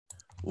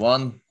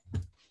One.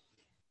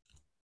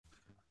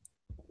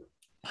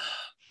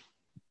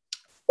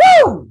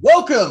 Woo!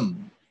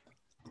 Welcome!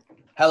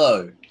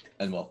 Hello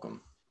and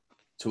welcome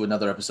to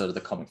another episode of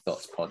the Comic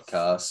Thoughts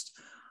podcast.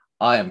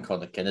 I am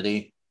Connor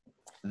Kennedy.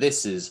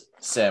 This is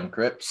Sam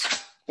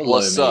Cripps. Below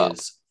What's me up?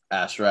 is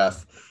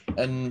Ashraf.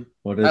 And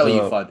What how are is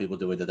you up? fine people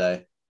doing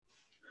today?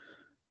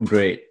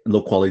 Great.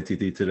 Low quality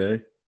tea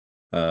today.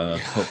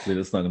 Hopefully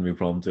that's not going to be a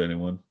problem to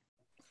anyone.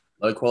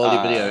 Low quality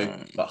video,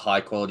 but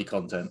high quality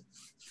content.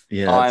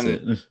 Yeah, that's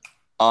it.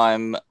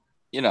 I'm,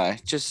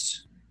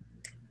 just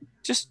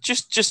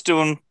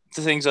doing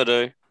the things I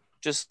do.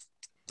 Just,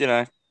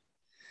 chilling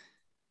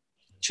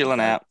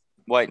Okay. out,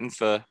 waiting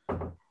for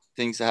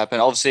things to happen.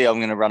 Obviously, I'm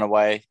going to run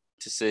away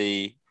to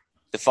see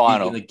the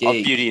final of Beauty and the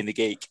Geek. Beauty and the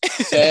Geek.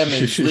 Sam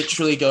is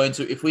literally going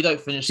to, if we don't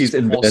finish this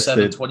He's before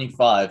invested.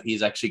 7:25,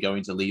 he's actually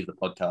going to leave the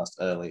podcast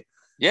early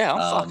Yeah,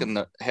 I'm fucking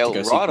the hell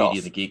to go right see off. Beauty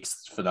and the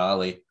Geeks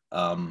finale.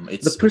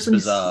 It's The person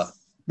it's bizarre.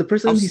 the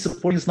person I'm he's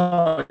supporting is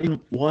not even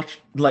on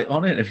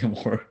it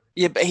anymore.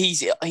 Yeah, but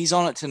he's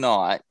on it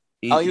tonight.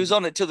 He was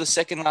on it till the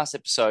second last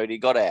episode. He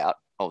got out,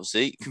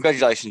 obviously.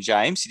 Congratulations,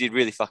 James. You did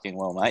really fucking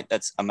well, mate.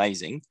 That's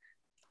amazing.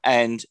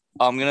 And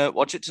I'm going to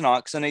watch it tonight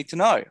because I need to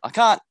know.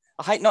 I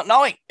hate not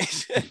knowing.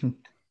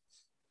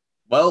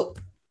 Well,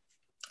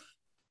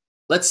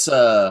 let's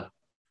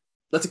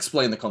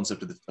explain the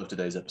concept of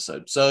today's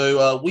episode.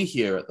 So we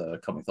here at the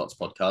Comic Thoughts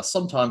podcast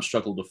sometimes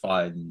struggle to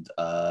find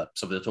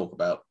something to talk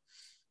about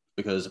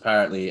because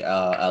apparently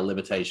our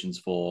limitations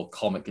for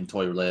comic and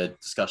toy related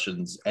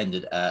discussions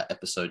ended at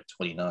episode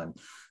 29.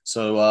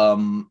 So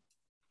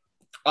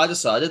I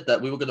decided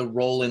that we were going to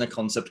roll in a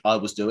concept I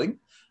was doing,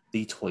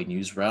 the Toy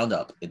News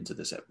Roundup, into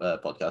this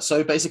podcast.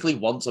 So basically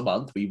once a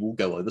month, we will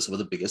go over some of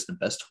the biggest and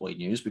best toy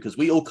news because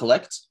we all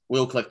collect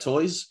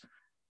toys,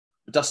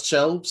 dust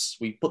shelves,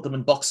 we put them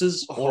in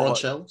boxes or on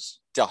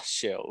shelves. Dust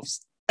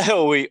shelves.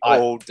 We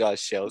all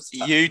dust shelves.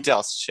 You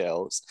dust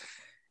shelves.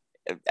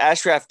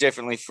 Ashraf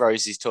definitely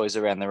throws his toys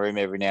around the room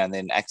every now and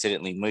then,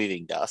 accidentally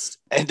moving dust.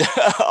 And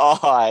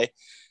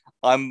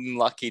I'm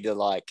lucky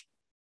to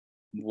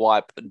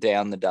wipe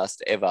down the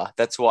dust ever.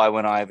 That's why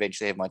when I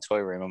eventually have my toy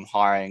room, I'm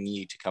hiring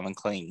you to come and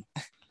clean.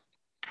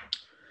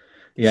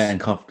 Yeah, and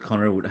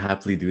Connor would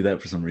happily do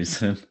that for some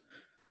reason.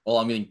 Well,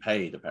 I'm getting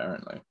paid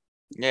apparently.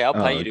 Yeah, I'll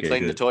pay you to okay,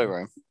 clean the good. toy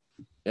room.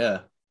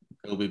 Yeah,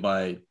 it'll be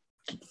my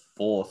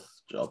fourth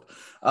job.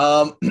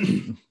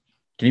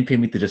 Can you pay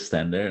me to just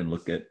stand there and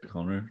look at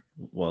Connor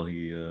while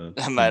he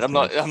Mate, I'm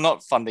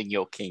not funding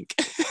your kink.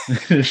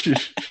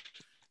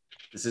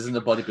 This isn't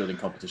a bodybuilding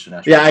competition,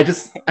 Ash. Yeah, I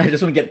just want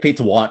to get paid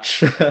to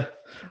watch.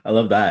 I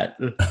love that.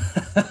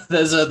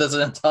 there's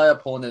an entire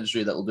porn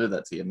industry that will do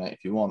that to you, mate,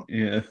 if you want.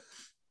 Yeah.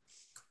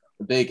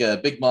 A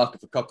big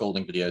market for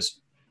cuckolding videos.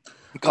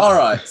 All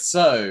right,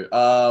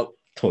 so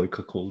Toy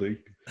cuckolding.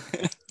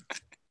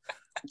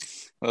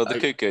 Well, the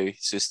Cuckoo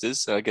sisters,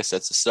 so I guess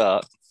that's a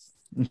start.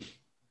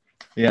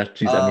 Yeah,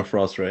 she's Emma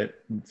Frost, right?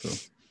 So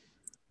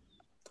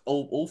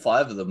all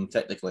five of them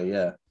technically,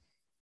 yeah.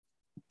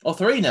 Or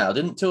three now.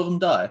 Didn't two of them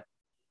die?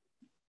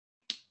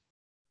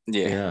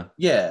 Yeah.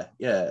 yeah.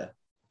 Yeah.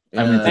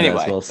 I mean,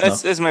 Anyway, as well,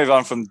 let's move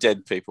on from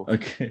dead people.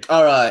 Okay.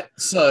 All right.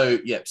 So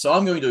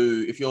I'm going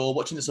to, if you're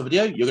watching this on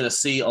video, you're going to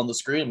see on the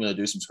screen, I'm going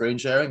to do some screen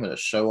sharing. I'm going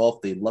to show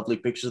off the lovely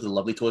pictures, the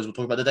lovely toys we'll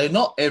talk about today.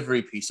 Not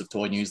every piece of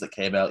toy news that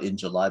came out in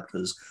July,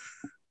 because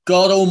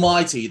God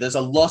almighty, there's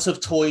a lot of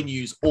toy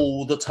news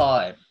all the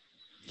time.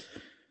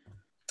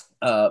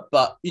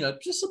 But,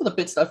 just some of the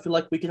bits that I feel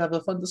like we could have a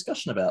fun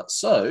discussion about.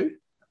 So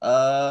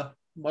why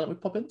don't we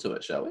pop into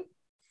it, shall we?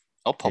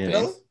 I'll pop Yeah.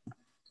 in,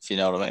 if you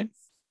know what I mean.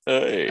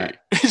 Hey.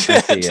 I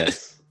say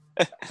yes.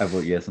 I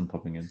vote yes, I'm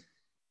popping in.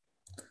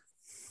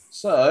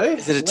 So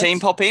Is it a team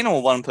pop in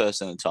or one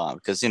person at a time?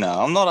 Because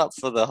I'm not up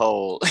for the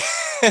whole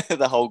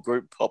the whole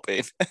group pop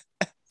in.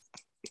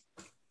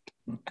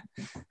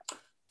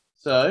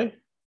 So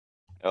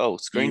Oh,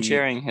 screen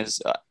sharing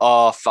has.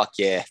 Oh fuck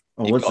yeah!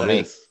 Oh, You what's got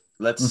me. this?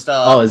 let's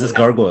start. Oh, is this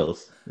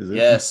gargoyles? Is it?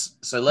 Yes.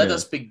 So let Yeah.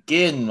 us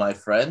begin, my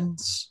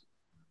friends,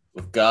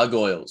 with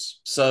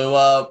gargoyles. So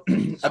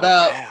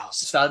about Wow.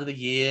 start of the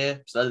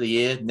year,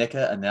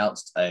 NECA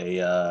announced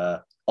a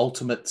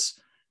ultimate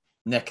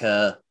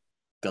NECA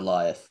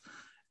Goliath.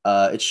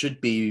 It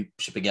should be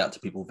shipping out to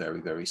people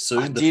very, very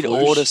soon. I The did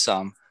Floosh- order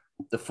some.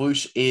 The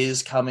Floosh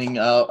is coming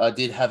out. I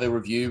did have a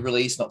review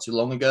released not too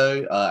long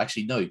ago.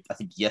 Actually, no, I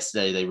think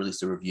yesterday they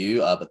released a review,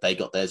 but they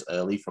got theirs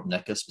early from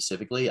NECA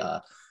specifically.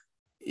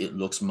 It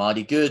looks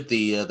mighty good.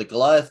 The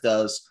Goliath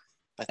does.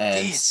 But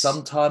And this,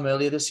 sometime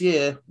earlier this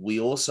year, we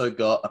also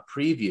got a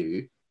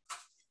preview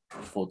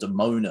for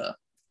Demona.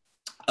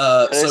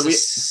 there's a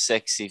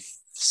sexy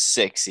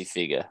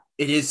figure.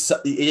 It is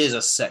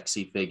a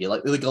sexy figure.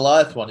 Like the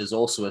Goliath one is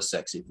also a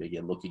sexy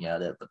figure looking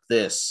at it, but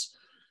this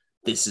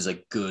is a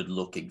good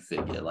looking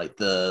figure. Like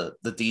the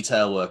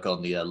detail work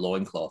on the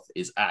loincloth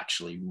is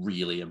actually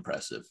really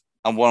impressive.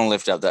 I want to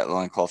lift up that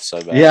loincloth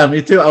so bad. Yeah,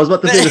 me too. I was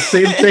about to say the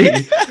same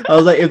thing. I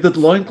was like, if the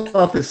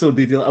loincloth is so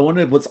detailed, I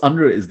wonder what's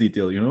under it is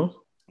detailed,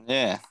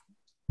 Yeah.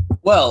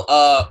 Well,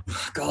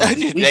 God,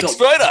 we Next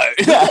got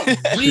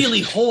photo.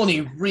 really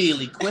horny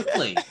really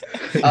quickly.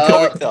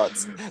 Comic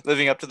thoughts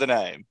living up to the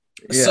name.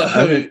 Yeah, So,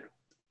 I mean,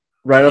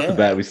 right off the yeah.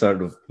 bat, we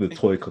started with the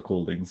toy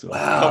cuckolding. So.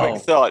 Wow.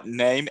 Comic thought,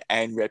 name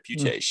and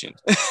reputation.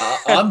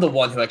 I'm the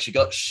one who actually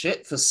got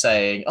shit for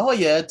saying, oh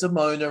yeah,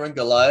 Demona and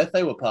Goliath,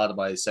 they were part of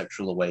my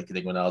sexual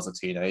awakening when I was a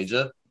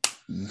teenager.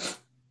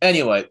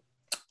 Anyway,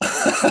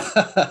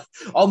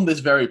 on this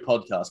very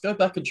podcast, go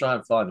back and try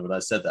and find when I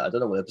said that. I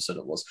don't know what episode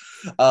it was.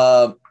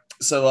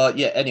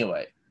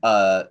 Anyway.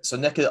 So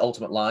NECA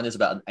Ultimate line is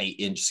about an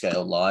 8-inch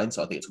scale line,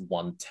 so I think it's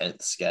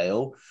 1/10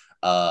 scale.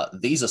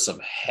 These are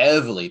some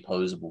heavily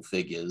posable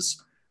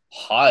figures,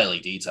 highly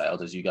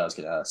detailed, as you guys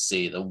can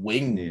see. The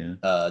wing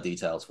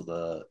details for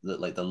the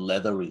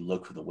leathery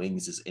look for the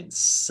wings is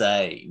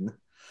insane.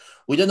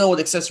 We don't know what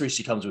accessories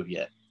she comes with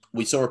yet.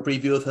 We saw a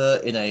preview of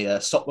her in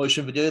a stop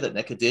motion video that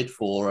NECA did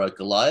for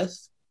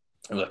Goliath.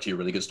 It was actually a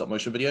really good stop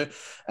motion video.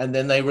 And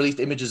then they released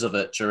images of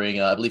it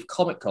during, I believe,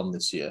 Comic-Con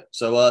this year.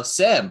 So,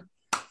 Sam,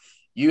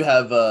 you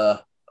have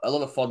a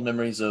lot of fond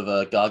memories of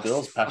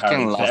Gargoyles.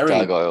 I love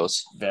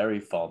Gargoyles. Very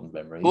fond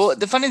memories. Well,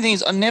 the funny thing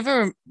is, I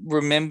never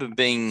remember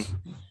being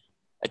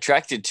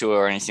attracted to her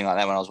or anything like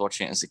that when I was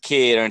watching it as a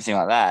kid or anything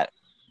like that.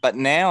 But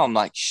now I'm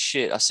like,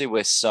 shit, I see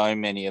where so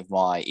many of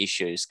my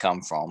issues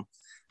come from.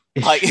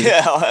 Like,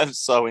 yeah, I'm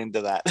so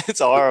into that. It's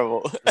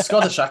horrible.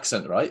 Scottish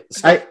accent, right?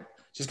 I've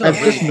just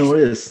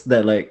noticed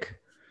that, like,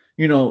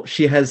 you know,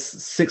 she has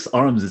 6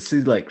 arms. Is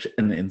she like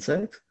an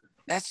insect?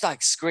 That's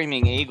like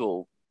Screaming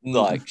Eagle.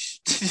 Like,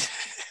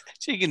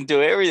 she can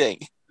do everything.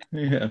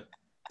 Yeah.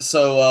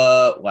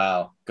 So,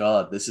 wow,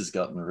 God, this has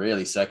gotten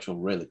really sexual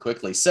really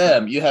quickly.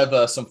 Sam, you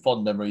have some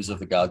fond memories of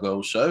the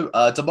Gargoyle show.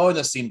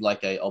 Demona seemed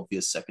like a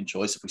obvious second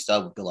choice. If we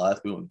start with Goliath,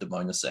 we want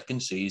Demona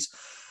second. She's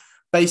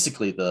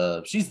basically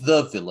she's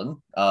the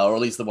villain, or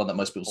at least the one that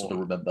most people sort of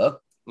remember.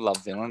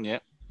 Love villain, yeah.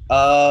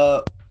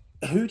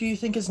 Who do you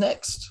think is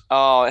next?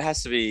 Oh, it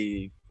has to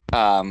be.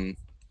 I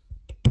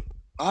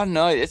don't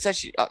know. It's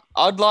actually.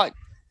 I'd like.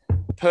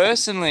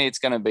 Personally, it's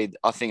going to be.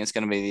 I think it's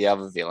going to be the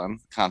other villain.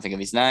 Can't think of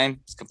his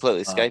name. It's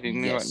completely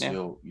escaping me right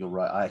now. You're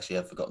right. I actually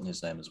have forgotten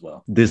his name as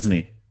well.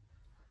 Disney.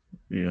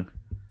 Yeah.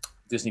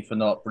 Disney for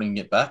not bringing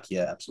it back.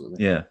 Yeah,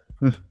 absolutely. Yeah.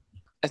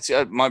 It's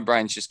my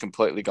brain's just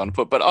completely gone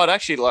put. But I'd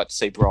actually like to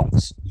see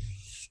Bronx.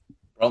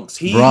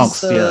 He's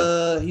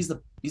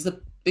the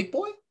big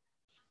boy.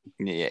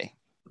 Yeah.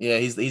 Yeah,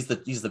 he's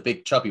the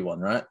big chubby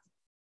one, right?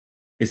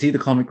 Is he the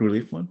comic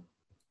relief one?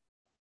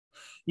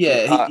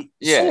 Yeah,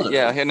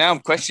 yeah. Now I'm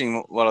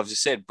questioning what I've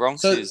just said.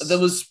 Bronx so is. There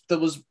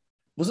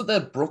wasn't there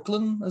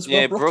Brooklyn as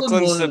well? Yeah,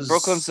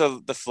 Brooklyn's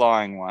the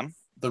flying one.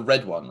 The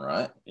red one,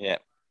 right? Yeah.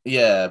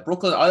 Yeah,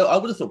 Brooklyn. I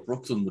would have thought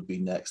Brooklyn would be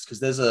next because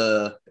there's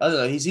I don't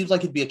know. He seems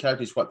like he'd be a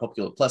character who's quite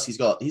popular. Plus, he's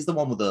the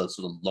one with the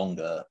sort of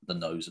longer the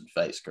nose and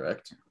face,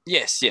 correct?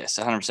 Yes,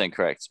 100%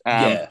 correct.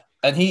 Yeah,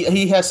 and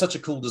he has such a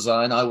cool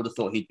design. I would have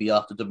thought he'd be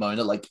after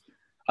Demona. Like,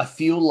 I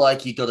feel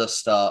like you got to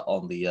start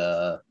on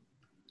the.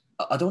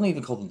 I don't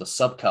even call them the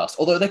subcast,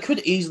 although they could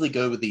easily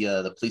go with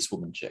the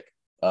policewoman chick.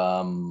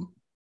 No,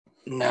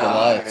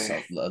 Goliath's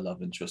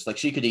love interest. Like,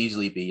 she could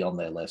easily be on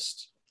their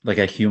list. Like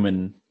a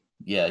human.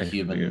 Yeah,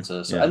 human.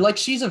 And like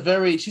she's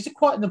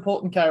quite an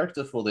important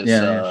character for this.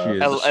 Yeah, she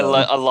is.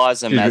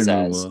 Eliza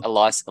Mazaz.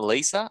 Eliza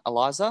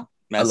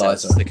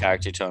Mazaz is the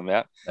character you're talking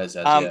about.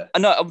 Mazaz,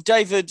 No,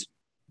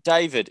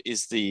 David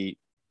is the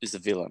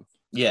villain.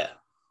 Yeah,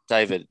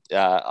 David.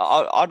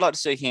 I'd like to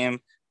see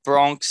him.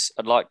 Bronx.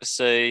 I'd like to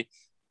see.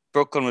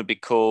 Brooklyn would be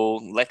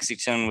cool.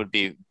 Lexington would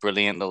be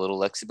brilliant. The little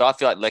Lexi, but I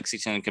feel like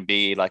Lexington could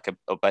be like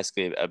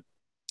basically a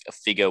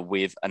figure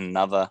with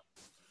another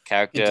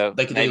character.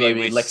 They could maybe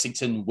do like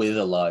Lexington with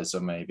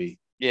Eliza, maybe.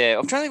 Yeah,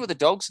 I'm trying to think what the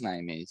dog's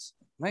name is.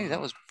 Maybe that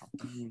was.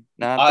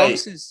 No,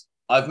 Bronx is.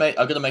 I'm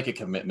going to make a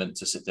commitment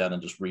to sit down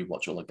and just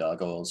rewatch all the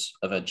Gargoyles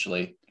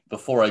eventually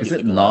before I. Is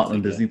it not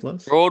on Disney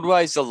Plus?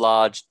 Broadway's the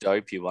large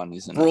dopey one,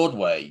 isn't it?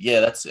 Broadway,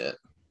 yeah, that's it.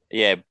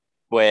 Yeah,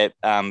 where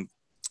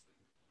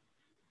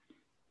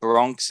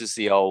Bronx is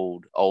the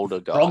older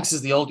guy. Bronx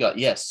is the old guy.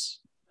 Yes.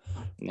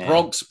 Yeah.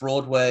 Bronx,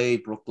 Broadway,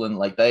 Brooklyn,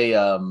 like they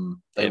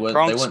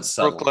weren't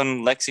subtle.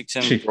 Brooklyn,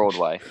 Lexington,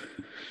 Broadway.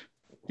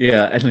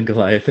 Yeah, and then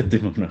Goliath and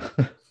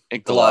Demona.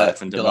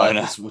 Goliath and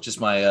Demona, which is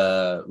my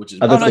the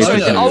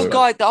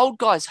old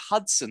guy's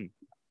Hudson.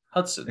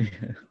 Hudson.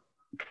 Yeah.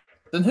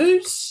 Then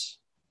who's?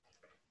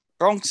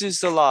 Bronx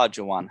is the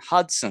larger one.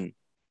 Hudson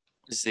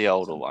is the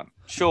older one.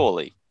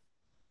 Surely.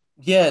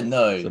 Yeah,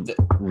 no.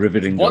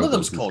 Riveting. One of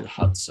them's called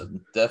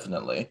Hudson,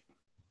 definitely.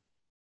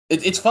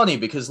 It's funny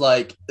because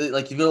like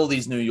you've got all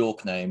these New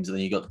York names and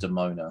then you got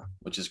Demona,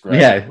 which is great.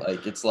 Yeah,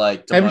 like it's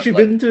like. Haven't you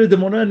been to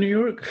Demona in New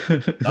York?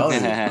 No,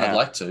 I'd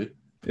like to.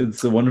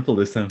 It's wonderful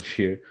this time of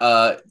year.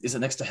 Is it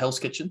next to Hell's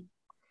Kitchen?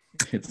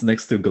 It's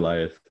next to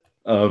Goliath.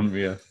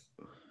 Yeah.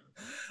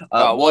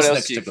 What's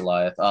next to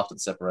Goliath after the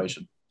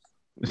separation?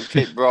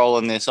 Keep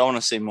rolling this. I want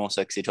to see more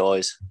sexy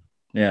toys.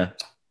 Yeah.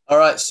 All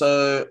right.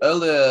 So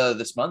earlier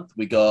this month,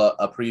 we got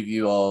a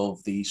preview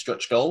of the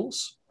stretch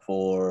goals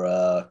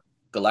for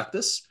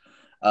Galactus.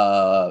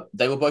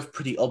 They were both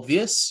pretty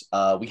obvious.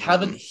 We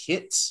haven't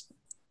hit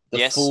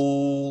the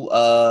full.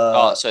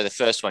 So the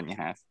first one you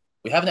have.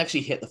 We haven't actually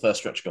hit the first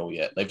stretch goal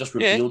yet. They've just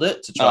revealed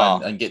it to try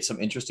and get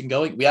some interesting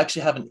going. We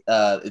actually haven't.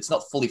 It's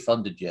not fully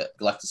funded yet.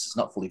 Galactus is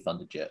not fully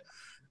funded yet.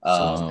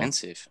 So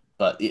expensive.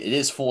 But it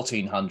is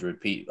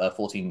 1,400 people.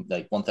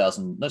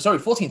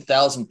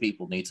 14,000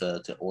 people need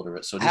to order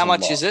it. So how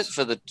much is it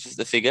for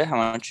the figure? How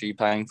much are you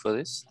paying for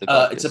this?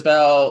 It's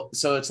about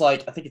it's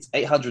like I think it's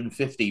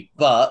 850.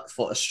 But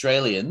for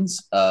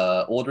Australians,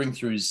 ordering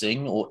through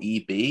Zing or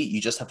EB,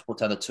 you just have to put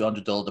down a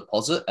 $200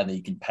 deposit, and then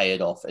you can pay it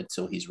off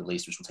until he's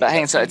released, which will take. But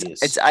hang on, so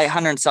it's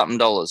 $800 something,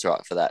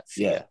 right, for that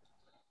figure. Yeah.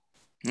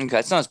 Okay,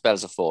 it's not as bad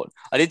as I thought.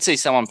 I did see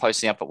someone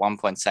posting up at one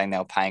point saying they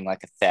were paying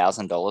like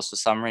 $1,000 for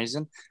some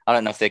reason. I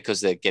don't know if they're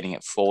getting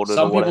it forwarded.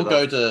 Some or whatever.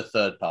 People go to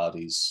third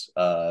parties,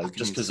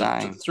 just because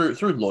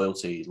through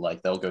loyalty,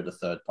 like they'll go to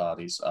third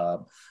parties.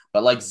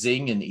 But like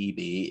Zing and EB,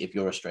 if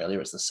you're Australia,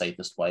 it's the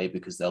safest way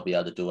because they'll be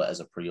able to do it as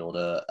a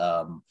pre-order,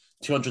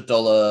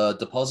 $200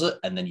 deposit,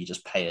 and then you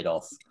just pay it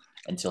off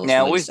until.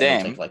 Now with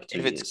them,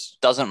 if it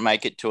doesn't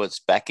make it to its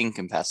backing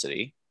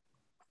capacity,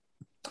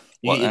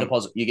 you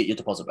get your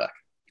deposit back.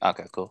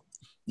 Okay, cool.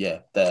 Yeah,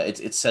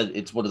 it said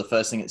it's one of the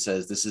first things it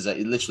says. This is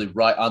literally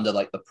right under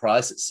like the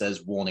price. It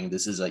says warning.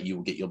 This is you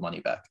will get your money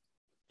back.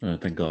 Oh,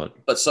 thank God.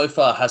 But so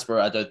far, Hasbro,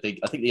 I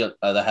think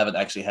they haven't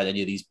actually had any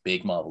of these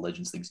big Marvel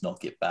Legends things not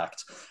get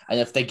backed. And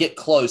if they get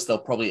close, they'll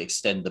probably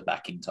extend the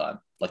backing time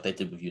like they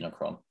did with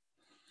Unicron.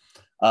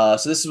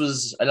 So this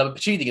was, and I'm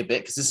cheating a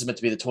bit because this is meant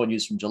to be the toy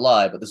news from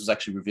July, but this was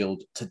actually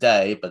revealed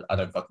today, but I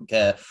don't fucking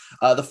care.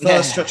 The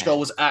first stretch goal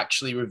was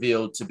actually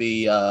revealed to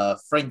be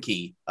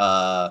Frankie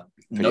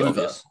Nova.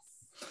 Obvious.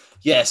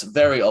 Yes,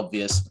 very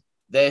obvious.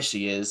 There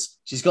she is.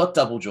 She's got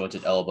double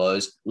jointed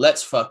elbows.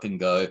 Let's fucking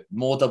go.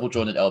 More double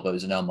jointed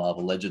elbows in our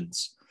Marvel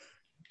Legends.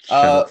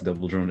 Shout out to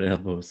double jointed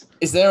elbows.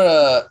 Is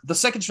there the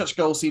second stretch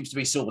goal seems to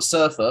be Silver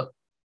Surfer?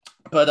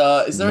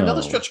 But is there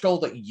another stretch goal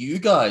that you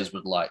guys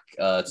would like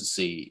to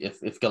see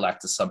if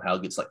Galactus somehow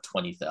gets like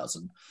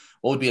 20,000?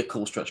 What would be a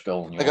cool stretch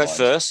goal in your mind?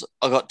 First.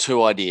 I got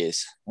two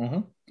ideas.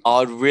 Mm-hmm.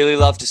 I'd really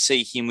love to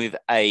see him with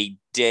a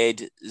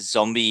dead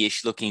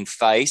zombie-ish looking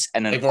face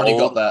and they've already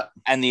got that.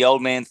 And the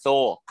old man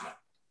Thor.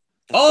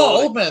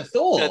 Old man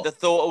Thor. The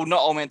Thor, well, not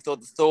old man Thor.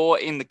 The Thor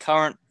in the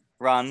current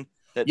run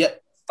that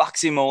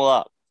fucks him all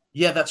up.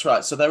 Yeah, that's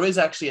right. So there is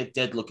actually a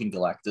dead-looking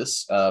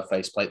Galactus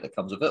faceplate that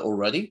comes with it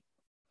already.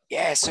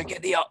 Yeah, so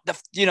get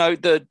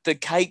the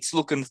cakes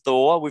looking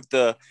Thor with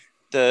the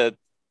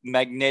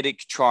magnetic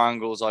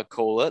triangles, I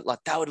call it.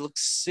 Like that would look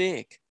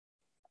sick.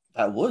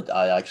 That would.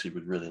 I actually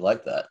would really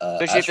like that.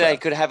 Especially if they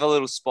could have a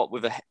little spot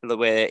with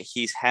where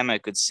his hammer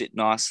could sit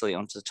nicely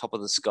onto the top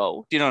of the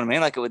skull. Do you know what I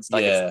mean? Like it would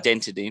it's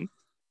dented in,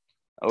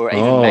 or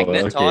even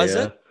magnetize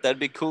it. That'd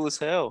be cool as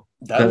hell.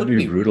 That would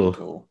be brutal. Really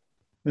cool.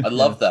 I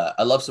love that.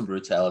 I love some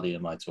brutality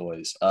in my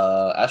toys.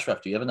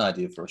 Ashraf, do you have an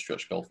idea for a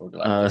stretch goal for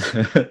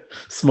Galactus?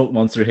 Smoke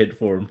monster head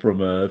form from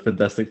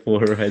Fantastic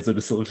Four Rise of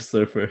the Silver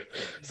Surfer.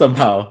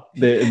 Somehow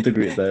they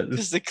integrate that.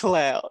 Just a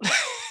cloud.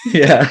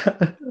 Yeah.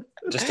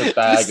 Just a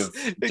bag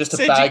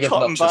of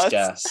noxious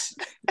gas.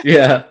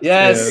 Yeah.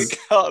 Yes. Yeah.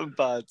 Cotton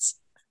buds.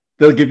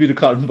 They'll give you the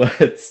cotton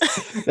buds.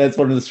 That's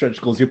one of the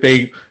stretch goals. You're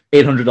paying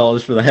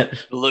 $800 for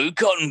that. Blue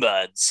cotton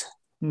buds.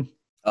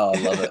 Oh,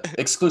 I love it.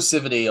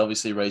 Exclusivity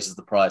obviously raises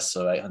the price,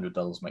 so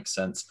 $800 makes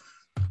sense.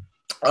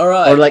 All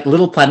right. Or like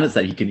little planets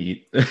that you can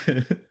eat.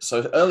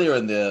 So earlier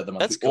in the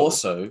month, we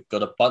also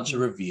got a bunch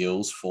of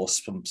reveals for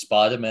some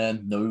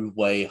Spider-Man No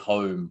Way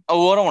Home.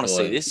 Oh, I don't want to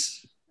see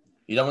this.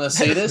 You don't want to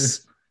see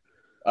this?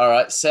 All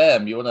right,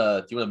 Sam, do you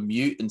want to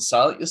mute and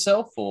silence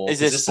yourself, or is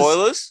there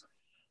spoilers?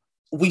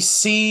 We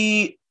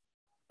see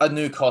a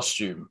new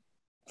costume.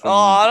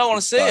 I don't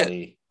want to see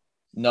it.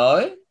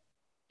 No.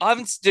 I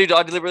haven't, dude.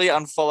 I deliberately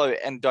unfollow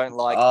and don't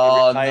like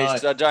every page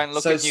because I don't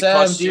look at new Sam,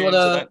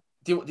 costumes.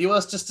 Do you want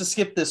us just to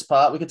skip this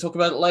part? We can talk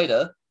about it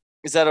later.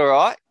 Is that all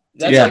right?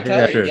 That's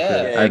okay. Sure.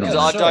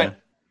 Because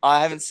I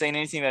haven't seen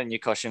anything about a new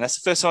costume.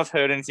 That's the first time I've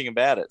heard anything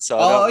about it. So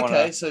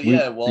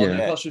new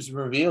costumes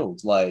were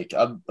revealed. Like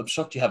I'm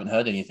shocked you haven't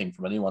heard anything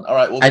from anyone. All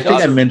right, well, I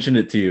think I mentioned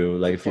it to you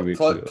like a few weeks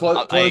ago.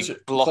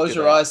 Close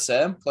your eyes,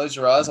 Sam. Close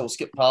your eyes. I will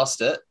skip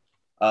past it.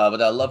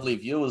 But our lovely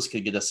viewers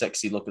could get a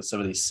sexy look at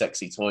some of these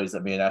sexy toys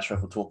that me and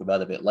Ashraf will talk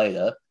about a bit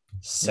later.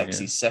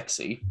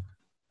 Sexy.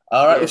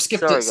 All right, we've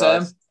skipped it,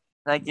 Sam.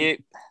 Thank you.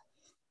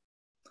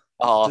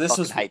 Oh, I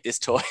hate this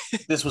toy.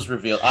 This was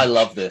revealed. I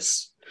love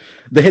this.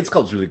 The head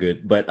sculpt's really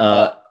good, but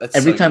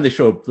every time they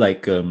show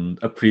like a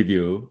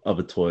preview of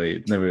a toy,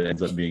 it never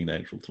ends up being the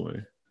actual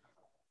toy.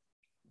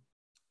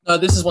 No,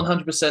 this is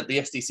 100% the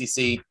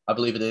SDCC, I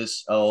believe it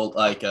is, or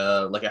like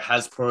a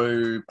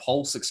Hasbro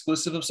Pulse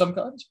exclusive of some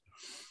kind.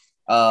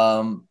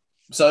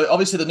 So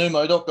obviously the new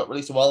MODOK got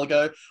released a while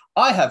ago.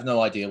 I have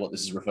no idea what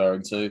this is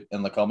referring to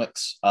in the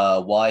comics.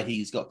 Why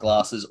he's got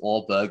glasses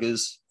or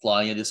burgers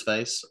flying in his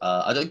face.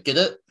 I don't get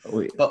it.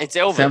 But it's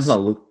Elvis. Sam's not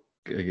look.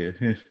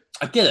 Okay.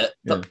 I get it,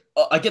 but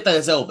I get that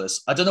as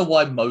Elvis. I don't know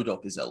why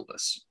MODOK is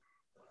Elvis.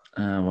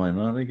 Why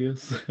not? I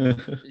guess. Yeah,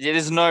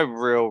 there's no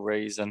real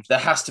reason. There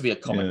has to be a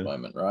comic Yeah.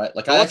 moment, right?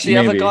 Like, What's the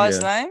other Maybe,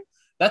 guy's yeah. name?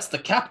 that's the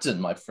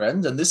captain, my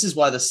friend, and this is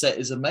why the set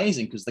is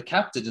amazing because the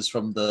captain is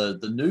from the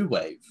New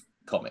Wave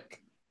comic,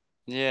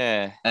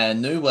 Yeah.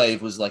 and New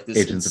Wave was like this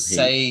Agents of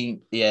Hate.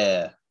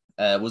 insane,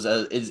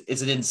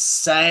 it's an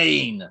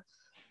insane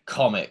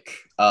comic.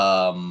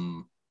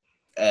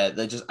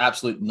 They're just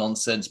absolute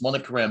nonsense.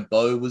 Monica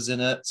Rambeau was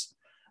in it.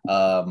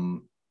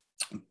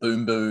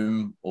 Boom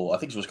Boom, or I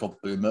think it was called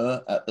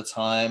Boomer at the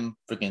time.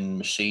 Freaking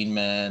Machine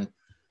Man.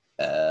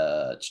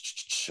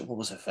 What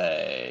was her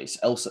face?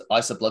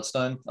 Elsa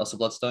Bloodstone.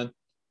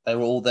 They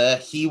were all there.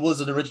 He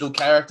was an original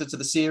character to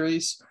the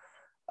series,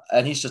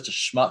 and he's just a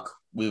schmuck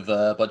with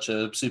a bunch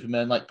of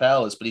Superman-like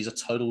powers. But he's a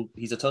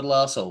total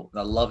asshole, and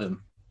I love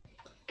him.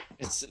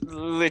 It's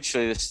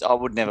literally this. I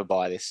would never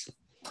buy this.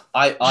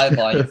 I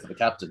buy it for the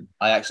captain.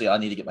 I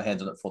need to get my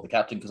hands on it for the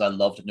captain because I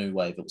loved New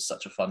Wave. It was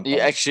such a fun.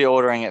 You're actually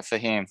ordering it for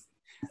him.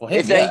 For him,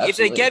 If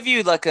they gave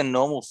you like a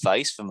normal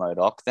face for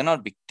MODOK, then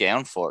I'd be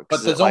down for it.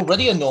 But there's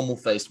already a normal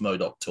faced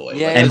MODOK toy.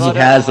 Yeah, And but he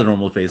I has don't- a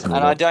normal face. and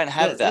I don't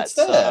have Yeah, that, it's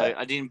there. so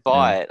I didn't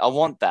buy it. I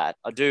want that.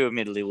 I do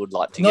admittedly would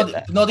like to get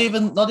that. Not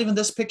even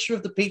this picture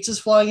of the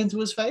pizzas flying into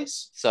his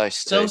face. So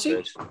Tells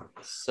you? stupid.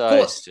 So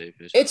Cool.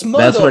 stupid. It's That's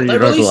MODOK. where you They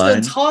draw the released an line.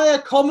 entire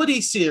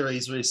comedy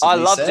series recently. I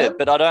loved Sam. it,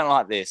 but I don't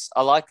like this.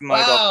 I like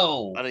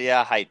MODOK. Wow.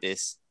 Yeah, I hate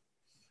this.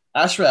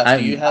 Ashraf,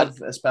 do you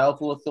have as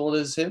powerful a thought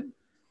as him?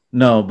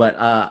 No, but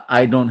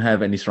I don't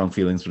have any strong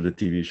feelings for the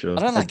TV show.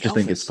 I don't like just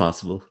think Elvis. it's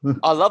possible.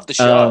 I love the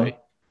show.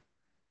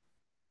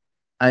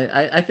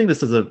 I think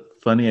this is a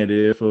funny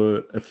idea for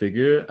a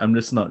figure. I'm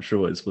just not sure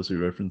what it's supposed to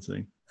be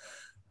referencing.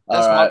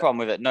 That's All my right. problem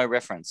with it. No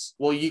reference.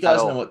 Well, you guys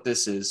At all. know what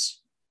this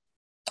is.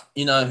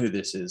 You know who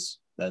this is,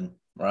 then,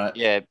 right?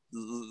 Yeah,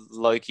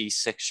 Loki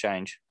sex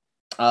change.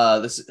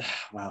 Wow,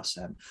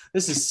 Sam.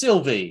 This is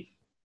Sylvie.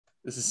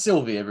 This is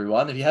Sylvie,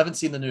 everyone. If you haven't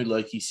seen the new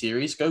Loki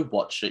series, go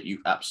watch it, you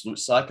absolute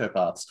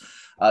psychopaths.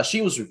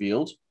 She was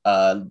revealed,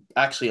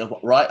 actually,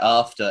 right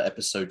after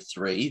episode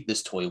 3,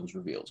 this toy was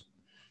revealed.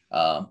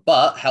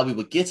 But how we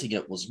were getting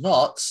it was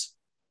not.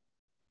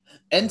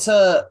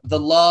 Enter the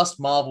last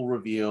Marvel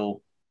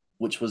reveal,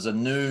 which was a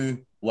new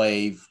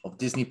wave of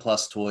Disney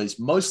Plus toys,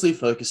 mostly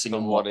focusing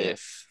on What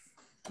if?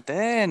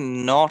 They're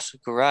not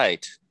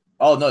great.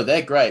 Oh, no,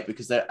 they're great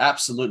because they're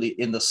absolutely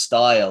in the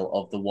style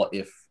of the What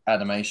If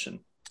animation.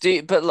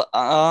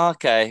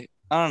 Okay.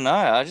 I don't know.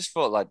 I just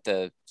thought like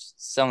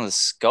some of the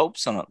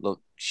sculpts on it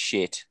look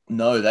shit.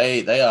 No,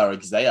 they are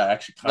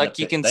actually kind Like of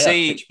you can they are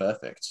see pitch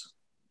perfect.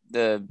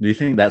 the Do you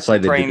think that's why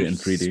they did it in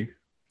Supreme 3D?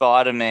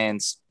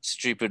 Spider-Man's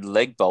stupid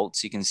leg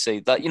bolts. You can see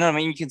that. You know what I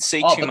mean? You can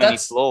see Oh, too but many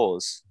that's-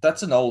 flaws.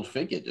 That's an old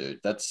figure,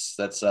 dude. That's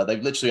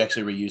they've literally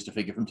actually reused a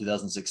figure from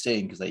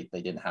 2016 because they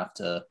didn't have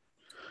to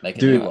make a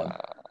Dude. new one.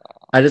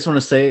 I just want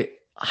to say,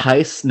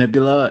 Heist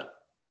Nebula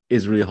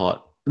is really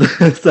hot.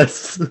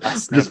 That's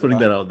just putting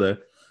that out there.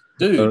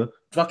 Dude, Uh,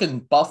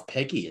 fucking Buff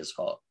Peggy is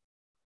hot.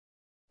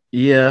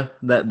 Yeah,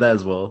 that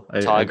as well.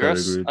 I gotta agree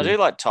Tigress. with I you. do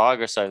like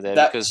Tigress over there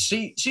That because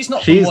she's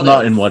not. She's from What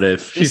not If. in What If.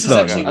 This She's is not.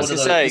 actually in one What of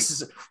If.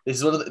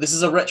 those. This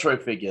is a retro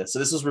figure. So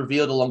this was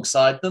revealed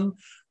alongside them.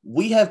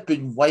 We have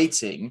been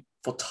waiting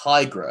for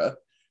Tigra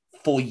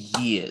for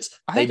years.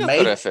 I think I've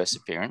got her first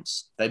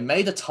appearance. They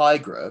made a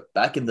Tigra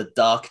back in the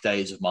dark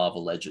days of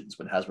Marvel Legends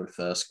when Hasbro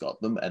first got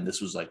them, and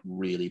this was like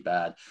really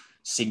bad.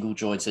 Single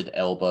jointed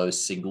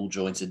elbows, single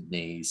jointed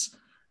knees,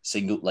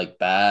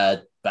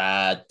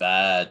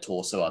 bad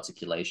torso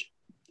articulation.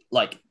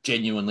 Like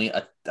genuinely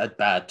a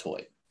bad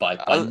toy. By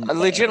I every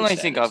legitimately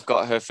think standard. I've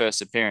got her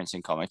first appearance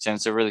in comics, and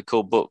it's a really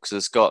cool book because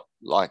it's got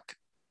like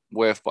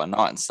Werewolf by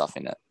Night and stuff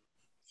in it.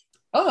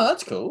 Oh,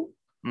 that's cool.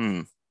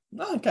 Hmm.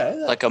 Okay.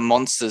 Like a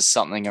monster's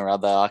something or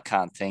other. I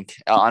can't think.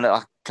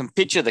 I can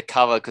picture the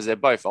cover because they're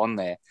both on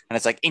there, and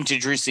it's like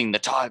introducing the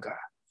Tigra,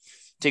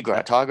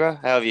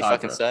 Tigra, however you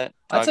fucking Tigra. say it.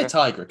 I'd say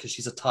Tigra because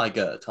she's a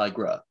Tigra.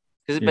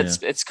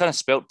 But it's kind of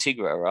spelled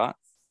Tigra, right?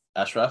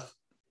 Ashraf,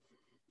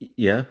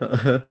 Yeah.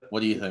 what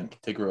do you think?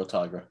 Tigra or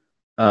Tigra?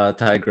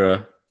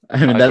 Tigra.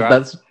 I mean, Tigra.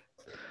 that's.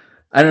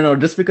 I don't know.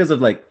 Just because of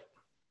like,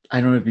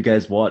 I don't know if you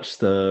guys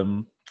watched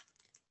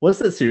what's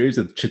that series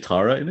with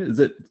Chitara in it? Is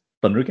it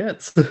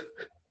Thundercats?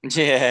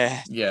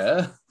 Yeah.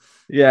 Yeah.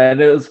 Yeah, and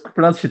it was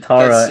pronounced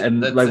Chitara,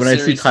 and That's like the when I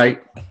see series-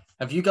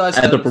 Have you guys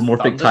heard of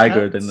Anthropomorphic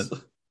tiger, Thundercats?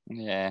 then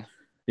Yeah.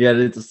 yeah,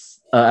 it's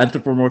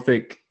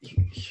anthropomorphic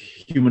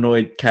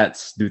humanoid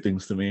cats do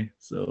things to me.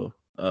 So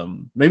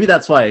maybe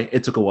that's why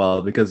it took a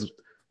while because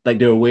like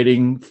they were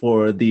waiting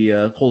for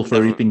the whole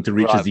furry thing to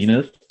reach a right.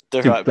 zenith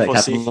The to right like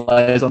pussy.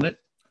 capitalize on it.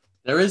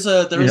 There is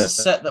a Yeah.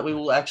 set that we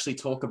will actually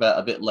talk about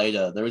a bit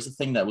later. There is a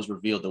thing that was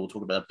revealed that we'll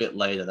talk about a bit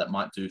later that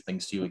might do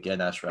things to you again,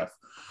 Ashraf.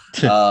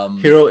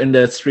 Hero in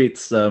the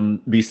streets,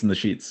 beast in the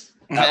sheets.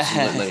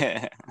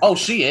 Absolutely. Oh,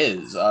 she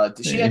is.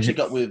 She actually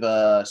got with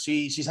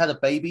she's had a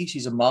baby.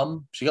 She's a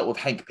mum. She got with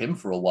Hank Pym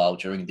for a while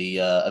during the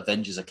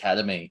Avengers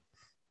Academy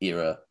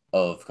era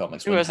of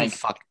comics. Who when hasn't Hank,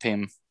 fucked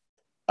Pym?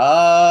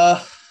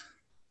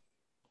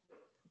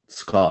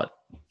 Scott.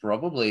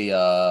 probably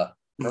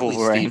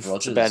Wolverine. Steve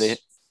Rogers. That's about it.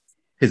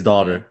 his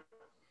daughter.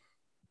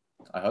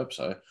 I hope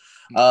so.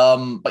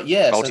 But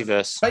yeah, so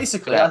Multiverse.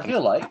 basically, Could I happen.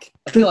 feel like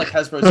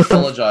Hasbro's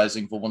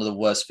apologizing for one of the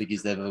worst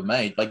figures they've ever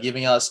made by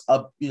giving us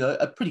a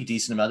pretty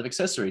decent amount of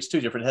accessories, 2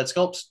 different head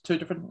sculpts, 2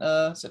 different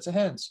sets of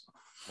hands,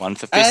 One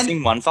for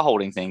fisting, one for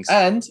holding things.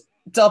 and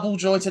double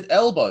jointed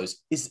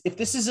elbows. If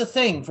this is a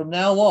thing from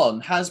now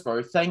on,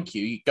 Hasbro, thank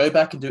you. You go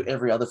back and do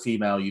every other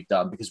female you've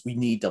done, because we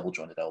need double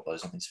jointed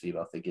elbows on these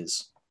female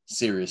figures.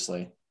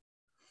 Seriously.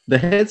 The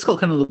head sculpt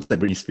kind of looks like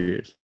Britney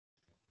Spears.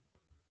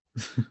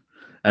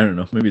 I don't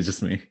know. Maybe it's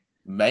just me.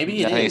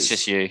 Maybe I think it's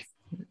just you.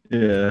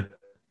 Yeah.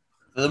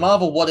 For the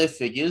Marvel What If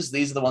figures,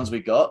 these are the ones we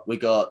got. We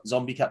got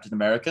Zombie Captain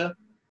America.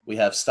 We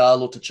have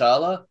Star-Lord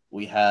T'Challa.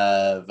 We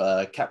have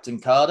Captain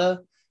Carter.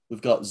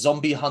 We've got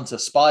Zombie Hunter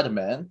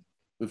Spider-Man.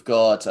 We've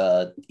got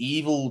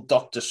Evil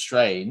Doctor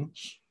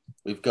Strange.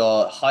 We've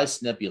got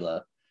Heist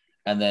Nebula.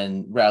 And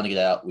then rounding it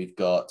out, we've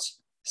got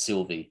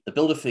Sylvie. The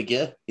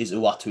Build-A-Figure is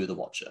Uatu the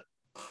Watcher.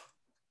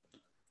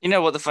 You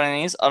know what the funny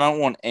thing is? I don't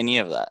want any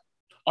of that.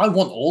 I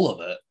want all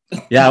of it.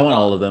 Yeah, I want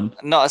all of them.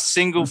 Not a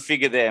single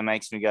figure there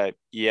makes me go,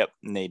 yep,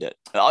 need it.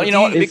 Oh, But you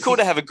know what? do It'd you- be cool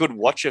to have a good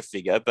Watcher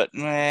figure, but Do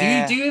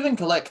you even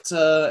collect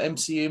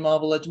MCU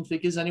Marvel Legend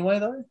figures anyway,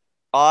 though?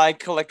 I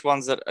collect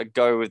ones that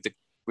go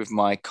with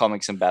my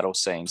comics and battle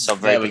scenes. So I'm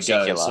very There we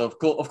particular. go.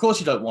 So of course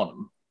you don't want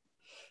them.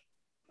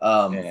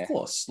 Yeah. Of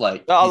course,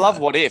 like No, I you love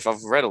know. What If.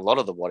 I've read a lot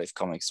of the What If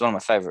comics. It's one of my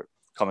favorite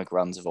comic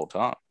runs of all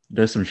time.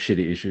 There's some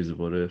shitty issues of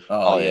What If.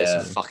 Oh, yeah,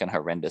 yeah. some fucking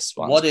horrendous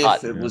ones. What if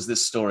But it was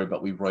this story,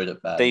 but we wrote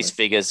it bad? these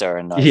figures are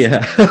a no.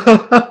 Yeah.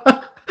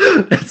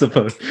 I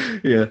suppose.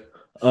 Yeah.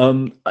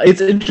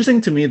 It's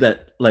interesting to me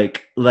that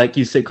like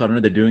you said,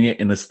 Connor, they're doing it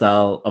in the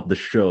style of the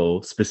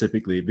show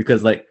specifically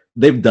because like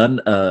they've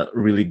done a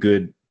really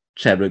good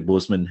Chadwick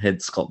Boseman head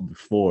sculpt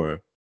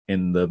before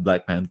in the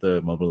Black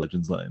Panther Marvel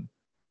Legends line.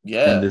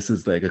 Yeah, And this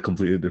is like a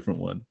completely different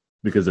one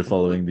because they're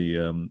following the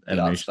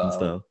animation style.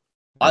 style.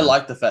 I Yeah.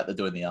 like the fact they're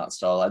doing the art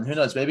style, and who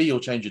knows, maybe you'll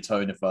change your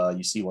tone if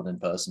you see one in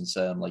person,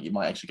 Sam. Like you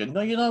might actually go,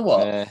 no, you know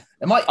what? Yeah.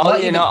 It might. Oh, might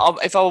you even- know,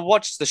 if I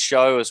watch the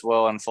show as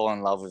well and fall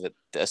in love with it,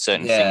 a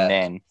certain Yeah. thing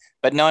then.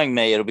 But knowing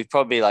me, it'll be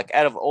probably like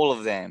out of all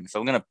of them, if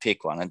I'm going to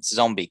pick one, it's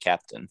Zombie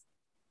Captain.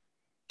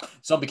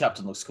 Zombie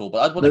Captain looks cool, but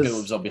I'd want to go This-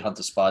 with Zombie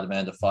Hunter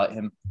Spider-Man to fight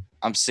him.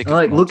 I'm sick And, of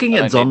like looking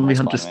I at don't need Zombie more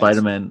Hunter Spider-Mans.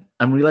 Spider-Man,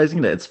 I'm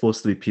realizing that it's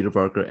supposed to be Peter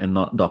Parker and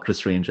not Doctor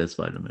Strange as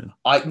Spider-Man.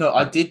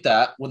 I did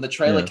that when the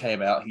trailer Yeah.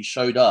 came out. He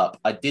showed up.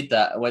 I did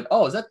that. I went,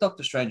 oh, is that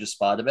Doctor Strange as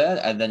Spider-Man?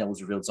 And then it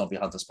was revealed Zombie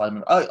Hunter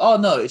Spider-Man. Oh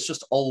no, it's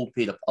just older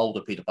Peter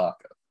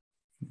Parker.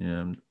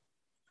 Yeah.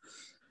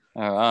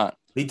 All right.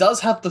 He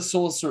does have the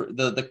sorcerer,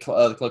 the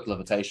cloak of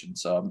levitation.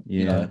 So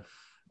you Yeah.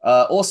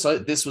 know. Also,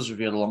 this was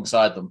revealed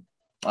alongside them.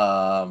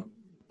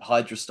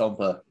 Hydra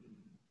Stomper.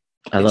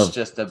 I It's love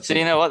just a. So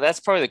you know what?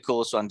 That's probably the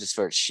coolest one just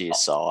for its sheer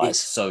It's size.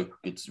 so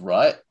it's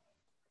right.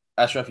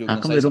 Ashraf, you were how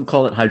going to come say they don't something?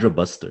 call it Hydra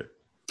Buster?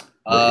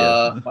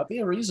 But yeah. Might be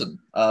a reason.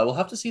 We'll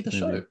have to see the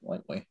show, Maybe.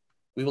 won't we?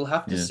 We will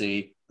have to Yeah.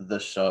 see the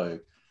show.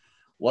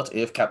 What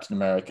if Captain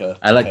America?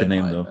 I like the became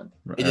name Iron though.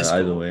 Man? It is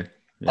Either cool. way.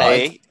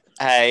 Yeah.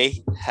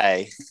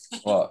 Hey.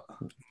 What?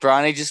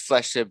 Bryony just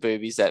flashed her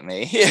boobies at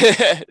me.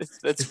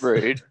 That's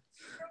rude.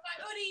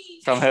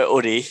 From her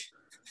hoodie.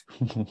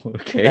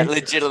 Okay. That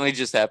legitimately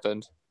just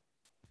happened.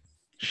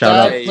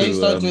 Shout Dad, out to please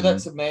don't do that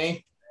to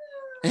me.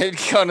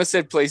 Connor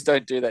said, please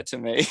don't do that to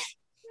me.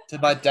 To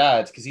my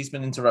dad, because he's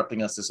been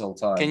interrupting us this whole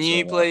time. Can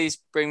you so, please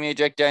bring me a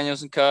Jack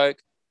Daniels and Coke?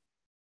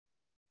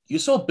 You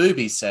saw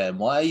boobies, Sam.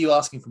 Why are you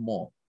asking for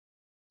more?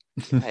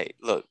 Hey,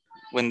 look,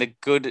 when the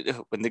good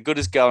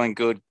is going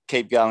good,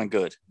 keep going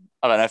good.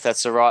 I don't know if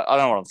that's the right. I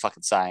don't know what I'm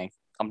fucking saying.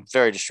 I'm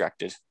very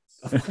distracted.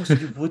 Of course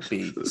you would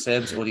be.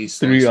 Sam's what he's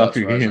 3 off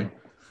your game.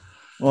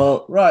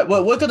 Well, Right.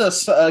 Well, we're gonna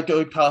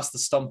go past the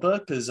Stomper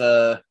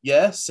because,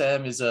 yeah,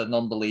 Sam is a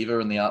non-believer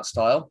in the art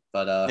style,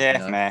 but Yeah,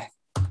 you know. man.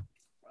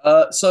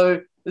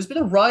 So there's been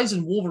a rise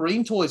in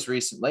Wolverine toys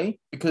recently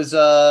because,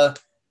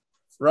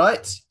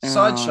 right,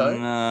 Sideshow Oh,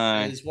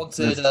 no. is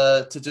wanted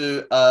to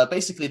do.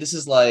 Basically, this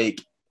is like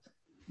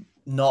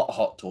not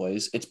Hot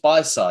Toys. It's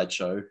by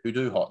Sideshow who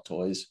do Hot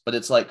Toys, but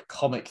it's like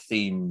comic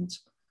themed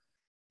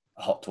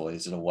Hot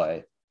Toys in a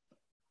way.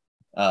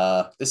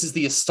 This is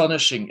the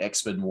astonishing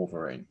X-Men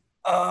Wolverine.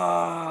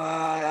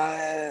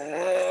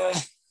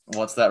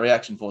 What's that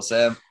reaction for,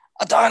 Sam?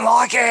 I don't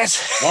like it.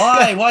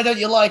 Why? Why don't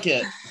you like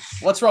it?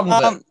 What's wrong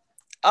with it?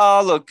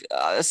 Look,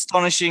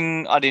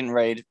 astonishing. I didn't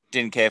read,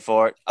 didn't care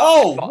for it.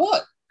 Oh,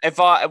 what?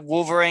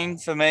 Wolverine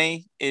for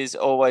me is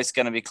always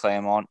going to be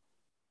Claremont,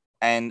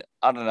 and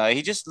I don't know.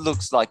 He just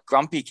looks like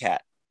Grumpy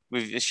Cat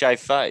with a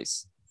shaved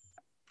face.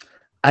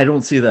 I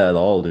don't see that at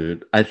all,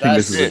 dude. I think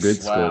That's this is a good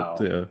just- wow.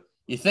 sculpt. Yeah.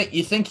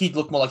 You think he'd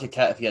look more like a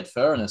cat if he had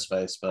fur in his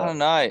face, but I don't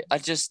know. I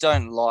just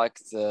don't like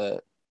the.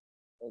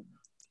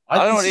 I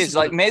don't know what it is.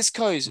 Like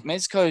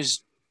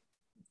Mezco's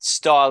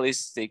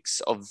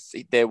stylistics of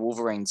their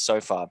Wolverine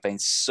so far have been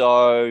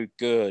so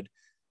good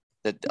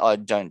that I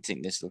don't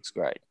think this looks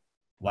great.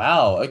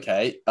 Wow.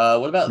 Okay.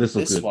 What about This this,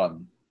 looks good.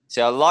 one? See,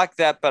 I like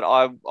that, but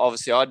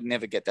I'd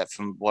never get that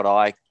from what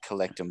I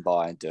collect and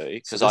buy and do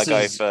because So I this go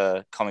is-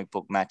 for comic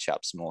book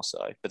matchups more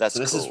so. But that's So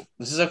this cool.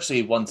 is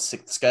actually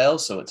 1/6 scale,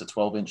 so it's a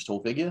 12-inch tall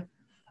figure.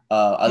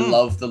 I Hmm.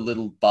 love the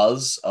little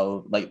buzz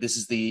of like this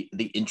is the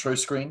intro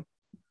screen,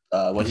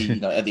 where he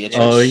at the edge.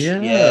 Oh,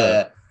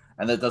 yeah,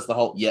 and it does the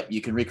whole. Yep,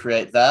 you can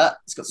recreate that.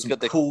 It's got He's some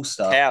got the cool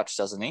stuff. Couch,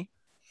 doesn't he?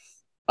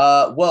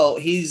 Well,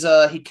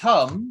 he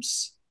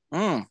comes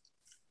Mm.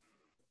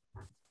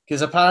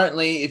 because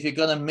apparently if you're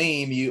gonna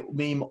meme, you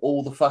meme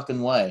all the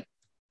fucking way.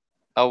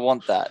 I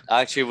want that.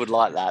 I actually would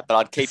like that, but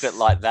I'd keep it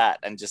like that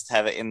and just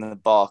have it in the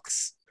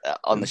box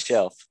on the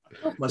shelf.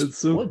 Most It's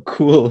so would.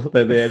 cool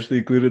that they actually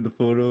included the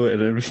photo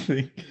and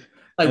everything.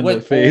 They and went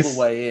the all face. the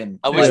way in.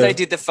 I wish Yeah. they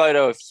did the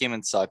photo of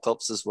human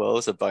Cyclops as well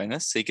as a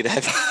bonus, so you could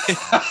have.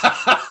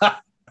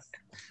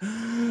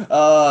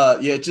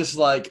 Yeah, just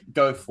like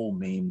go full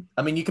meme.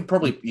 I mean, you could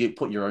probably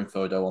put your own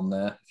photo on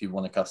there if you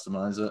want to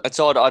customize it. That's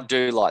odd. I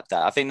do like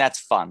that. I think that's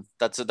fun.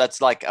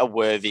 That's like a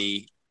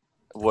worthy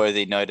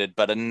noted,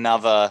 but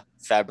another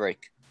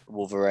fabric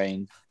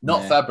Wolverine.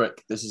 Not Yeah.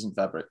 fabric. This isn't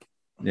fabric.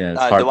 Yeah,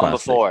 it's No, hard the one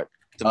plastic. before it.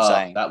 I'm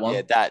saying that one?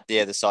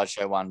 Yeah, the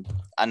sideshow one.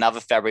 Another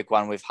fabric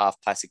one with half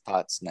plastic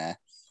parts now.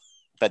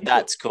 But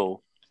that's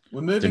cool.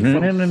 We're moving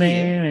from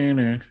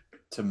here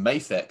to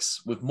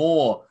Mafex with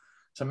more.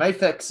 So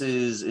Mafex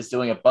is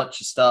doing a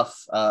bunch of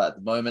stuff at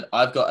the moment.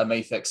 I've got a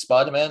Mafex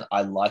Spider-Man.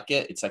 I like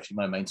it. It's actually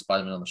my main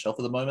Spider-Man on the shelf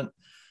at the moment.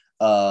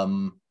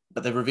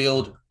 But they've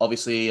revealed,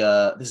 obviously,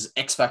 this is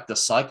X-Factor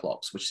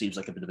Cyclops, which seems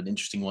like a bit of an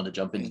interesting one to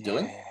jump into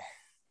doing.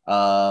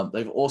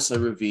 They've also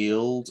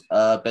revealed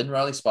Ben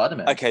Reilly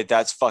Spider-Man. Okay,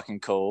 that's fucking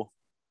cool.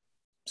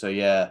 So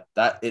yeah,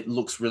 that it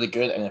looks really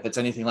good, and if it's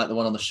anything like the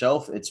one on the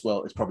shelf, it's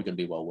probably going to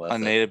be well worth I it.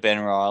 need a Ben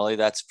Reilly.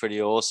 That's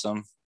pretty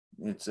awesome.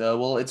 It's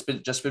it's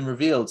just been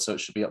revealed, so it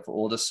should be up for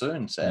order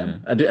soon,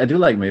 Sam. Yeah. I do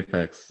like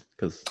Mafex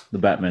because the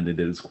Batman they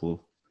did is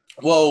cool.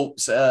 Well,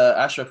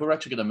 Ashraf, we're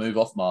actually going to move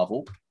off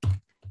Marvel.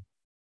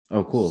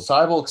 Oh, cool.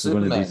 Cyborg We're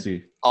going to Superman.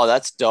 DC. Oh,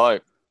 that's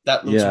dope.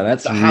 That looks, Yeah,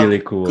 that's how really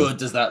cool. good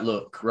does that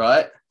look,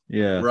 right?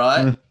 Yeah.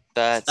 Right?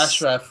 That's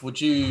Ashraf, would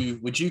you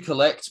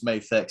collect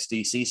Mafex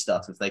DC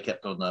stuff if they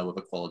kept on with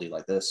a quality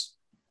like this?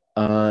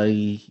 Yeah,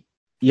 And if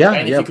yeah,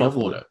 you can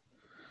probably. afford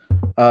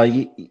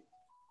it.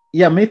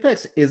 Yeah,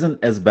 Mafex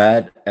isn't as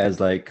bad as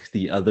like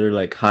the other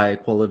like high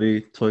quality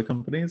toy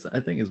companies.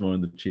 I think it's one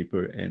of the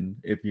cheaper, and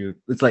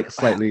it's like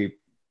slightly.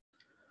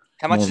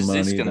 how much more is this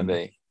money going to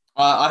than- be?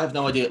 I have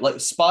no idea. Like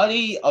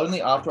Spidey,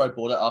 only after I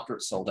bought it, after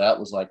it sold out,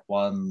 was like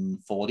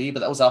 $140, but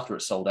that was after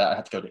it sold out. I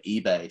had to go to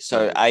eBay.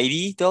 So So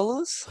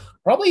 $80?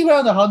 probably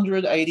around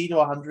 180 to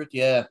 100.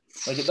 Yeah,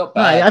 like it's not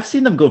No, bad. I've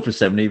seen them go for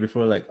 70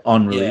 before, like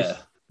on release. Yeah,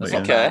 that's But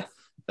not yeah. bad. Okay.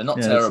 They're not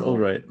Yeah, it's terrible. all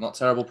right. Not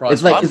terrible price.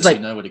 It's like- it's you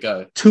like- know where to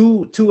go.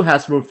 Two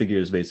Hasbro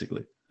figures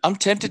basically. I'm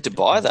tempted to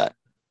buy that.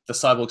 The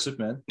Cyborg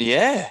Superman.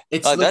 Yeah.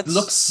 It's Like,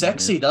 looks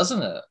sexy,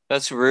 doesn't it?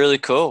 That's really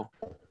cool.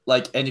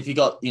 Like, and if you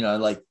got, it's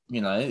another.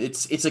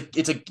 It's a And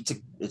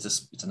I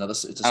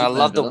Superman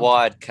love the villain.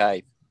 wide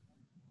cape.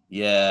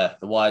 Yeah,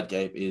 the wide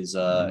gape is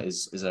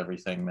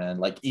everything, man.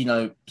 Like,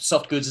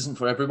 soft goods isn't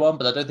for everyone,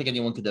 but I don't think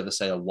anyone could ever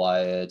say a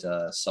wired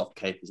soft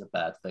cape is a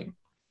bad thing.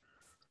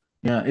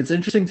 Yeah, it's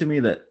interesting to me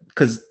that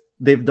because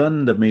they've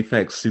done the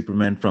Mafex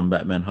Superman from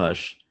Batman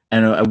Hush,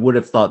 and I would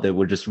have thought they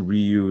would just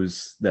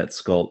reuse that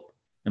sculpt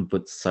and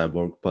put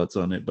cyborg parts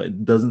on it, but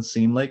it doesn't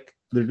seem like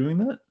they're doing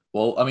that.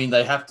 Well, I mean,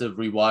 they have to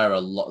rewire a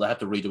lot. They have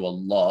to redo a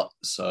lot.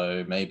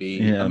 So maybe,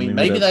 Yeah, maybe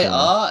maybe they that's why.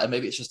 are, and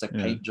maybe it's just a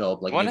Yeah. paint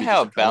job. Like, I wonder maybe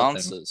how just it a color thing.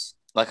 balances.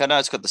 Like, I know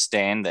it's got the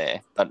stand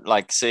there, but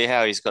like, see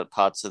how he's got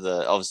parts of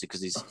the, obviously,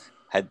 because he's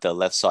had the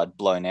left side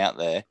blown out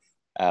there,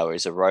 where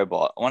he's a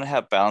robot. I wonder how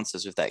it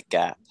balances with that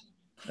gap.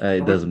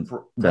 It doesn't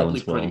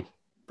balance well.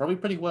 Probably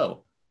pretty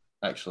well,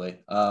 actually.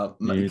 You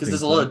Because think there's a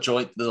so? lot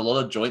of there's a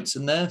lot of joints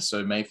in there.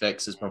 So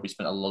Mafex has probably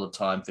spent a lot of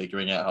time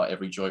figuring out how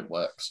every joint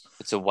works.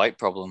 It's a weight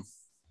problem,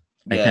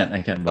 Yeah,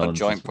 I can't not a balance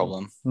joint this well.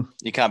 problem.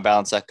 You can't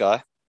balance that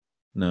guy.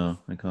 No,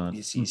 I can't.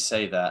 you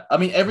say that. I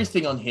mean,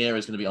 everything on here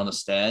is going to be on a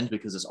stand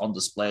because it's on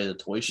display at a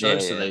toy show.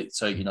 Yeah,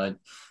 So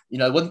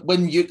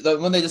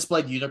when they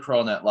displayed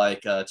Unicron at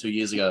like 2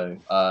 years ago,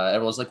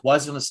 everyone was like, "Why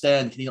is he on a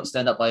stand? Can he not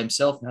stand up by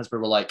himself?" And Hasbro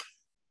were like,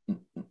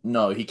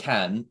 "No, he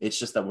can. It's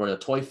just that we're at a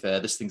toy fair.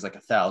 This thing's like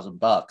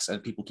 $1,000,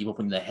 and people keep on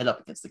putting their head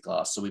up against the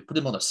glass. So we put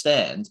him on a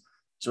stand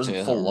so it doesn't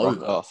Yeah, fall rock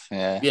over." off.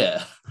 Yeah.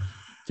 Yeah.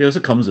 It also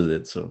comes with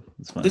it, so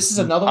it's fine. This is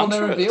another one they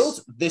Huntress.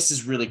 revealed. This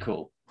is really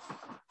cool.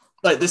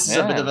 Like, this is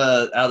a bit of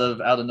a out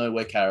of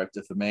nowhere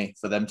character for me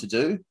for them to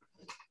do.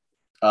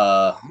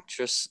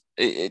 Huntress.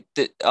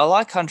 I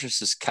like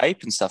Huntress's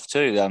cape and stuff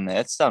too down there.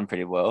 It's done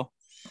pretty well.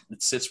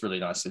 It sits really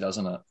nicely,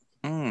 doesn't it?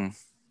 Mm.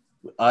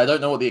 I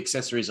don't know what the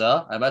accessories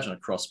are. I imagine a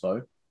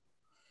crossbow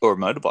Or a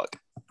motorbike.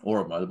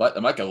 or a motorbike.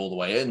 They might go all the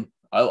way in.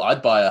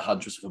 I'd buy a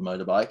Huntress with a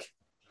motorbike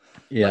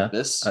yeah, like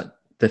this.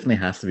 definitely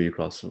has to be a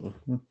crossover.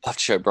 I'll have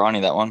to show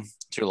Bryony that one.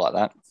 She'll like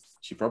that.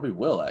 She probably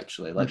will,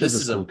 actually. Like, Which this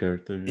is is a cool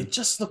character. Yeah. it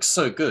just looks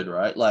so good,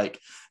 right? Like,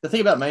 the thing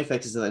about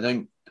Mafex is that they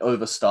don't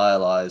over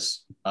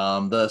stylized.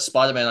 The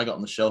Spider-Man I got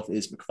on the shelf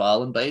is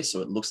McFarlane based,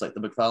 so it looks like the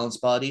McFarlane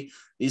Spidey.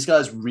 These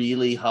guys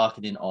really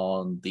harken in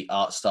on the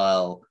art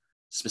style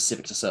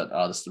specific to certain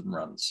artists and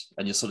runs,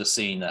 and you're sort of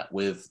seeing that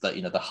with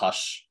the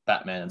Hush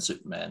Batman and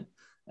Superman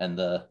and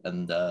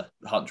the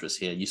Huntress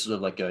here. You sort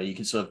of like go, you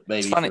can sort of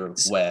maybe sort of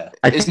where.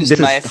 I think Is this this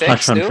is Mayfix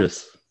Hush still?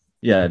 Huntress.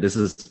 Yeah, this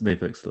is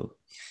Mayfix still.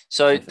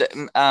 So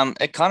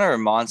it kind of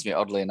reminds me,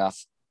 oddly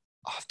enough,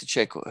 I have to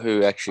check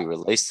who actually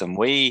released them.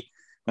 When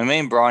me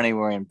and Bryony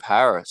were in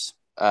Paris,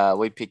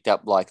 we picked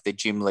up like the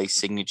Jim Lee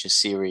signature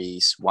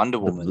series Wonder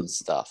Woman and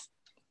stuff.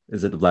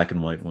 Is it the black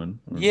and white one?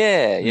 Or-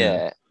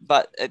 Yeah.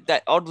 But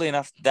that oddly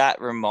enough, that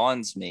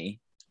reminds me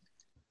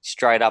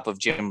straight up of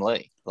Jim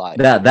Lee. Like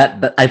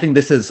that I think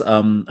this is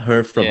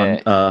her from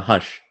Yeah.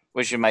 Hush.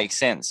 which would make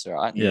sense,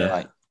 right? Yeah.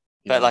 Like, Yeah,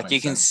 but that like makes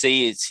you can sense.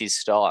 see it's his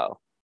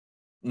style.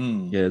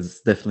 Mm. Yeah,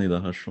 it's definitely the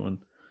Hush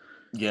one.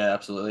 Yeah,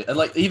 absolutely. And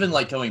like even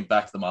like going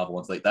back to the Marvel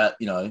ones like that,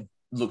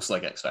 looks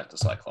like X Factor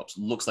Cyclops.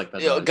 Looks like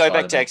Go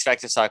back to X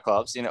Factor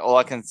Cyclops. All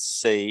I can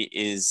see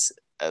is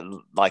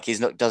like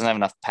doesn't have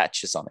enough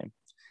patches on him.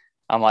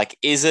 I'm like,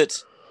 is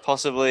it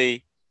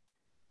possibly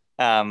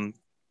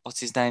what's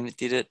his name that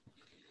did it?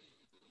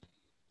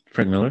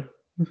 Frank Miller,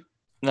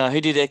 No,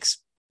 who did X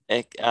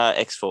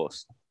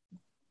Force?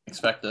 X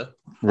Factor.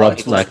 Rob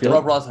X Factor, Liefeld.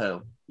 Rob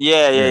Liefeld.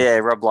 Yeah,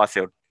 Rob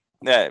Liefeld.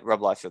 Yeah, Rob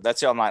Liefeld.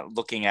 That's what I'm like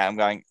looking at. I'm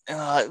going,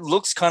 it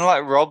looks kind of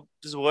like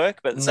Rob's work,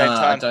 but at the same No,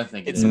 I time, don't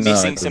think it it's is.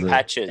 missing it some doesn't.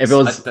 patches. If it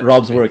was I don't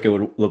Rob's think- work, it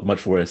would look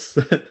much worse.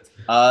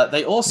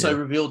 They also Yeah.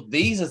 revealed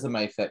these as the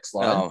Mayfix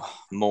line.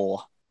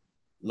 More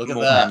Look at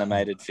more that.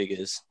 animated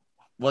figures.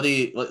 What do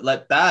you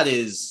like? That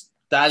is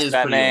Batman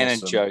pretty and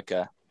awesome.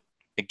 Joker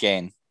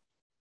again.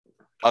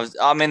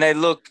 I mean, they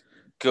look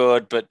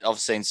good, but I've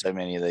seen so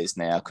many of these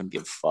now. I couldn't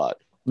give a fuck.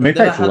 Never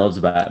Mayfix had- loves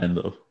Batman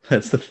though.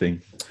 That's the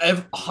thing.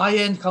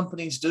 High-end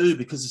companies do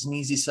because it's an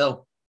easy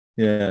sell.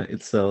 Yeah,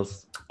 it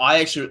sells.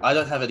 I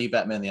don't have any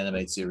Batman the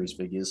Animated Series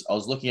figures. I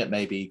was looking at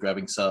maybe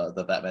grabbing some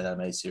the Batman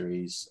Animated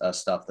Series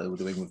stuff that they were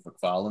doing with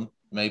McFarlane,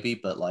 maybe,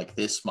 but like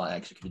this might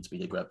actually convince me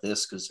to grab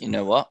this because You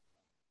know what?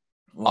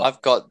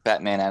 I've got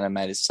Batman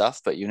animated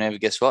stuff, but you never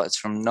guess what? It's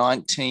from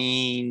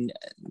 19.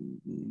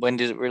 When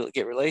did it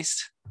get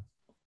released?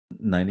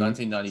 90.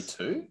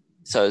 1992.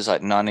 So it was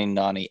like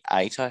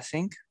 1998, I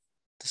think.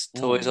 The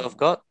toys Ooh. I've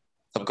got.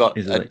 I've got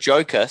Is it a like-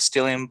 Joker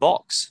still in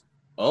box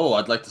Oh,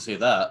 I'd like to see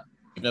that.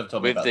 You've never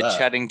told me with about the that.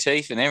 chatting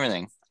teeth and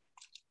everything.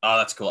 Oh,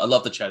 that's cool. I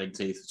love the chatting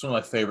teeth. It's one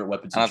of my favorite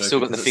weapons. And in I've still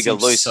Joker got the 'cause it figure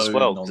seems loose so as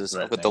well. Because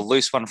I've got the non-threatening.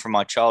 loose one from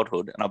my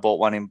childhood, and I bought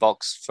one in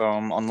box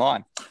from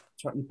online.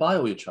 That's right. You buy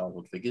all your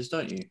childhood figures,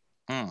 don't you?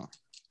 Hmm.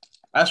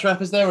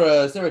 Ashraf, is there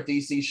a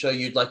DC show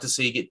you'd like to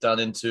see get done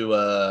into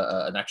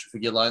an action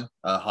figure line,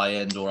 high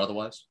end or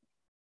otherwise,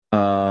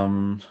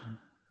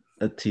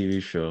 A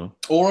TV show.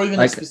 or even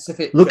Like, a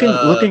specific Looking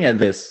at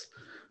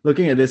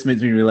this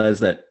makes me realize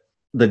that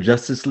the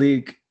Justice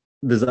League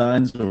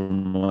designs are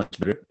much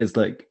better. It's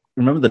like,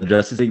 remember the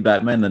Justice League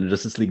Batman and the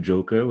Justice League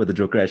Joker, where the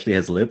Joker actually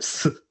has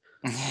lips,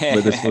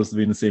 but they're supposed to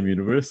be in the same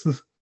universe.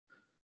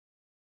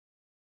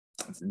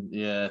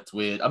 Yeah, it's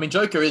weird. I mean,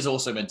 Joker is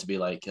also meant to be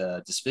like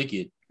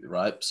disfigured,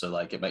 right? So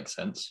like it makes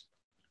sense.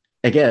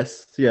 I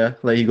guess, yeah.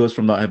 Like he goes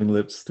from not having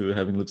lips to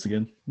having lips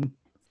again.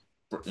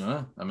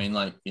 I mean,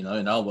 like in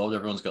our world,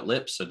 everyone's got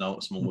lips, so no,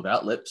 someone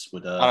without lips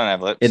would. I don't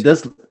have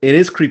lips. It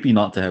is creepy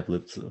not to have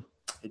lips, though.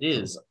 It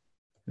is.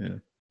 Yeah.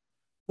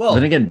 Well,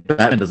 Then again,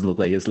 Batman doesn't look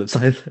like he has lips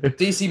either.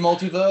 DC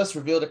Multiverse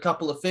revealed a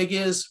couple of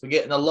figures. We're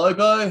getting a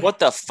logo. What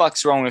the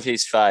fuck's wrong with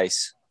his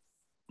face?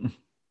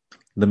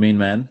 The main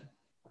man.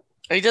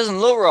 He doesn't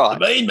look The right.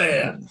 main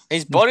man.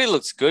 His body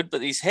looks good,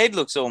 but his head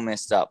looks all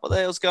messed up. What the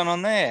hell's going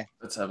on there?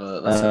 Let's have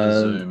a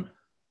zoom.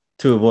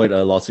 To avoid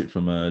a lawsuit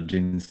from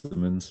Gene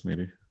Simmons,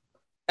 maybe.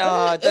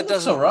 That looks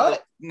doesn't. all right.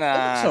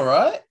 Nah, It's all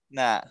right.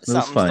 nah. It looks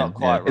Something's fine. not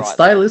quite yeah. right. It's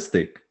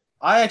stylistic.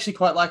 I actually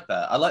quite like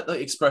that. I like the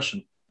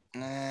expression.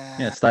 Nah.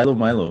 Yeah, Stylo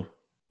Milo.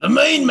 The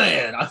main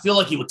man. I feel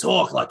like he would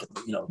talk like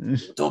he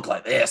would talk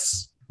like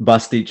this.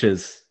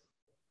 Bastiches.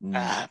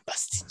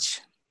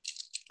 Busted.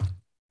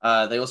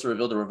 They also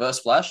revealed a Reverse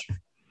Flash.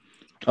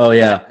 Oh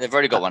yeah. They've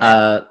already got one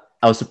out.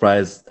 I was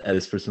surprised at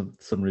this for some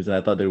reason. I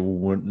thought they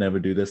would never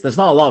do this. There's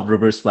not a lot of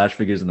Reverse Flash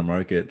figures in the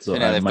market, so You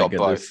know, I they've might got get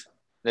both. this.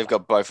 They've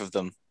got both of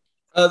them.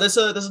 There's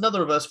another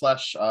Reverse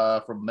Flash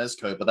from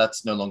Mezco, but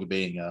that's no longer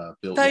being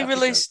built. They yet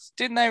because-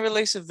 didn't they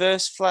release a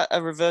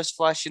reverse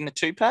flash in the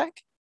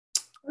 2-pack?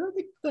 I don't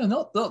think they're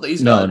not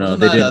these No, guys. no, Wasn't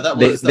they that, didn't. that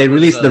They, was- they that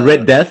released was, the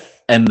Red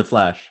Death and the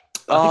Flash.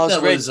 Oh,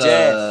 think it was that Red was,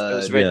 Death. It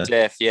was Red yeah.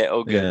 Death. Yeah,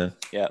 all good.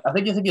 Yeah. I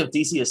think you're thinking of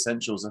DC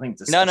Essentials. I think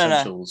No.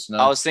 Essentials. No.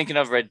 I was thinking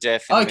of Red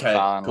Death. In Okay, the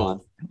McFarlane cool. one.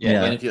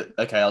 Yeah. And if you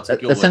I'll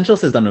take your word.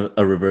 Essentials has done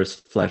a Reverse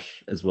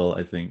Flash as well,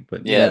 I think,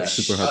 but Yeah. it's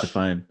super hard to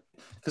find.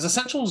 Because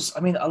Essentials, I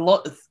mean,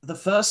 the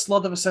first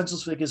lot of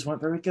Essentials figures weren't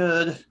very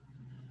good.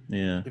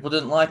 Yeah. People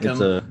didn't like It's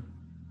them.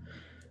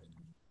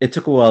 it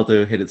took a while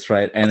to hit its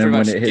stride, and Pretty then when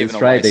much it hit its given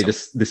stride, away they some-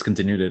 just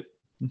discontinued it.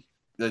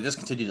 They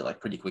discontinued it like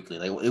pretty quickly.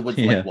 It went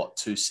Yeah. like what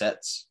 2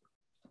 sets.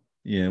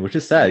 Yeah, which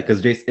is sad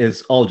because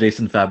it's all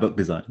Jason Fabok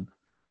design,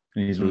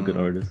 and he's a really good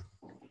Mm. artist.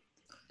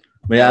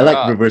 But yeah, I like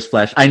Right. Reverse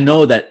Flash. I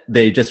know that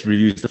they just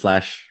reused the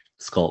Flash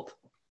sculpt.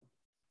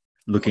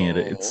 Looking at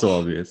it, it's so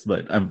obvious,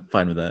 but I'm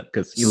fine with that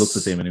because he looks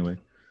the same anyway.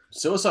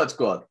 Suicide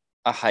Squad.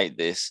 I hate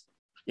this.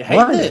 You hate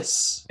Why?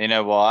 this? You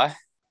know why?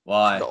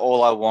 Why?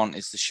 All I want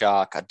is the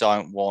shark. I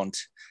don't want.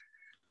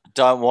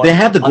 They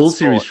have the Gold Bloodsport.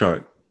 Series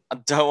shark. I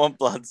don't want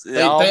blood.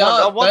 They I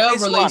are want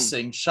this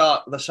releasing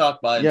the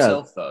shark by Yeah.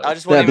 himself though. I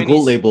just They want have him the in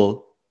gold his.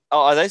 label.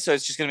 Oh, are they? So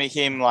it's just gonna be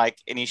him like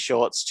in his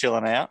shorts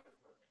chilling out.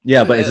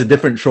 Yeah, but it's a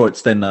different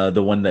shorts than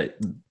the one that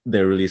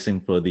they're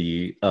releasing for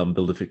the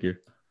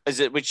Build-A-Figure. Is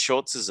it which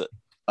shorts is it?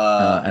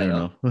 I Hang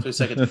don't on. know. 2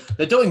 seconds.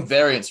 They're doing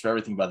variants for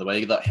everything, by the way.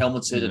 You got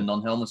helmeted Yeah. and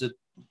non-helmeted.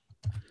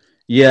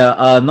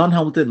 Yeah,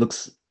 non-helmeted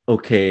looks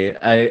okay.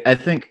 I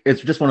think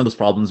it's just one of those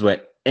problems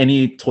where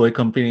any toy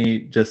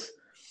company just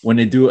when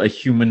they do a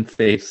human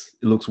face,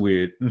 it looks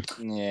weird.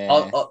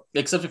 Yeah.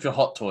 Except if you're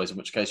Hot Toys, in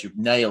which case you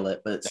nail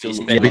it, but it still He's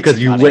looks Yeah, Yeah, Maybe because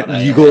you cutting went, on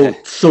it, you yeah. go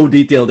so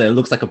detailed that it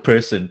looks like a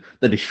person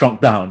that they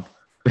shrunk down.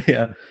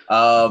 Yeah.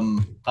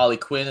 Harley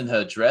Quinn in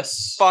her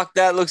dress. Fuck,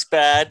 that looks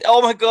bad.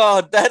 Oh my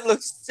god, that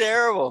looks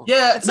terrible.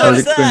 Yeah, So Harley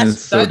is that. Quinn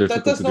is so that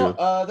difficult does to not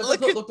do. that does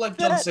Look not at look like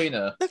John that.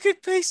 Cena. Look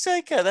at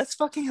Peacemaker. That's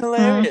fucking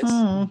hilarious.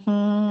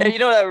 Mhm. And you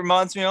know what that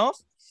reminds me of?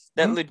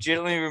 That Hmm?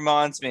 legitimately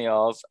reminds me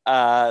of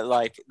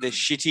like the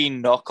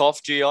shitty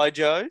knockoff G.I.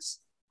 Joes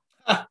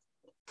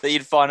that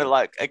you'd find at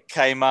like a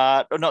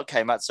Kmart, or not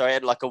Kmart, sorry,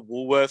 at like a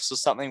Woolworths or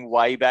something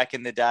way back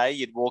in the day.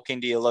 You'd walk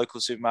into your local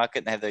supermarket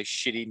and they have those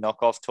shitty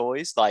knockoff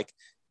toys like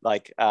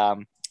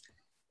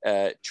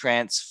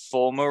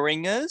Transformer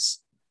ringers.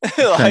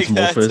 Like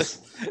Transmorphers.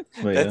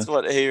 But that's yeah.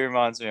 what he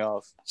reminds me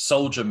of.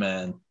 Soldier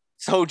Man.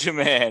 Soldier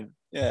Man.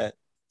 Yeah.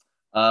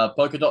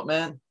 Polka Dot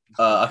Man.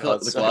 I feel God, like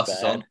with the so glasses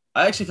bad. on.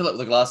 I actually feel like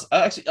with the glasses.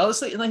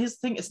 Honestly, here's the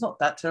thing. It's not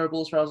that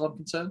terrible as far as I'm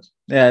concerned.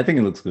 Yeah, I think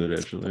it looks good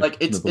actually. Like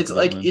the it's Polka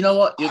like Dot Man. you know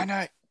what? I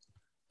know.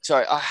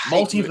 Sorry, I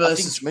hate Multiverse I think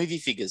is- it's movie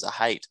figures. I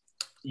hate.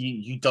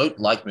 You don't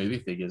like movie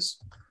figures.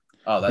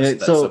 Oh, Yeah,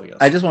 that's so something else.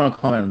 I just want to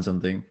comment on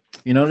something.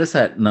 You notice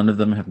that none of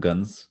them have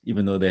guns,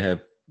 even though they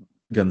have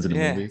guns in the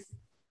Yeah. movie.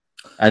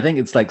 I think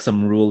it's like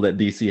some rule that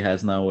DC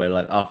has now, where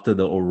like after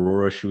the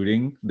Aurora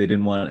shooting, they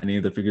didn't want any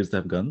of the figures to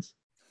have guns.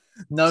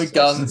 no So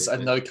guns stupid.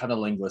 and no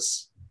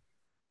cunnilingus.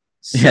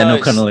 Yeah, no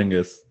So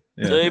cunnilingus.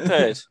 Yeah.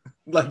 Stupid.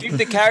 Like Give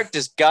the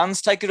characters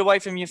guns. Take it away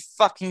from your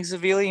fucking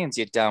civilians,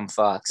 you dumb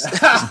fucks.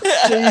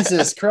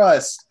 Jesus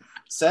Christ.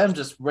 Sam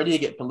just ready to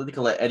get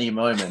political at any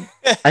moment.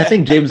 I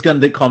think James Gunn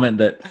did comment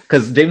that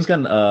because James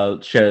Gunn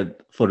shared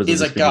photos.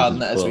 He's of a his figures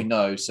gun, as as well. we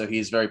know, so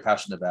he's very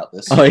passionate about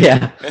this. Oh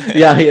yeah,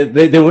 yeah.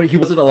 He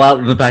wasn't allowed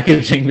in the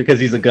packaging because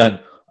he's a gun.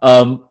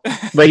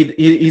 But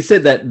he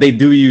said that they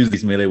do use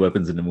these melee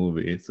weapons in the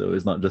movie, so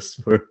it's not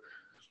just for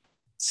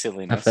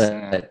Silliness.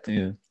 effect.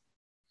 Yeah.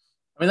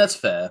 I mean, that's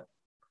fair.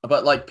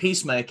 But like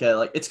Peacemaker,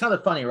 like it's kind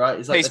of funny, right?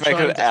 It's like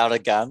Peacemaker without a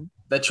gun.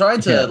 they're trying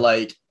to Yeah.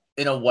 like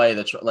in a way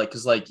that like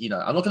because like you know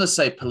I'm not going to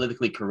say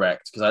politically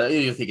correct because I don't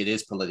even think it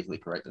is politically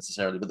correct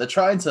necessarily, but they're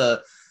trying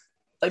to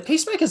like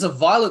Peacemaker's a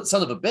violent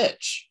son of a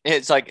bitch.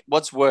 It's like,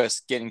 what's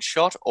worse, getting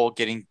shot or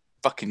getting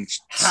fucking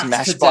Hacked to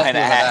smashed by death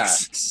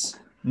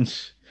an with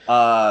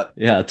axe?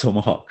 Yeah,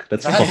 tomahawk.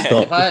 That's If I,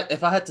 fucked had, up.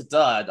 if I had to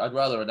die, I'd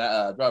rather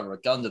a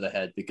gun to the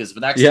head because if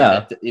an axe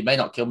Yeah. to the head, it may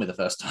not kill me the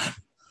first time.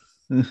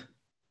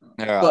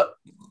 All right. But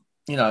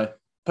you know,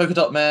 Polka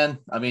Dot Man.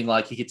 I mean,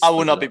 like he gets. I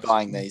will not be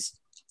buying these.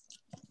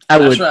 I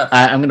would. Ashraf.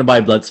 I'm gonna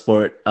buy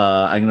Bloodsport.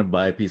 I'm gonna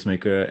buy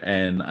Peacemaker,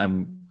 and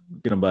I'm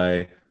gonna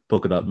buy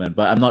Polka Dot Man.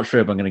 But I'm not sure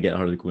if I'm gonna get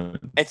Harley Quinn.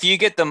 If you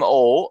get them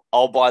all,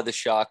 I'll buy the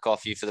shark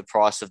off you for the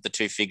price of the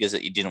two figures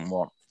that you didn't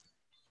want.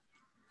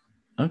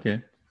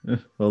 Okay.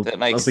 Well, That I'll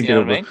makes, think you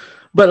know it what I over. mean?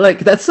 But like,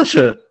 that's such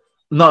a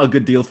not a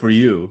good deal for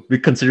you,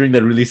 considering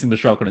they're releasing the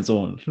shark on its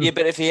own. Yeah,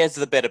 but if he has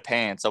the better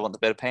pants, I want the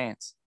better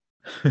pants.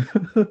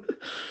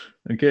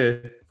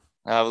 Okay.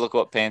 I'll have a look at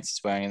what pants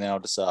he's wearing and then I'll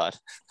decide.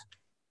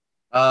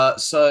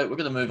 So we're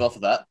gonna move off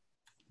of that.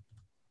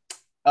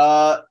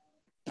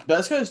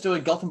 Bersko's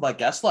doing Gotham by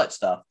Gaslight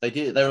stuff. They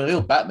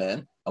revealed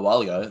Batman a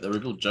while ago. They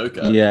revealed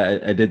Joker. Yeah,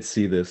 I did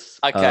see this.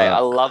 Okay, I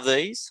love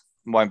these.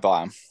 Won't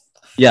buy them.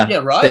 Yeah. Yeah,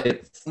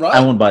 right? Right? I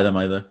won't buy them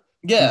either.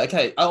 Yeah,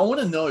 okay. I want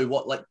to know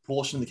what like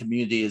portion of the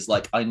community is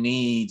like, I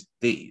need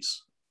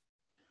these.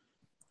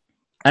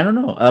 I don't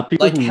know.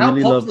 People Like who how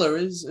really love popular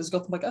is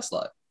Gotham by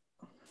Gaslight?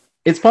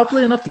 it's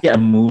popular enough to get a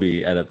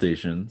movie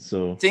adaptation.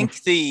 So I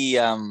think the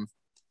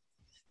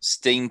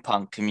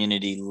steampunk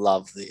community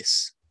love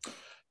this.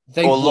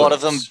 They Or a lot would.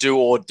 of them do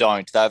or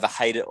don't. They either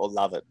hate it or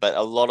love it. But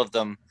a lot of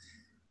them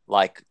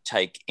like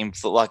take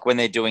like when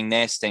they're doing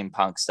their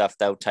steampunk stuff,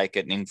 they'll take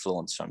an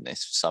influence from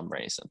this for some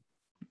reason.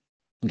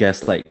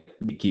 Gaslight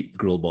keep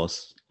girl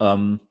boss.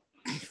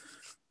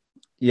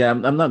 Yeah,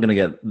 I'm not gonna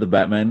get the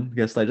Batman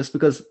Gaslight just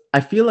because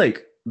I feel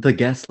like the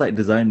Gaslight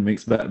design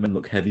makes Batman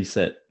look heavy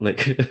set,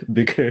 like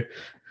bigger.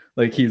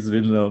 Like he's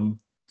been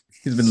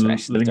Smashing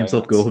the letting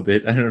himself go a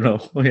bit. I don't know.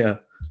 Yeah.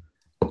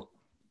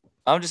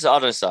 I just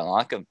don't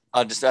like him.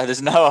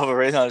 There's no other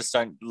reason. I just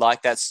don't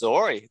like that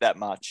story that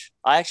much.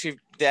 The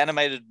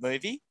animated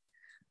movie,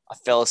 I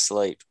fell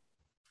asleep.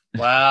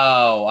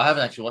 Wow, I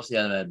haven't actually watched the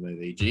animated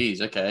movie.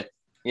 Jeez, okay.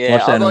 Yeah,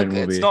 Watch the I animated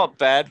it's movie. not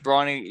bad.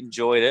 Bryony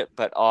enjoyed it,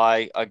 but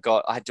I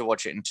had to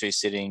watch it in 2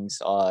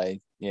 sittings. I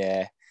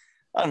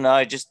don't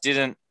know, just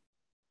didn't.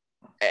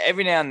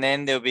 Every now and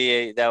then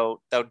they'll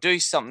do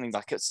something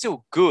like it's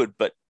still good,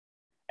 but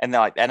and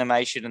they're like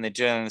animation and they're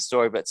doing the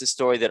story, but it's a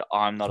story that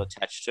I'm not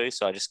attached to,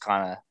 so I just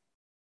kind of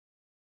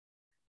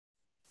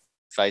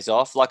phase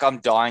off. Like I'm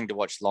dying to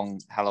watch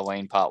Long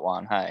Halloween Part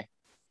 1. Hey.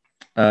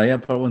 Yeah,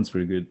 part 1's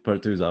pretty good.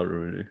 Part 2's out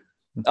already.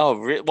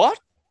 Oh, what?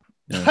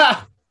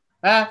 Yeah.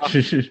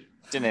 Didn't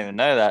even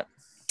know that.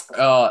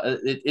 Oh,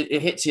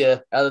 it hits you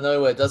out of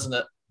nowhere, doesn't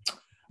it?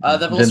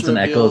 They've also Jensen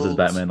revealed, Ackles is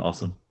Batman.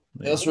 Awesome.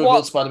 They also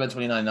revealed Spider-Man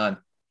 2099.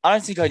 I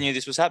don't think I knew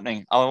this was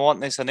happening. I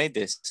want this. I need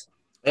this.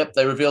 Yep,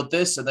 they revealed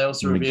this, and they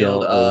also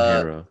Miguel revealed.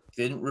 O'Hara.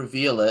 They didn't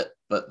reveal it,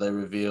 but they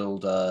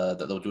revealed that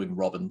they were doing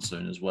Robin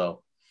soon as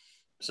well.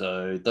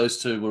 So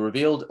those two were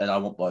revealed, and I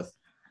want both.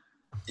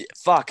 Yeah,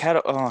 fuck.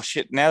 Oh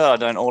shit! Now that I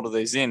don't order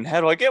these in, how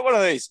do I get one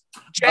of these?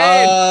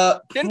 Jen,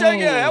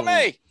 help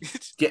me.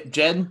 Get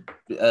Jen.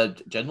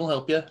 Jen will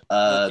help you.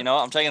 Look, you know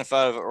what? I'm taking a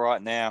photo of it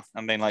right now.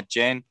 I'm being like,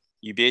 Jen,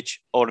 you bitch,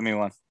 order me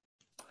one,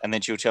 and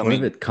then she'll tell me.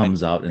 What if it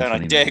comes out in don't I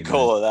 2099? dare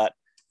call her that.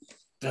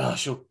 Oh,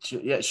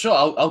 yeah, sure.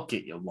 I'll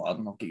get you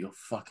one. I'll get your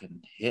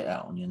fucking hit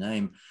out on your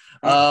name.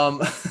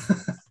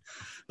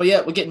 But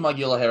yeah, we're getting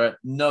Miguel O'Hara.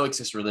 No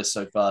accessory list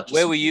so far.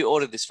 Where will you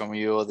order this from? Will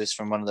you order this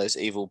from one of those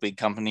evil big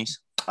companies?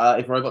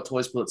 If Robot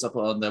Toys puts up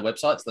on their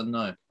websites, then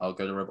no, I'll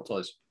go to Robot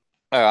Toys.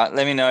 All right,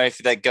 let me know if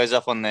that goes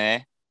up on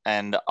there,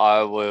 and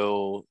I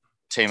will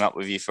team up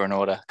with you for an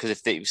order.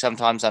 Because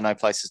sometimes I know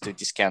places do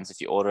discounts if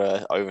you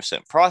order over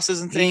certain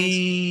prices and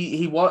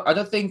things. I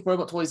don't think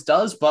Robot Toys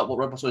does, but what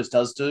Robot Toys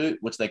does do,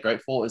 which they're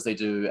great for, is they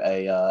do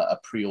a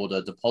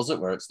pre-order deposit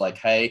where it's like,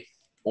 hey,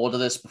 order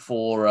this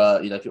before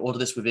if you order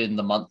this within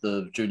the month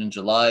of June and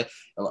July,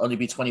 it'll only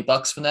be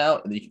 $20 for now,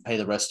 and then you can pay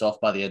the rest off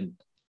by the end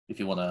if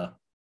you want to.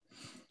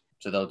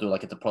 So they'll do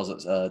like a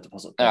deposit. All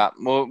right,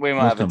 well, we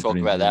might have a talk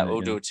about that.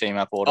 We'll do a team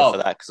up order for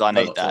that because I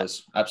need that.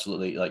 Toys,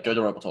 absolutely, like go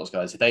to Robot Toys,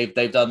 guys.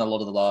 They've done a lot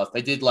of the last.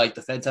 They did like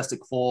the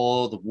Fantastic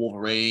Four, the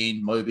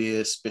Wolverine,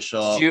 Mobius,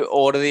 Bishop. Did you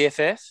order the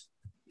FF?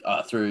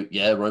 Through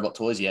Robot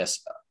Toys,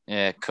 yes.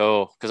 Yeah,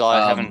 cool. Because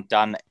I haven't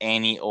done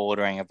any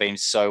ordering. I've been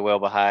so well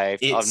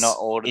behaved. I've not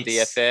ordered the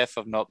FF.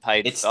 I've not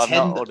paid. I've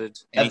not ordered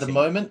anything. At the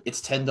moment, it's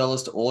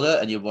 $10 to order,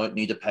 and you won't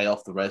need to pay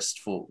off the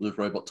rest with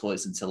Robot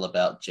Toys until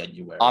about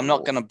January. I'm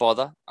not going to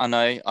bother. I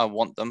know I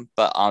want them,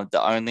 but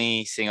the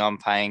only thing I'm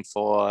paying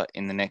for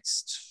in the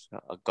next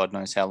God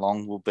knows how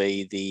long will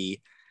be the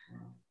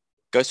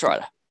Ghost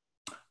Rider.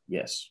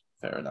 Yes,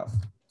 fair enough.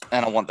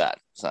 And I want that.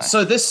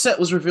 So this set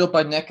was revealed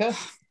by NECA.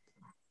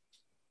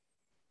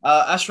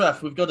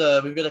 Ashraf, we've got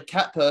a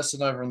cat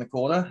person over in the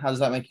corner. How does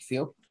that make you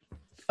feel?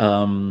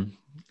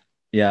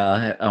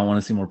 Yeah, I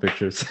want to see more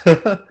pictures.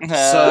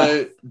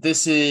 So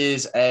this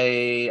is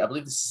I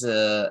believe this is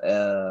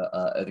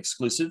an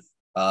exclusive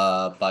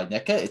by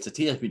NECA. It's a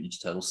Teenage Mutant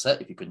Ninja Turtles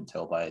set. If you couldn't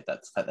tell by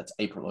that's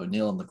April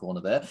O'Neil in the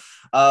corner there.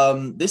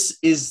 This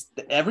is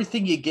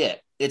everything you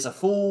get. It's a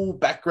full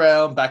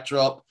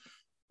backdrop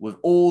with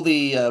all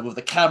with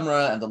the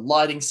camera and the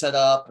lighting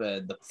setup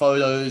and the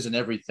photos and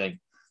everything.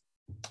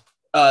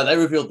 They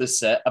revealed this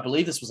set. I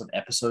believe this was an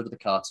episode of the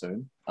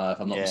cartoon, if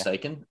I'm not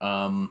mistaken.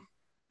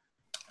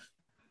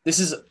 This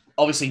is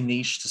obviously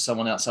niche to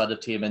someone outside of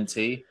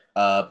TMNT.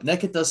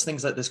 NECA does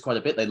things like this quite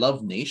a bit. They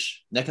love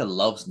niche. NECA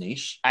loves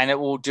niche. And it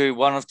will do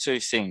one of two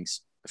things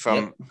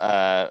from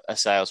a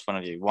sales point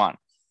of view. One,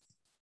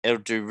 it'll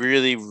do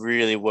really,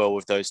 really well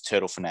with those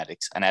turtle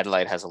fanatics, and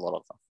Adelaide has a lot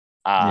of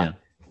them.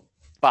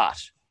 But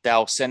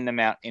they'll send them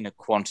out in a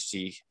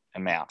quantity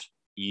amount.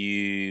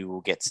 You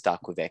will get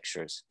stuck with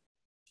extras.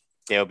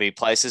 There'll be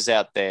places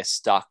out there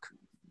stuck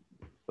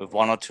with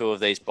one or two of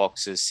these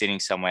boxes sitting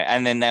somewhere.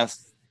 And then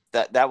that's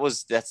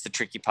the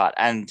tricky part.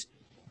 And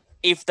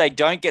if they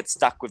don't get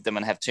stuck with them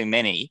and have too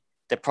many,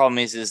 the problem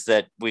is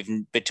that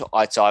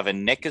it's either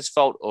NECA's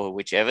fault or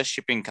whichever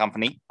shipping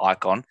company,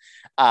 Icon,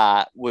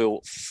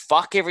 will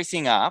fuck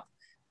everything up,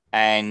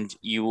 and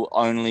you'll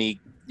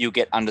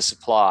get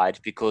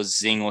undersupplied because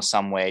Zing or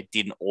somewhere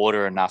didn't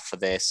order enough for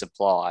their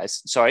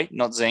supplies. Sorry,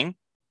 not Zing,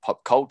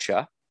 Pop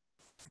Culture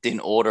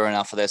didn't order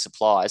enough for their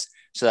supplies,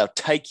 so they'll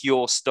take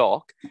your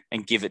stock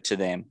and give it to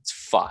them. It's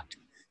fucked.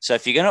 So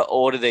if you're going to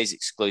order these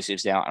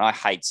exclusives now, and I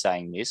hate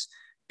saying this,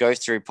 go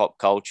through Pop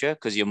Culture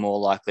because you're more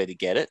likely to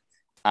get it.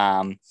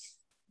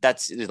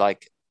 That's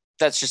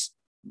just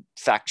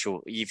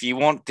factual. If you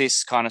want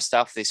this kind of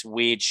stuff, this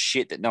weird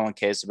shit that no one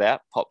cares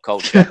about, Pop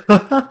Culture.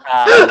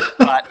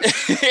 But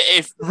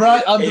if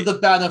right under the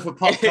banner for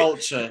Pop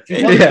Culture, if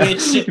you want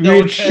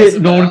weird shit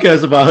no one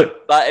cares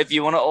about. But if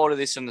you want to order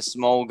this from the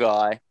small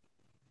guy,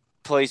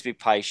 please be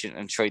patient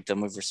and treat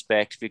them with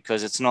respect,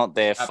 because it's not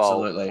their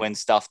fault when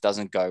stuff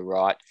doesn't go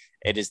right.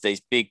 It is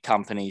these big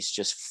companies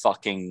just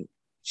fucking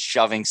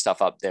shoving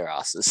stuff up their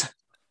asses.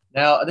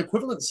 Now, an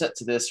equivalent set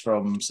to this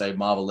from, say,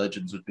 Marvel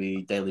Legends would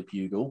be Daily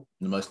Bugle,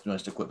 the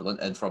most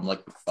equivalent, and from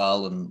like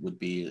McFarlane would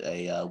be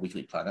a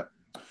Weekly Planet.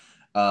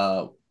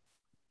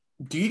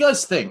 Do you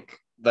guys think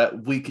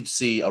that we could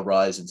see a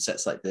rise in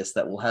sets like this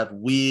that will have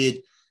weird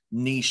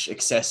niche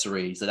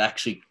accessories that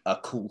actually are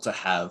cool to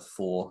have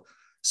for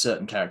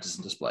certain characters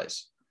and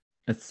displays?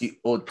 It's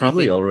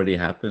probably already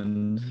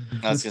happened.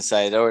 I was gonna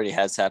say it already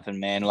has happened,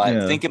 man.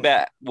 Like, think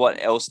about what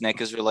else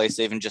NECA's released,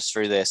 even just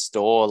through their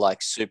store,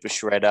 like Super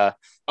Shredder.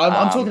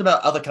 I'm talking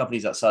about other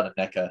companies outside of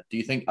NECA. Do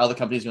you think other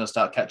companies are going to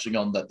start catching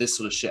on that this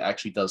sort of shit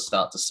actually does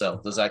start to sell?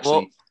 Does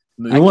actually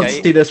I won't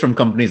see this from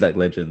companies like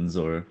Legends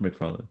or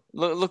McFarlane.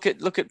 Look at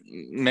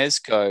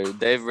Mezco.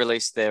 They've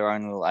released their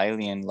own little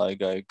alien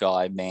logo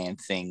guy man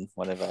thing,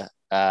 whatever.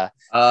 And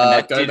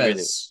that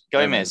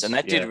Gomez, and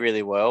that did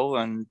really well.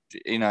 And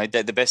you know,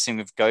 the best thing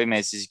with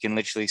Gomez is you can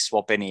literally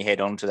swap any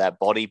head onto that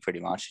body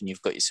pretty much, and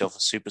you've got yourself a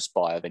super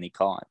spy of any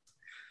kind.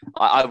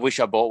 I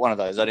wish I bought one of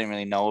those. I didn't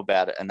really know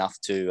about it enough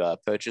to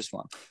purchase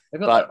one. They've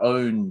got their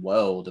own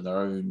world and their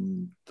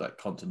own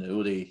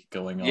continuity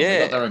going on. Yeah.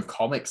 They've got their own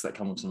comics that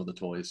come with some of the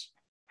toys.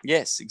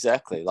 Yes,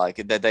 exactly. Like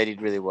they did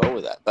really well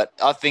with that. But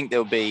I think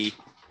there'll be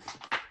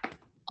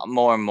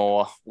more and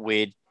more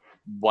weird,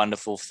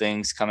 wonderful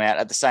things come out.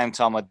 At the same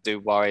time, I do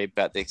worry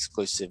about the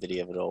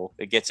exclusivity of it all.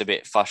 It gets a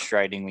bit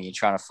frustrating when you're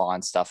trying to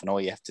find stuff and all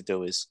you have to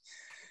do is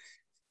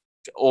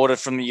order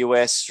from the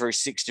US through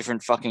 6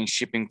 different fucking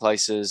shipping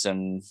places,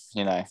 and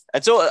you know,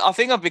 it's all. I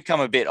think I've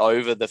become a bit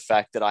over the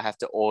fact that I have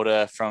to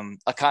order from.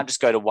 I can't just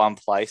go to one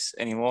place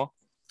anymore.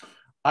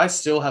 I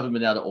still haven't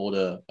been able to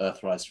order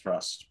Earthrise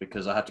Thrust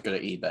because I have to go to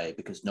eBay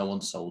because no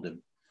one sold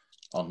him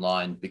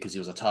online because he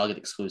was a Target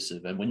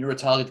exclusive, and when you're a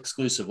Target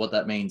exclusive, what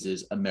that means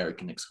is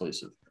American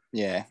exclusive.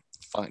 Yeah,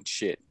 fucking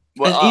shit.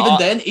 Well,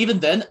 and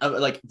even then,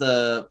 like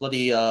the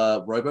bloody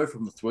Robo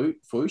from the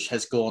Foosh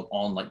has gone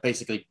on like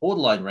basically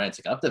borderline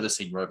ranting. I've never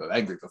seen Robo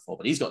angry before,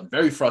 but he's gotten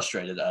very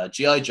frustrated.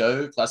 G.I.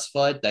 Joe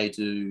Classified, they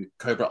do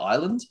Cobra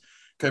Island.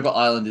 Cobra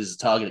Island is a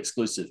Target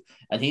exclusive,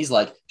 and he's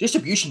like,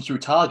 distribution through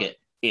Target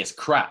is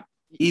crap.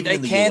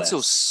 Even they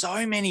cancel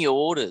so many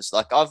orders.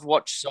 Like I've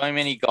watched so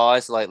many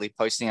guys lately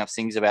posting up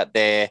things about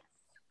their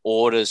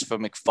orders for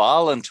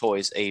McFarlane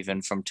toys,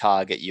 even from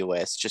Target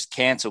US, just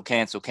cancel.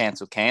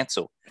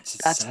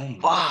 That's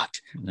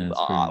fucked.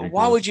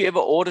 Why would you ever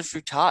order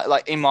through Target?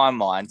 Like in my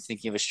mind,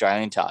 thinking of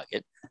Australian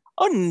Target,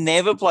 I'll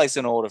never place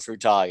an order through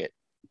Target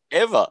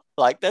ever.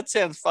 Like that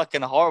sounds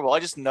fucking horrible. I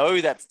just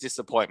know that's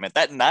disappointment.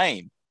 That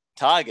name,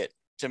 Target,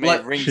 to me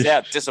rings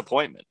out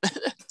disappointment.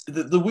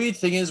 The weird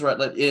thing is, right,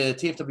 like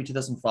TFW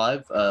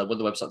 2005, one of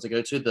the websites I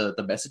go to,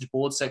 the message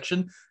board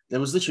section,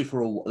 there's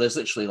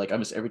literally like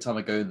almost every time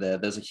I go there,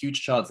 there's a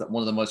huge chance that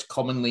one of the most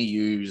commonly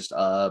used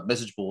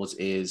message boards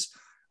is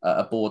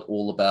a board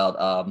all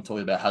about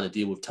talking about how to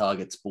deal with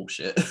Target's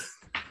bullshit.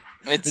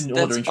 That's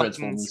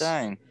fucking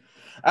insane.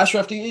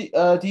 Ashraf, do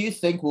you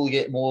think we'll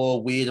get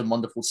more weird and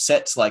wonderful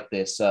sets like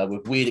this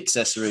with weird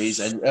accessories?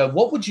 And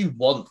what would you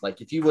want,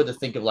 like, if you were to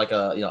think of like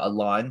a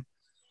line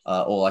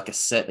or like a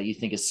set that you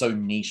think is so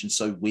niche and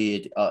so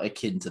weird,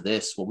 akin to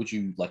this? What would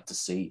you like to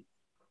see?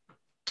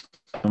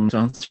 To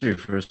answer your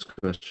first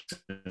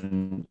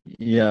question,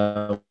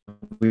 yeah,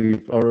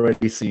 we've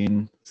already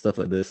seen stuff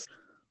like this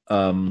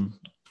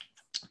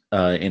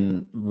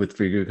with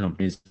figure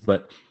companies,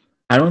 but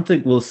I don't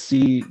think we'll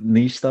see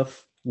niche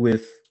stuff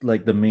with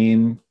like the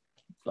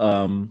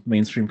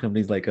mainstream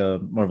companies like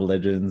Marvel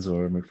Legends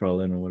or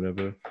McFarlane or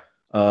whatever.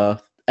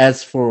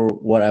 As for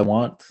what I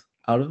want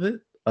out of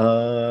it,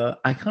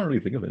 I can't really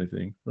think of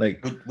anything.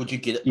 Like, would you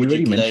get it? You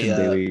already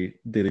mentioned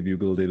Daily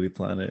Bugle, Daily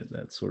Planet,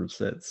 that sort of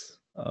sets.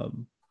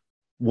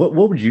 What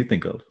would you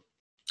think of?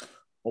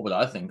 What would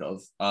I think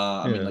of?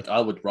 I mean, like, I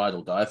would ride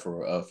or die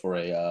for a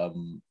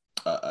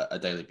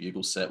Daily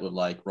Bugle set with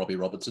like Robbie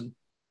Robertson.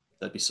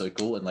 That'd be so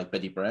cool, and like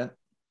Betty Brant.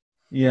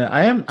 Yeah,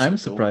 I'm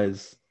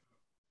surprised.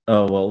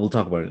 Oh well, we'll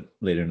talk about it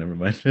later. Never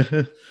mind. We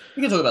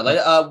can talk about it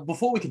later.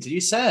 Before we continue,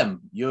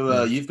 Sam,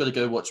 you've got to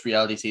go watch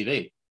reality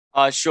TV.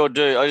 I sure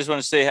do. I just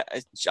want to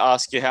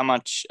ask you how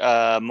much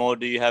more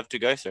do you have to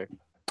go through?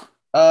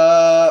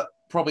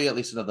 Probably at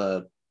least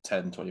another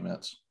 10, 20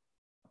 minutes.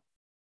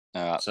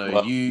 So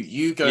well,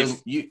 you go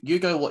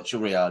watch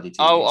your reality TV.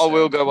 I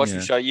will go watch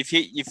the show. You've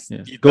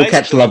go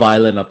catch Love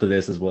Island after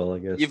this as well, I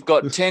guess. You've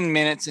got 10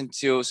 minutes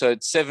until, so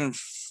it's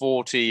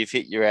 7:40. You've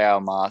hit your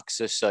hour mark,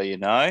 so you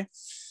know.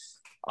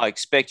 I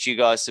expect you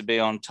guys to be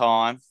on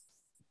time.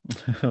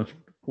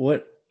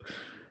 What?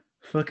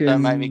 Fucking!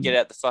 Don't make me get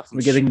out the fucking.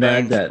 We're getting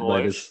nagged at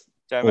by this.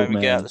 Don't make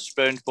me get out the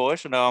spoons,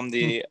 boys. I know I'm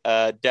the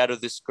dad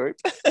of this group,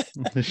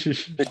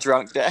 the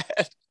drunk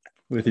dad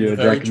with your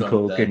Jack and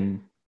Coke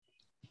and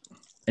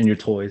your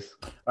toys.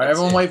 All right,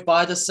 everyone wave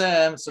bye to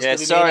Sam. Yeah,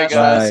 sorry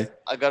guys.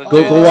 I gotta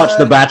go watch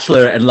The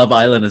Bachelor and Love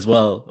Island as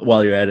well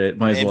while you're at it.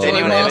 Might as well. If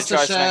anyone ever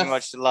tries to make me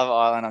watch Love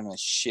Island, I'm gonna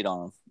shit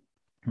on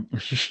them.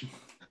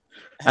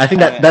 I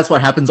think that's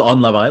what happens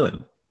on Love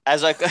Island.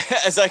 As I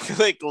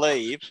click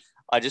leave,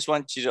 I just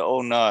want you to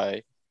all know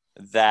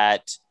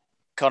that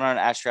Connor and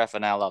Ashraf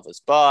are now lovers.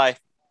 Bye.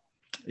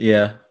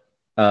 Yeah.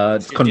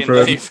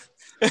 Confirmed.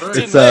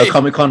 It's a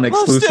Comic-Con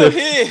exclusive. I'm still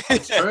here.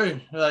 It's true.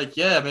 Like,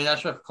 yeah, I mean,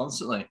 Ashraf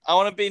constantly. I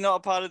want to be not a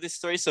part of this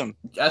threesome.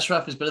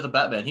 Ashraf is better than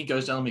Batman. He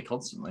goes down on me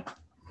constantly.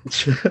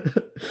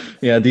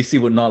 Yeah,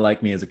 DC would not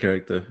like me as a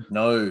character.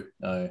 No,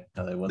 they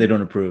They wouldn't.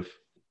 don't approve.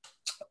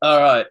 All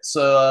right,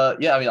 so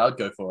yeah, I mean, I'd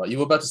go for it. You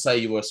were about to say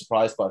you were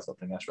surprised by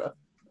something, Ashraf.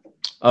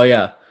 Oh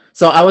yeah.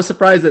 So I was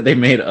surprised that they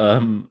made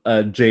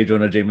a J.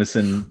 Jonah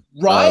Jameson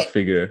Right,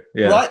 figure.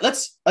 Yeah. right.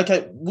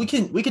 We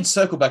can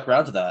circle back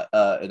around to that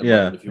in a Yeah,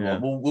 moment if you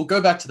want. We'll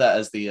go back to that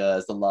as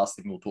the last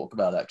thing we'll talk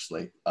about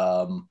actually.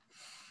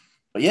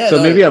 But yeah, So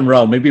no, maybe I'm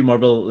wrong. Maybe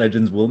Marvel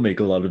Legends will make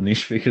a lot of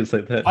niche figures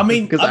like that. I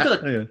mean, because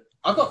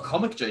I've got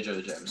comic J.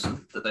 Jonah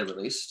Jameson that they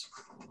released.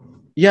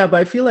 yeah, but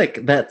I feel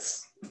like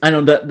that's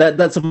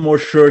that's a more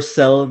sure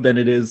sell than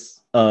it is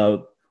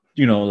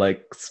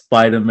like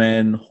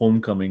Spider-Man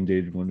Homecoming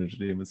J. Jonah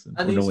Jameson.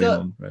 And Or No Way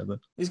Home, rather.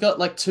 He's got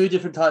like 2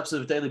 different types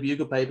of Daily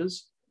Bugle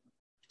papers.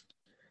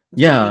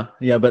 Yeah,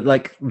 but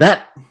like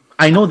that,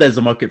 I know there's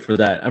a market for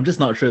that. I'm just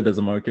not sure there's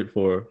a market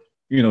for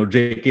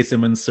J.K.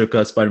 Simmons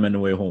circa Spider-Man No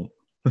Way Home.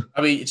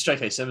 I mean, it's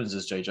J.K. Simmons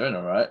as J.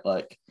 Jonah, right?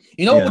 Like,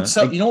 what would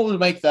sell? What would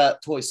make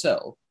that toy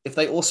sell? If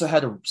they also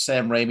had a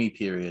Sam Raimi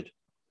period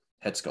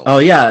head sculpt. Oh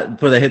yeah,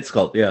 for the head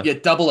sculpt, yeah. Yeah,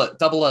 double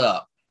it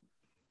up.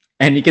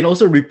 And you can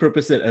also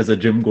repurpose it as a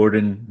Jim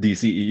Gordon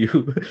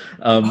DCEU.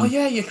 Oh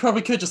yeah, you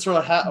probably could just throw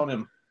a hat on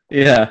him.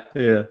 Yeah,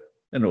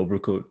 an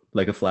overcoat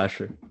like a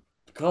flasher.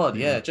 God,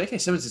 yeah, J.K.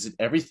 Simmons is in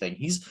everything.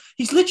 He's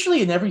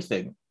literally in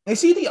everything.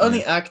 Is he the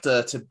only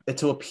actor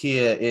to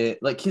appear in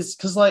because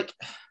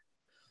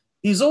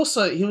he's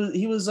also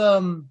he was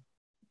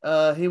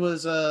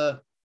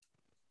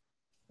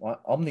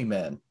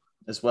Omni-Man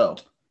as well.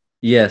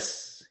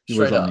 Yes, he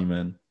Straight was up.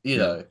 Omni-Man. You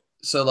know,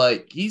 so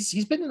like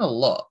he's been in a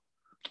lot.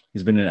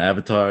 He's been in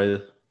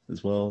Avatar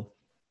as well.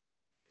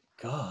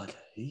 God,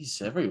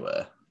 he's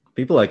everywhere.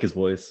 People like his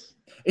voice.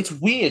 It's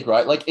weird,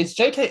 right? Like, is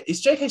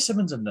J.K.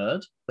 Simmons a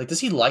nerd? Like, does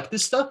he like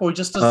this stuff, or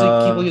just does he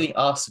keep on getting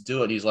asked to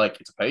do it? He's like,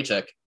 it's a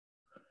paycheck.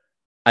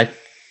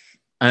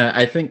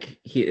 I think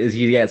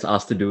he gets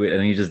asked to do it,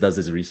 and he just does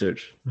his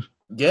research.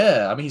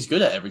 Yeah, I mean, he's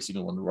good at every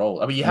single one of the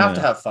role. I mean, you have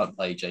to have fun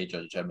playing J.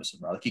 Jonah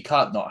Jameson, right? Like, you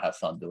can't not have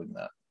fun doing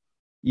that.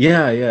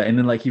 Yeah, and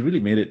then like he really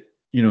made it,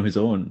 his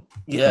own.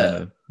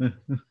 Yeah.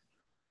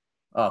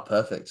 Oh,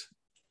 perfect.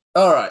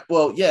 All right.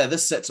 Well, yeah,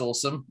 this set's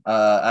awesome.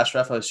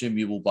 Ashraf, I assume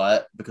you will buy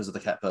it because of the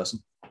cat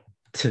person.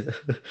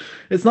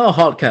 It's not a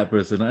hot cat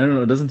person. I don't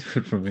know. It doesn't do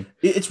it for me.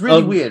 It's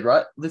really weird,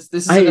 right? This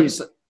is an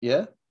episode.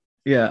 Yeah.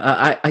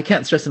 Yeah, I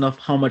can't stress enough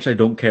how much I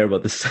don't care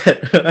about this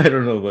set. I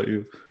don't know about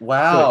you.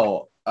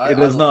 Wow. It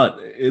does not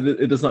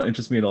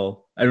interest me at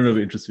all. I don't know if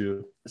it interests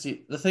you.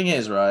 See, the thing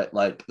is, right?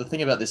 Like, the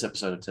thing about this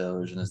episode of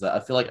television is that I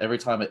feel like every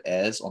time it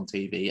airs on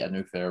TV, a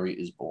new fairy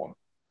is born.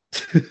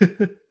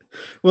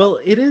 Well,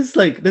 it is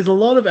like there's a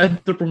lot of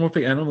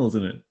anthropomorphic animals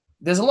in it.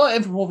 There's a lot of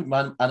anthropomorphic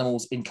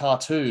animals in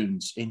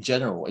cartoons in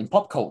general, in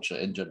pop culture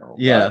in general.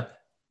 Yeah. Right?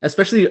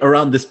 Especially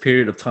around this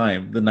period of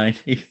time, the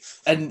 90s.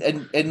 And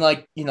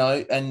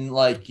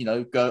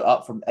go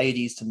up from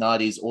 80s to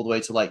 90s all the way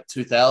to like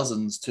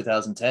 2000s,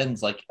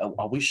 2010s. Like,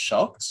 are we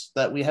shocked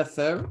that we have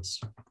fairies?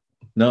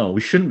 No,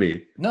 we shouldn't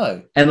be.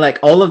 No. And like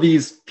all of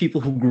these people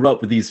who grew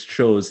up with these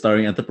shows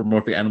starring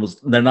anthropomorphic animals,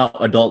 they're now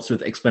adults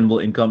with expendable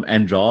income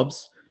and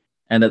jobs.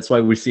 And that's why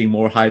we're seeing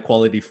more high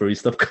quality furry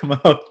stuff come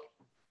out.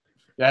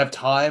 They have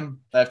time.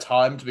 They have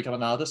time to become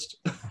an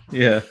artist.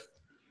 Yeah.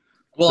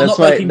 Well, that's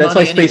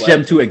why Space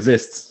Jam 2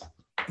 exists.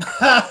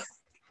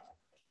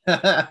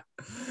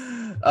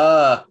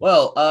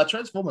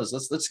 Transformers.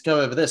 Let's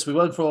go over this. We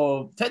went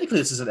for technically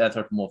this is an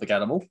anthropomorphic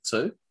animal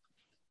too.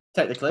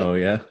 Technically. Oh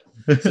yeah.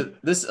 So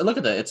look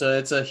at it.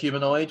 It's a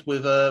humanoid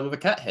with a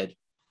cat head.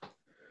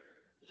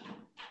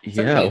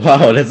 Yeah.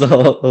 Wow. There's a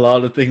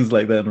lot of things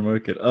like that in the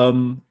market.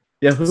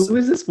 Yeah. Who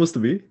is this supposed to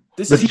be?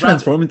 Does he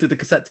transform into the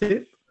cassette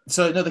tape?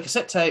 So no, the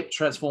cassette tape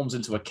transforms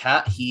into a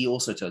cat. He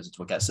also turns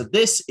into a cat. So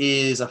this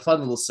is a fun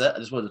little set. I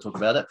just wanted to talk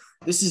about it.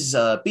 This is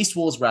Beast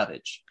Wars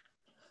Ravage.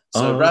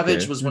 So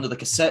Ravage was one of the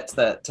cassettes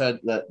that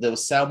there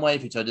was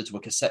Soundwave who turned into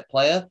a cassette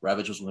player.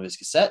 Ravage was one of his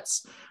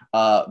cassettes.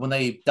 When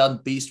they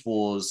done Beast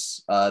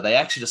Wars, they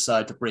actually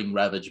decided to bring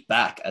Ravage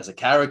back as a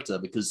character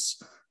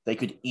because they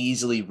could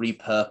easily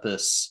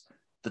repurpose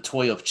the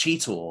toy of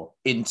Cheetor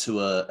into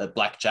a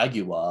Black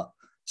Jaguar.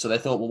 So they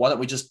thought, well, why don't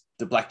we just,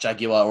 the Black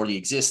Jaguar already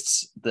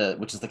exists,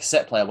 which is the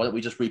cassette player. Why don't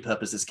we just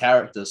repurpose this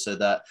character so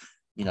that,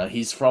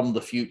 he's from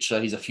the future.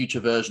 He's a future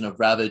version of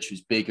Ravage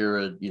who's bigger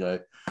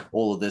and,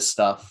 all of this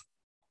stuff.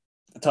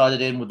 Tied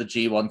it in with the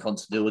G1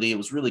 continuity. It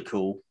was really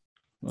cool.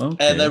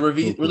 Okay. And they're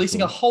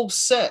releasing a whole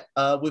set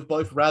with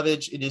both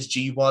Ravage in his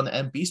G1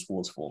 and Beast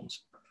Wars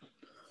forms.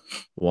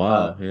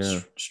 Wow. Yeah.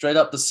 Straight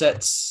up, the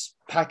set's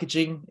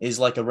packaging is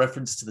like a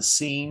reference to the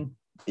scene.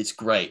 It's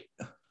great.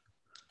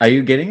 Are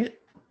you getting it?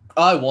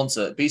 I want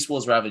it. Beast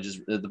Wars Ravage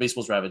is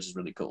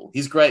really cool.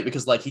 He's great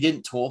because like he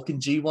didn't talk in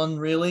G1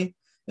 really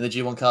in the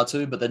G1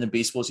 cartoon, but then in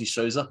Beast Wars he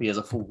shows up. He has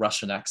a full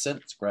Russian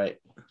accent. It's great.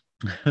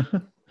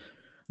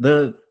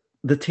 The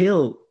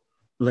tail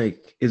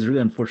like is really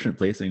unfortunate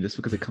placing just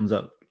because it comes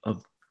out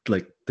of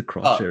like the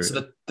crotch area.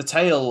 So the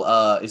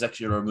tail is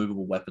actually a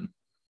removable weapon.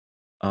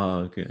 Oh,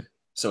 okay.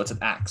 So it's an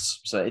axe.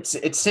 So it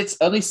sits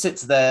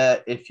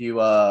there if you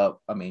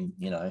If you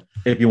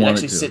it want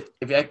actually it to. sit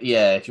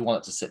if you want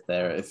it to sit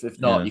there. If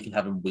not, Yeah. you can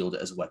have him wield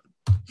it as a weapon.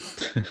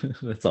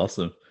 That's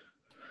awesome.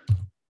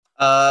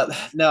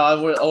 Now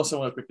I also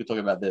want to quickly talk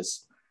about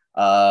this.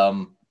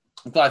 I'm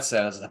glad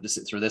Sam doesn't have to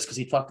sit through this because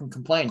he fucking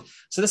complained.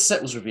 So this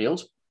set was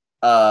revealed,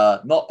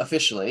 not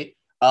officially,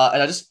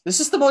 and this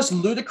is the most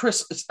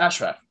ludicrous. It's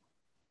Ashraf.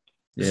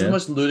 This is the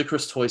most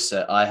ludicrous toy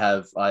set I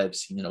have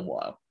seen in a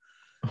while.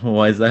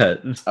 Why is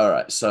that? All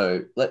right,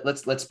 so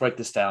let's break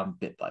this down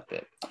bit by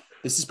bit.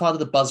 This is part of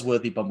the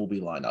Buzzworthy Bumblebee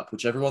lineup,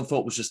 which everyone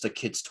thought was just a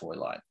kid's toy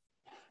line.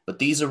 But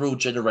these are all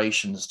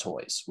Generations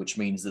toys, which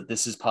means that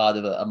this is part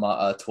of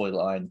a toy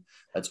line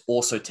that's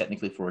also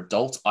technically for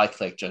adults. I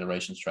collect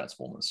Generations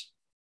Transformers.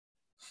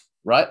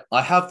 Right?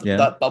 I have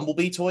that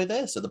Bumblebee toy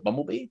there. So the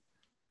Bumblebee.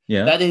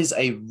 Yeah. That is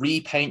a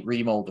repaint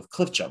remold of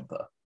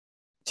Cliffjumper.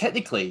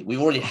 Technically,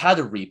 we've already had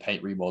a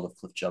repaint remold of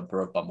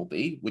Cliffjumper of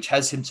Bumblebee, which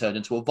has him turned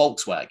into a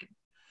Volkswagen.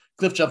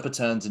 Cliffjumper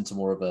turns into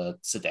more of a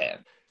sedan.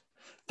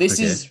 This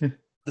is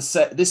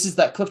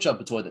that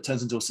Cliffjumper toy that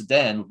turns into a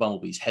sedan with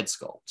Bumblebee's head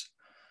sculpt.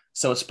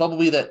 So it's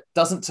Bumblebee that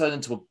doesn't turn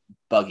into a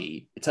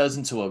buggy; it turns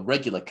into a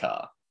regular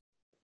car.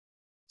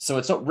 So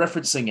it's not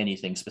referencing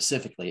anything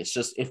specifically. It's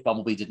just if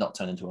Bumblebee did not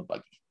turn into a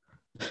buggy.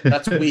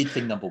 That's weird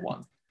thing number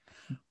one.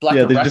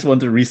 They just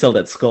want to resell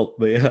that sculpt,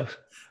 but yeah.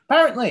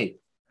 Apparently,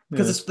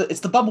 because it's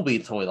the Bumblebee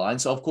toy line,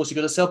 so of course you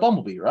got to sell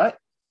Bumblebee, right?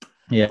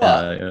 Yeah,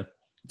 but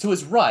to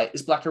his right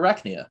is Black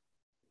Arachnia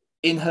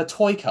in her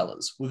toy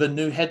colors with a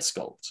new head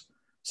sculpt.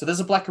 So there's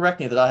a Black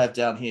Arachnia that I have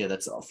down here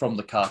that's from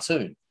the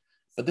cartoon,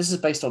 but this is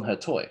based on her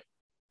toy.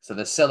 So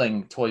they're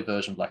selling toy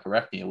version Black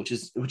Arachnia, which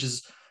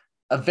is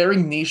a very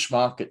niche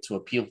market to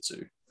appeal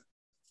to.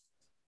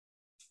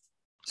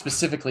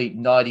 Specifically,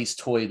 90s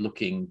toy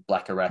looking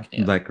Black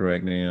Arachnia. Black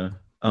Arachnia.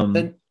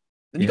 Then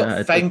you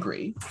got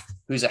Fangry,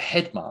 who's a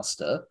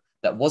headmaster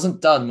that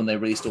wasn't done when they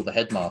released all the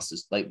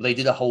headmasters. They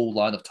did a whole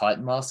line of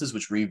Titan Masters,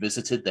 which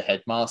revisited the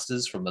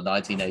headmasters from the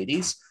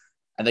 1980s,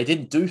 and they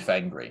didn't do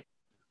Fangry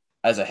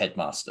as a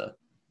headmaster.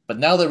 But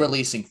now they're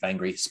releasing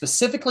Fangry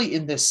specifically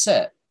in this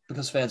set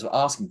because fans were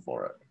asking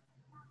for it.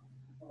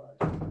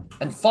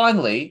 And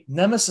finally,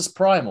 Nemesis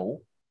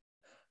Primal.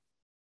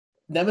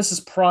 Nemesis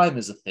Prime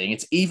is a thing.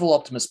 It's evil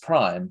Optimus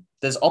Prime.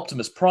 There's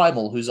Optimus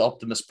Primal, who's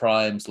Optimus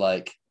Prime's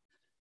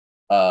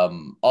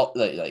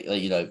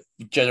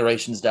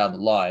generations down the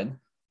line.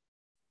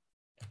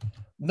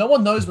 No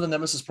one knows what a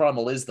Nemesis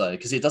Primal is, though,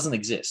 because it doesn't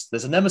exist.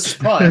 There's a Nemesis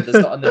Prime,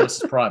 there's not a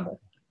Nemesis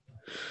Primal.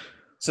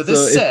 So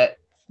this set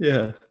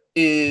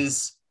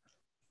is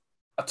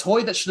a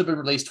toy that should have been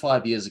released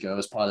 5 years ago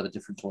as part of a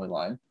different toy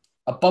line,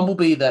 a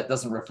Bumblebee that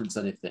doesn't reference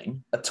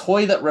anything, a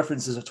toy that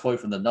references a toy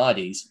from the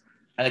 90s,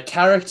 and a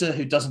character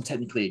who doesn't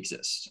technically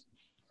exist.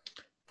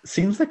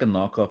 Seems like a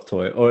knockoff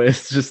toy, or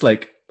it's just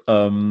like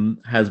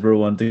Hasbro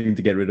wanting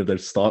to get rid of their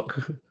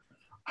stock.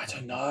 I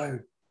don't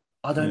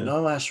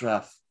know,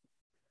 Ashraf.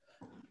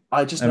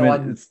 I just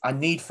know I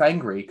need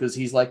Fangry because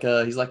he's like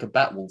a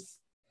Batwolf.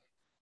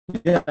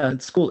 Yeah,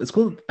 it's cool. It's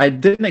cool. I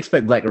didn't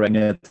expect Black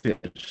Arachnia to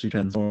actually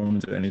transform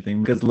into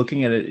anything because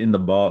looking at it in the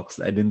box,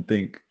 I didn't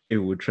think it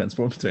would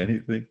transform into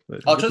anything. But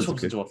it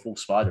transforms into a full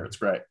spider. It's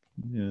great.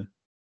 Yeah.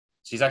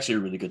 She's actually a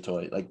really good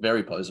toy, like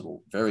very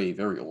posable, very,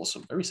 very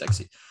awesome, very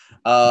sexy.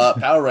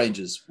 Power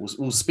Rangers,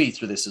 we'll speed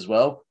through this as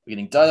well. We're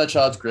getting Dino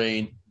Charge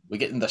Green. We're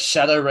getting the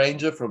Shadow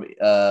Ranger from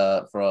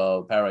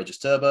Power Rangers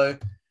Turbo.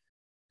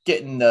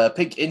 Getting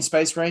Pink In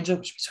Space Ranger,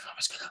 which means I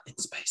was going to In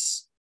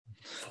Space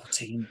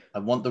 14. I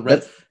want the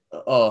red.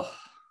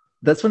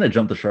 That's when it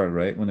jumped the shark,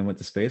 right? When it went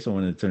to space, or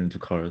when it turned into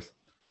cars?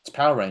 It's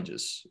Power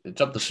Rangers. It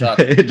jumped the shark.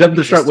 It jumped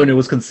the shark when it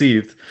was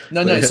conceived.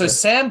 No. So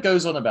Sam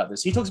goes on about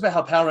this. He talks about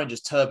how Power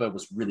Rangers Turbo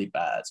was really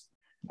bad.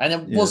 And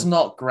it was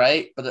not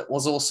great, but it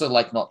was also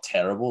not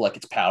terrible. Like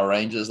it's Power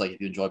Rangers. Like if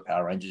you enjoy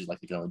Power Rangers, you're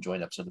going to enjoy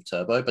an episode of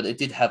Turbo. But it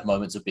did have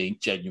moments of being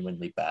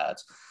genuinely bad.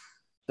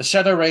 The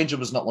Shadow Ranger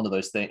was not one of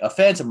those things. A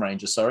Phantom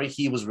Ranger, sorry.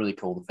 He was really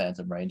cool, the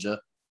Phantom Ranger.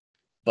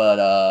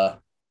 But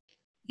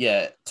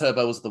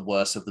Turbo was the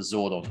worst of the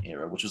Zordon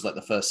era, which was like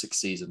the first 6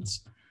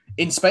 seasons.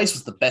 In Space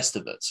was the best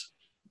of it.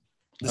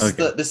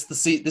 This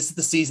is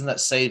the season that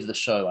saved the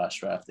show,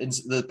 Ashraf.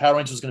 The Power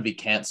Rangers was going to be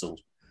cancelled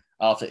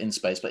after In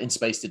Space, but In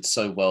Space did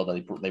so well that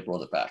they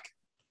brought it back.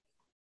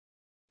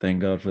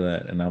 Thank God for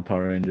that. And now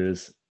Power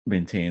Rangers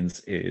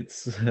maintains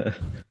its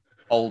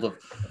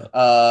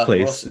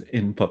place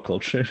in pop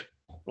culture.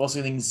 We're also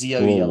getting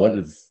Zeo Yellow. What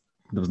is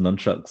those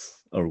nunchucks?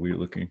 Are weird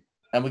looking.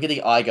 And we're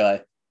getting Eye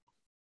Guy.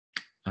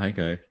 Eye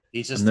Guy.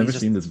 I've never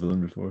seen this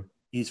villain before.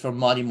 He's from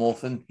Mighty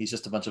Morphin. He's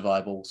just a bunch of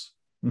eyeballs.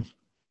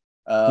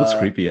 Looks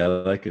creepy. I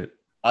like it.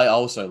 I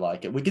also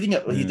like it. We're getting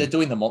it. They're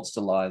doing the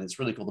monster line. It's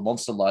really cool. The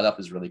monster lineup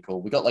is really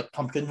cool. We got like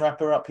Pumpkin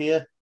Rapper up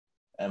here,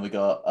 and we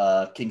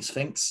got King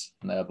Sphinx,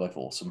 and they are both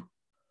awesome.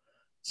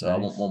 So nice. I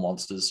want more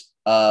monsters.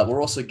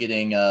 We're also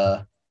getting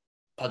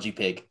Pudgy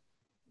Pig.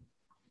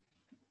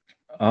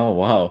 Oh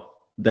wow,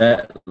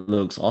 that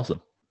looks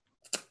awesome.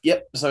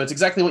 Yep. So it's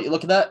exactly what you're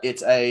looking at.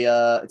 It's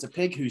a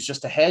pig who's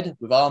just a head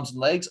with arms and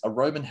legs, a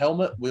Roman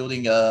helmet,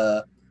 wielding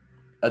a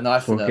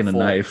knife Fork and and a a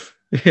fork, knife.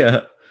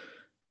 Yeah,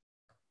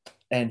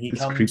 and he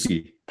it's comes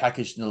creepy.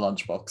 packaged in a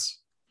lunchbox.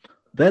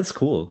 That's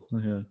cool.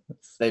 Yeah,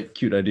 that's a They've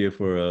cute idea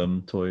for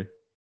toy.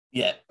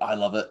 Yeah, I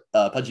love it.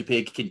 Pudgy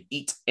Pig can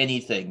eat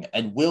anything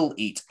and will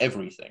eat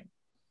everything.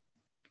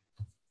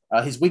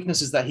 His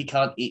weakness is that he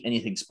can't eat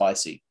anything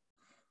spicy.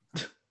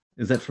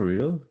 Is that for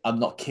real? I'm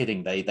not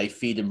kidding. They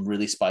feed him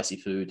really spicy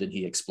food and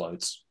he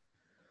explodes.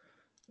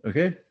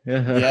 Okay.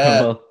 Yeah.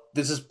 Yeah, Well,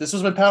 this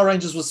was when Power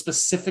Rangers was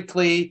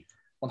specifically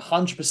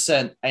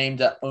 100%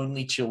 aimed at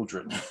only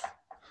children.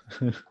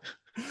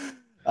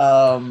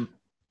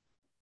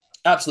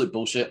 Absolute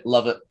bullshit.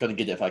 Love it. Gonna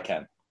get it if I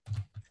can.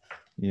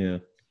 yeah.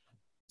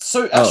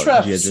 So Oh,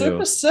 Ashraf, G.I.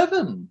 Joe.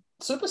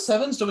 Super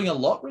 7's doing a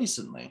lot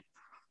recently.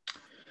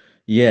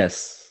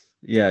 Yes.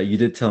 Yeah, you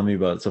did tell me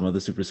about some of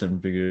the Super 7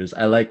 figures.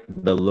 I like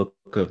the look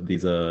of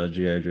these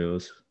G.I.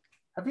 Joes.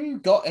 Have you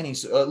got any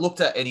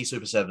looked at any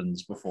Super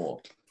 7s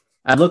before?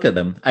 I look at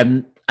them. I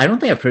don't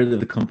think I've heard of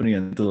the company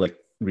until like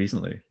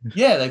recently.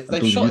 Yeah, they've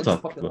Until shot you into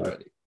talked about it.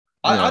 popularity.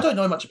 Yeah. I don't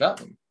know much about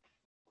them.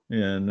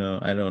 Yeah, no,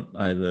 I don't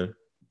either.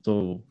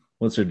 So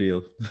what's your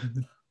deal?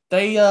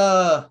 They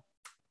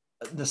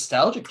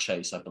nostalgic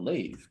chase, I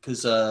believe,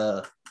 because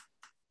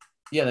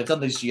yeah, they've done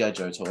these GI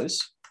Joe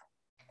toys.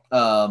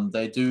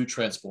 They do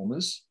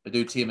Transformers. They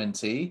do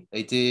TMNT.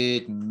 They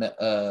did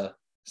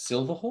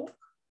Silverhawk,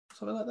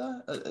 something like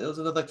that. It was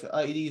another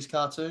 80s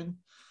cartoon.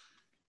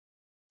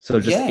 So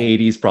just Yeah.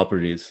 80s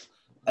properties.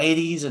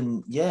 80s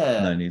and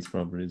 90s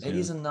properties.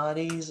 80s Yeah. and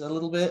 90s a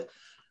little bit.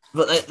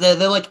 But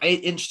they're like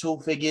 8-inch tall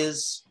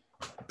figures,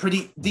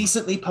 pretty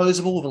decently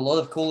posable with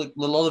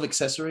a lot of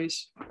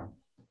accessories.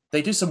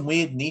 They do some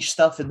weird niche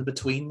stuff in the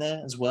between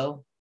there as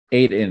well.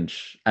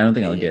 8-inch. I don't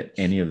think I'll 8 get inch.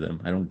 any of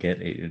them. I don't get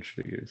 8-inch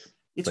figures.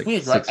 It's like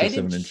weird, right? 6 or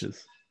 7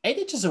 inches. 8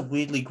 inch is a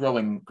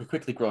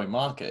quickly growing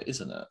market,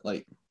 isn't it?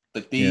 Like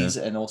these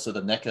and also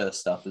the NECA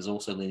stuff is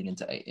also leading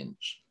into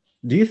 8-inch.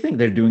 Do you think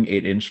they're doing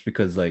 8-inch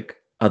because like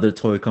other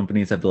toy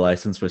companies have the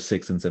license for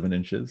 6 and 7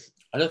 inches?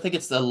 I don't think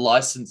it's the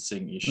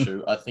licensing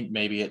issue. I think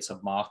maybe it's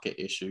a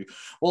market issue.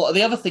 Well,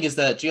 the other thing is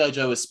that G.I.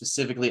 Joe is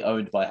specifically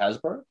owned by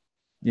Hasbro,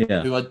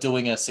 who are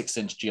doing a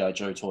 6-inch G.I.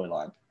 Joe toy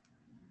line.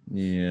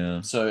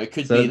 Yeah. So it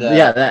could be that.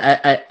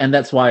 Yeah, and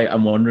that's why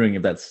I'm wondering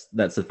if that's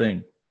the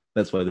thing.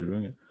 That's why they're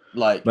doing it.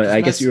 But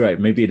I guess you're right.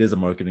 Maybe it is a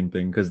marketing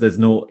thing because there's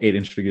no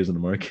 8-inch figures in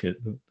the market.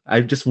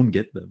 I just won't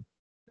get them.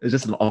 It's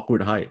just an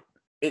awkward height.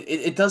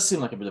 It does seem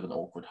like a bit of an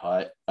awkward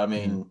height. I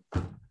mean,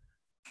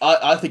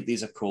 I think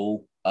these are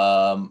cool.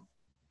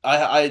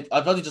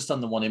 I've only just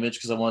done the one image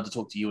because I wanted to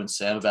talk to you and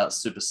Sam about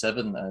Super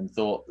 7 and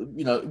thought,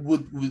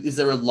 is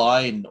there a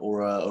line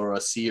or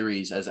a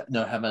series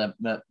no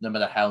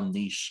matter how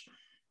niche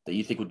that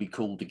you think would be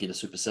cool to get a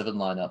Super 7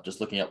 lineup?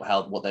 Just looking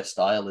at what their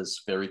style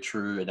is, very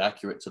true and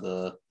accurate to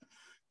the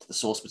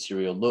source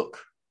material look.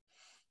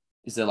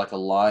 Is there like a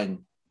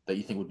line that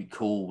you think would be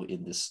cool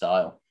in this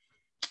style?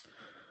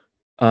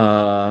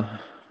 I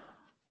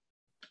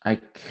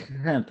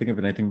can't think of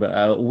anything, but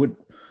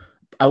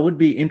I would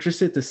be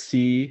interested to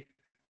see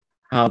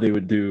how they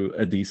would do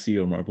a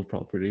DC or Marvel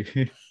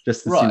property,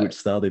 just to see which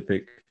style they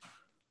pick.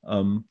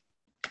 They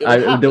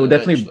would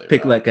definitely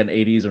pick like an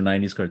 80s or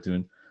 90s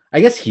cartoon.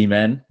 I guess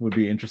He-Man would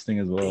be interesting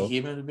as well.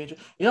 He-Man would be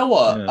interesting. You know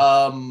what?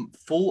 Yeah.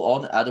 Full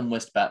on Adam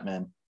West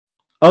Batman.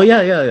 Oh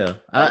yeah.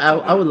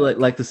 I would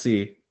like to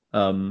see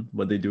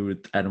what they do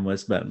with Adam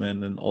West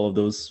Batman and all of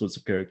those sorts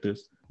of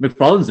characters.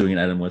 McFarlane's doing an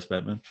Adam West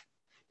Batman.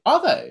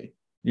 Are they?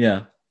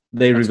 Yeah,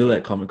 they revealed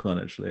at Comic-Con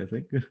actually, I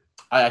think.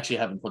 I actually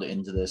haven't put it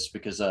into this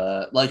because,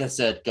 like I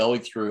said,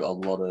 going through a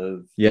lot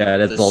of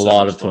that's a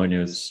lot of toy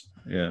news.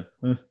 Yeah.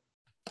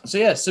 So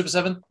yeah, Super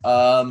 7.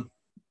 I've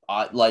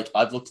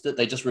looked at it.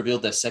 They just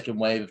revealed their second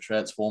wave of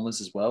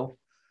Transformers as well.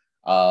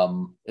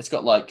 It's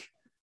got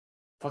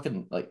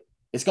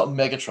it's got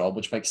Megatron,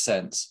 which makes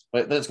sense.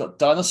 But then it's got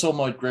Dinosaur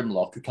Mode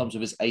Grimlock, who comes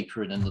with his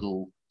apron and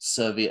little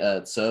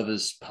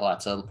server's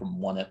platter from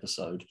one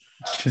episode.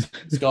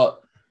 It's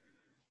got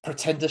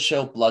Pretender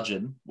Shell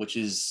Bludgeon, which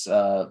is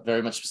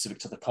very much specific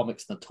to the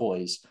comics and the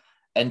toys,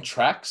 and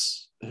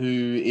Trax,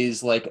 who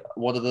is like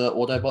one of the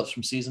Autobots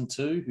from season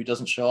 2, who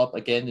doesn't show up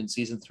again in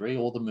season 3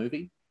 or the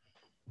movie.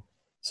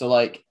 So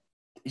like,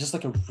 it's just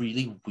like a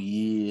really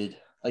weird.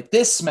 Like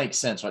this makes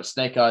sense, right?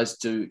 Snake Eyes,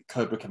 do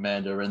Cobra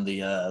Commander, and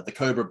the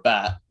Cobra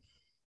Bat.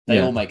 They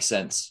all make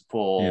sense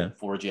for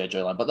a G.I.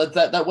 Joe line, but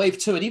that wave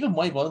 2 and even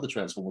wave 1 of the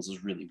Transformers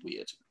is really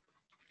weird.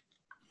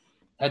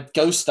 Had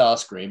Ghost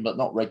Starscream, but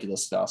not regular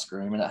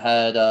Starscream, and it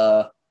had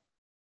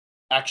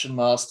Action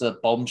Master,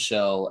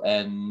 Bombshell,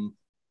 and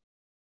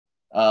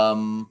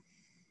I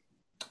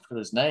forgot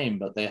his name,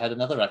 but they had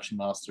another Action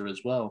Master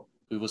as well,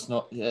 who was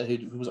not,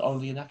 who was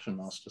only an Action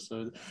Master.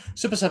 So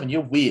Super 7,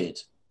 you're weird.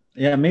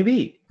 Yeah,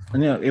 maybe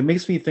it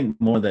makes me think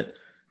more that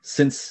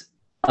since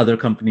other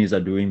companies are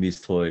doing these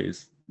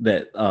toys,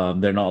 that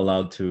they're not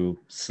allowed to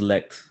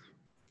select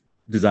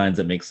designs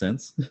that make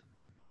sense.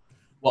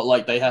 What,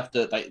 like they have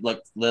to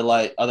they're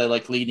like, are they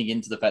like leaning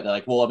into the fact they're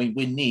like, well, I mean,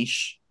 we're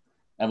niche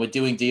and we're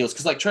doing deals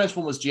because like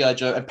Transformers, GI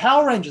Joe, and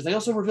Power Rangers. They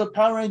also revealed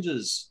Power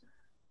Rangers,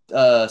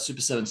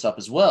 Super 7 stuff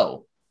as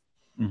well.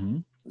 Mm-hmm.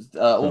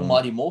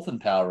 Almighty Morphin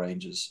Power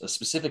Rangers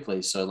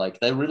specifically. So like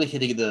they're really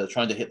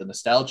trying to hit the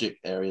nostalgic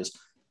areas.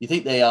 You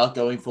think they are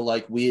going for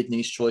like weird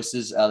niche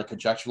choices out of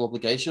contractual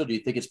obligation, or do you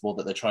think it's more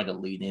that they're trying to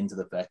lean into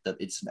the fact that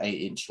it's an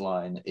 8-inch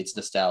line, it's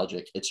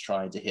nostalgic, it's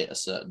trying to hit a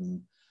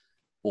certain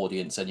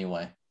audience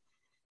anyway?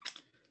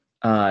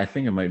 I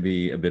think it might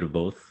be a bit of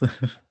both.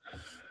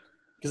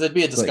 Because there'd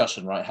be a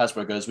discussion, right?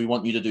 Hasbro goes, we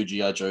want you to do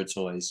GI Joe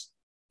toys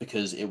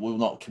because it will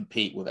not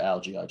compete with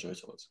our GI Joe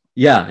toys.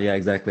 Yeah,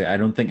 exactly. I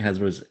don't think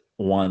Hasbro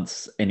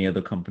wants any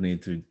other company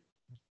to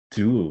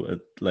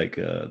do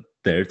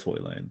their toy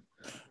line.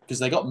 Because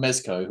they got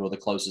Mezco, who are the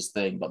closest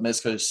thing, but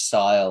Mezco's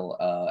style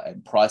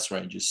and price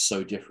range is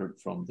so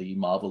different from the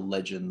Marvel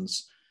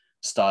Legends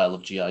style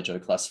of GI Joe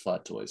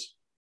classified toys.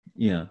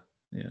 Yeah,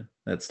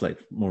 that's like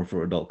more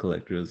for adult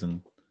collectors,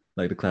 and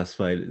like the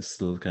classified is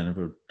still kind of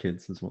for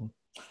kids as well.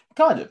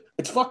 Kind of.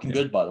 It's fucking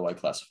good, by the way,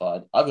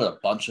 classified. I've got a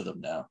bunch of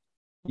them now.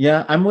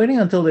 Yeah, I'm waiting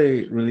until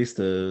they release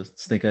the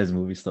Snake Eyes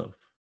movie stuff.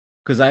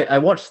 Because I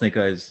watched Snake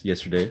Eyes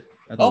yesterday.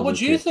 What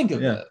do you think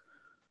of it?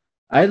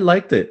 I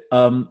liked it.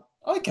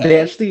 Okay. They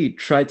actually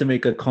tried to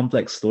make a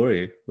complex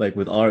story, like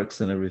with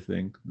arcs and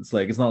everything. It's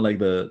not like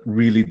the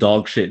really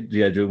dog shit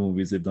G.I. Joe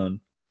movies they've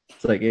done.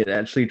 It's like it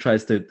actually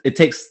it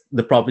takes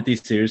the property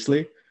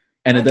seriously,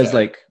 and it does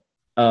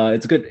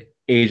it's a good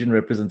Asian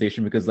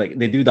representation because like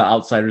they do the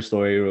outsider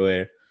story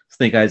where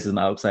Snake Eyes is an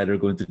outsider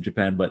going to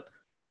Japan, but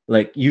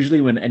like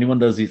usually when anyone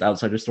does these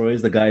outsider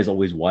stories, the guy is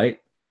always white.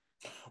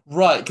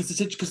 Right,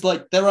 because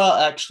like there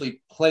are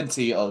actually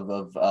plenty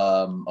of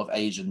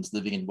Asians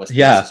living in Western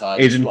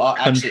society Asian who are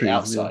countries, actually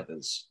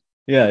outsiders.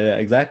 Yeah,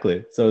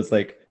 exactly. So it's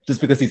like just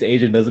because he's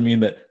Asian doesn't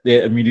mean that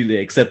they immediately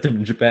accept him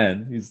in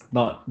Japan. He's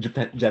not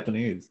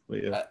Japanese.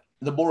 But yeah.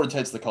 The more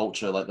intense the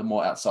culture, like the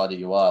more outsider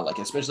you are. Like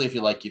especially if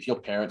your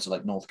parents are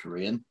like North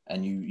Korean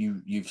and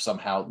you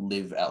somehow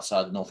live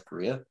outside of North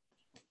Korea,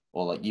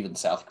 or like even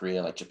South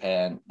Korea, like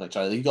Japan, like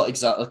China. You got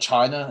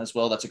China as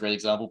well. That's a great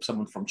example.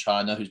 Someone from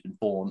China who's been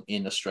born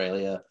in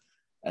Australia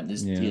and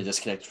is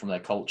disconnected from their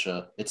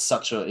culture.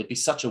 It'd be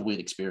such a weird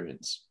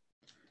experience.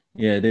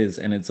 Yeah, it is,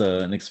 and it's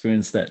an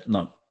experience that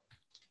not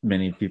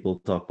many people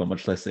talk about,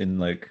 much less in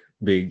like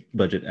big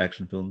budget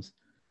action films.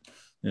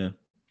 Yeah,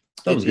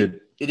 that was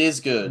good. It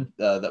is good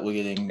that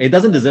we're getting. It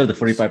doesn't deserve the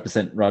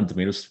 45% Rotten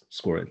Tomatoes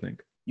score, I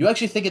think. You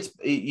actually think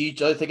you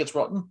don't think it's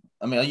rotten?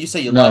 I mean, you say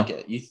you like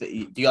it.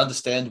 Do you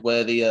understand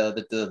where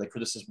the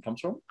criticism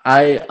comes from?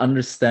 I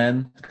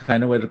understand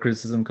kind of where the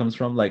criticism comes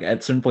from. Like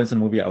at certain points in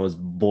the movie, I was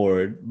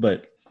bored,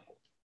 but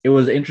it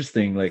was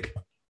interesting. Like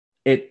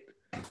it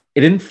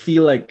didn't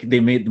feel like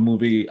they made the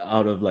movie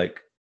out of like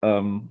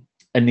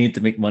a need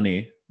to make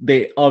money.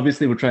 They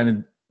obviously were trying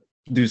to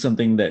do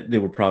something that they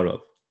were proud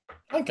of.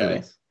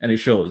 Okay, and it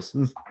shows.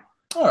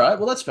 All right,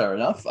 well that's fair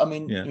enough. I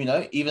mean,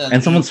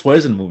 even someone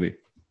swears in the movie.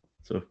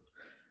 So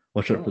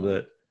watch out for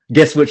that.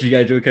 Guess which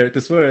G.I. Joe character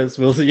swears?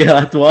 We'll see. Yeah, I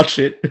have to watch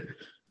it.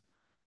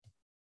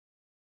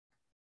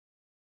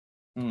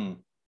 Dragon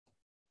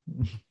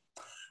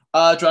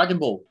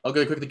Ball. I'll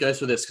go quickly go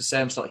through this because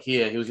Sam's not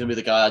here. He was going to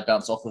be the guy I'd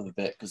bounce off of a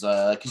bit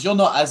because you're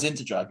not as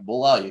into Dragon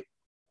Ball, are you?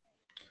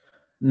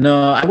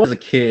 No, I was a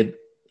kid,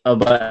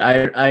 but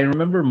I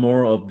remember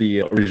more of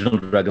the original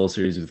Dragon Ball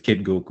series with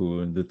Kid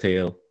Goku and the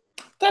tail.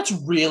 That's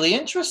really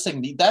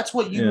interesting. That's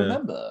what you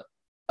remember.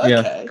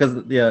 Okay.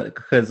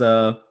 Because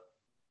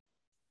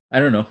I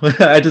don't know.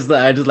 I just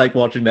like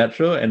watching that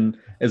show, and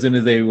as soon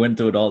as they went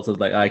to adults, I was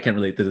like, I can't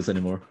relate to this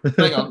anymore.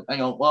 hang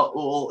on.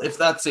 Well, if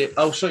that's it,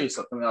 I'll show you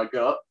something I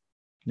got.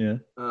 Yeah.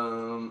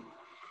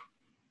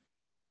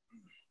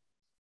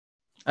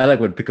 I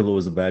like when Piccolo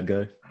was a bad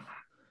guy.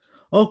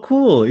 Oh,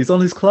 cool! He's on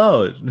his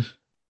cloud.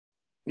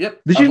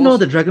 Yep. Did you know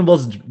that Dragon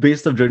Ball's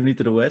based on Journey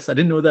to the West? I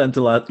didn't know that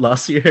until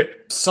last year.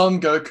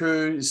 Son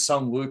Goku,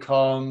 Son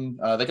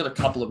Wukong. They got a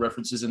couple of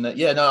references in there.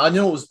 Yeah, no, I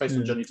knew it was based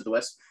on Journey to the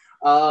West.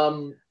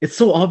 It's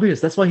so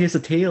obvious. That's why he has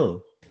a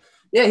tail.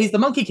 Yeah, he's the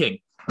Monkey King.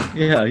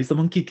 Yeah, he's the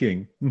Monkey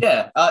King.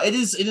 Yeah, it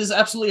is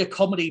absolutely a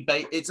comedy.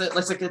 It's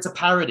a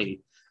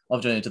parody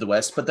of Journey to the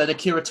West. But then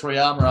Akira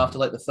Toriyama, after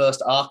like the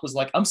first arc, was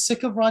like, I'm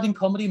sick of writing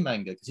comedy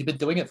manga because he'd been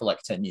doing it for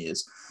like 10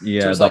 years.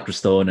 Yeah, so Dr.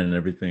 Stone and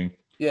everything.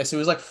 Yeah, so he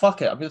was like,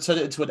 fuck it, I'm going to turn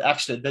it into an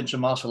action adventure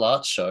martial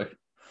arts show.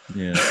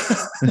 Yeah.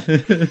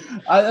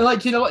 I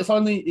like, you know what, if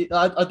only,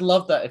 I'd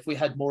love that if we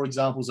had more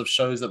examples of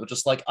shows that were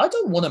just like, I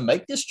don't want to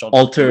make this genre.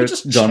 Alter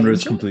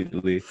genres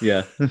completely,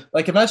 yeah.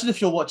 Like, imagine if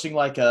you're watching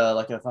like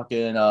a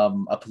fucking,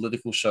 a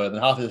political show, and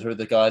then halfway through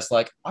the guy's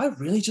like, I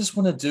really just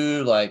want to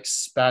do like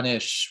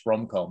Spanish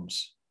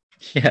rom-coms.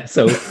 Yeah,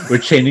 so we're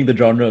changing the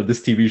genre of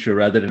this TV show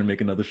rather than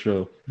make another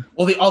show.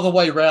 Or the other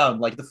way around,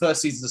 like the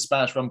first season's a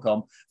Spanish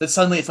rom-com, then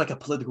suddenly it's like a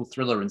political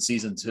thriller in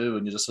season 2,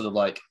 and you're just sort of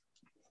like,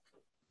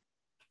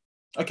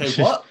 okay,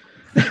 what?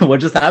 What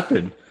just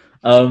happened?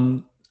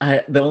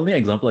 The only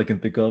example I can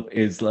think of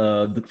is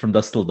from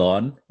Dusk Till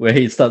Dawn, where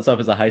he starts off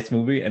as a heist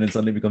movie and then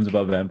suddenly becomes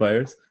about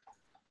vampires.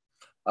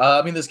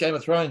 I mean, there's Game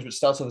of Thrones, which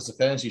starts off as a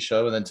fantasy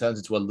show and then turns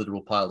into a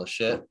literal pile of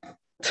shit.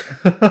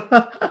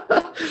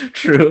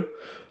 True.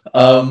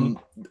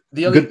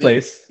 The other good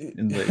place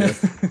in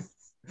the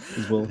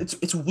as well.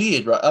 It's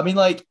weird, right? I mean,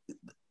 like,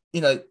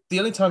 the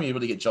only time you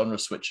really get genre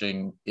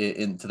switching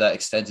into that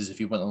extent is if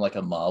you went on like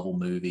a Marvel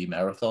movie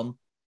marathon,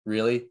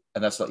 really,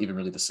 and that's not even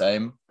really the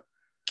same.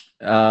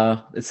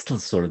 It's still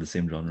sort of the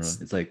same genre.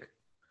 It's like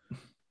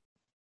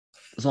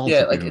it's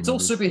all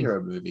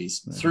superhero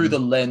movies through the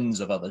lens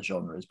of other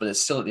genres, but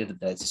it's still at the end of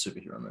the day, it's a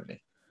superhero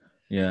movie.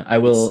 Yeah, I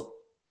will.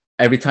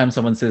 Every time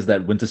someone says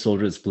that Winter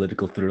Soldier is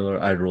political thriller,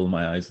 I roll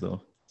my eyes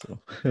though. So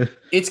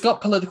it's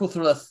got political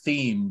thriller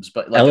themes,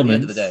 but like at the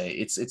end of the day,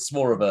 it's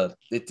more of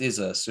it is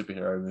a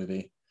superhero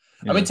movie.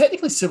 Yeah. I mean,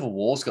 technically, Civil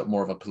War's got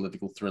more of a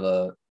political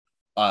thriller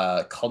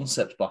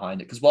concept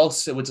behind it, because while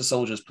Winter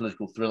Soldier is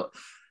political thriller,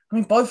 I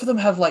mean, both of them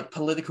have like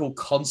political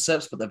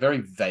concepts, but they're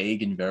very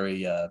vague and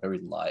very very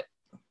light.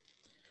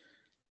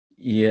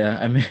 Yeah,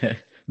 I mean,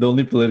 the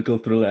only political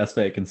thriller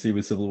aspect I can see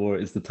with Civil War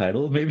is the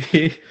title,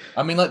 maybe.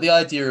 I mean, like the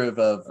idea of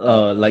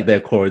like the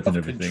accords and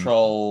everything,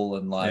 control,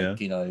 and like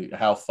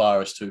how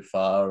far is too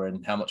far,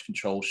 and how much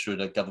control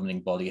should a governing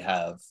body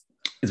have.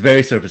 It's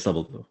very surface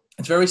level, though.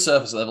 It's very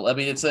surface level. I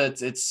mean, it's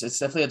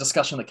definitely a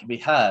discussion that can be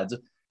had.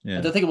 Yeah.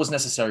 I don't think it was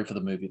necessary for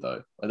the movie,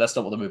 though. Like, that's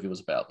not what the movie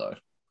was about, though.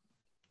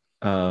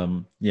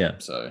 Yeah.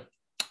 So,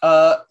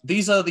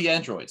 these are the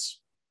androids.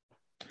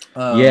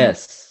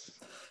 Yes.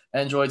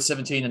 Android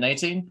 17 and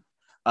 18.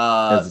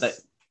 I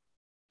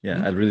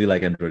really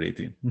like Android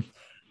 18.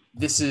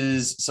 This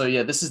is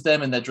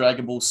them in their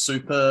Dragon Ball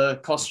Super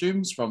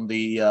costumes from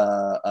the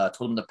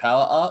Tournament of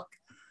Power arc.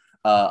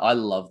 I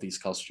love these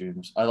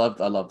costumes. I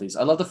love these.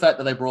 I love the fact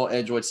that they brought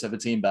Android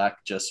 17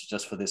 back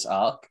just for this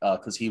arc,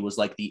 because he was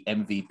like the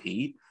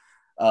MVP.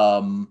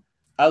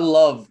 I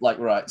love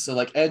so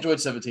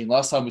Android 17.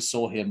 Last time we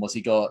saw him was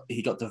he got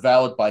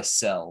devoured by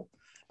Cell.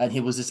 And he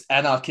was this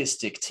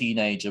anarchistic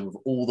teenager with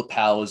all the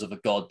powers of a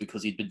god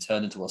because he'd been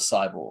turned into a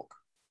cyborg.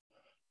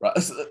 Right?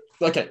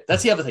 Okay,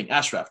 that's the other thing.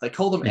 Ashraf, they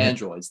call them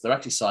androids. They're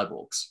actually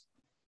cyborgs.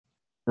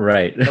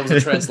 Right. That was a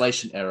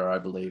translation error, I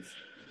believe.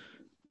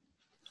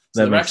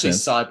 So they were actually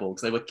cyborgs.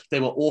 They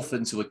were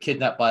orphans who were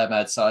kidnapped by a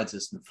mad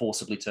scientist and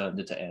forcibly turned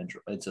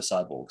into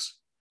cyborgs.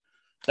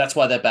 That's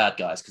why they're bad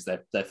guys, because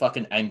they're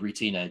fucking angry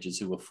teenagers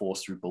who were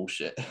forced through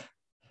bullshit.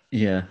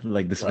 Yeah,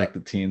 like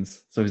distracted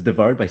teens. So he's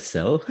devoured by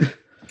Cell?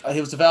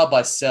 He was devoured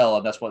by Cell,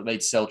 and that's what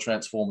made Cell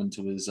transform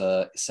into his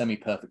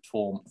semi-perfect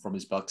form from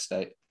his bug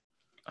state.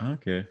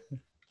 Okay,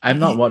 I've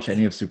not watched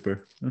any of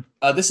Super.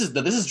 This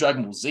is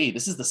Dragon Ball Z.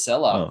 This is the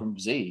Cell arc from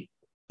Z.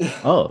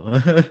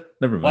 Oh,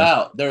 never mind.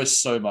 Wow, there is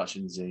so much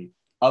in Z.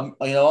 You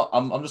know what?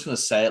 I'm just gonna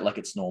say it like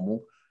it's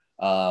normal.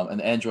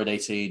 And Android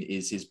 18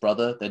 is his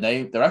brother.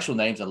 Their actual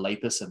names are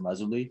Lapis and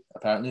Lazuli.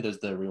 Apparently, those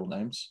are their real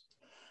names.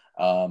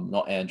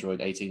 Not Android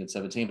 18 and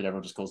 17, but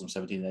everyone just calls them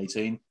 17 and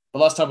 18. But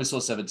last time we saw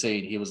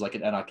 17, he was like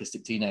an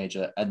anarchistic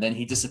teenager, and then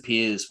he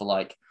disappears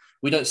for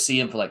we don't see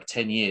him for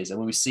 10 years. And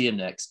when we see him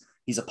next,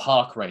 he's a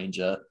park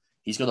ranger.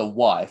 He's got a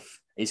wife.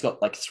 He's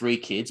got 3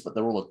 kids, but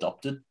they're all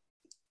adopted.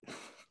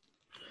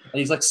 And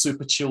he's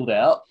super chilled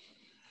out.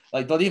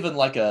 Not even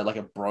like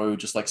a bro,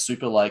 just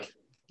super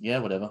yeah,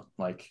 whatever.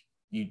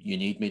 You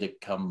need me to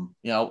come,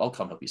 I'll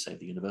come help you save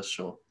the universe,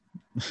 sure.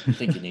 I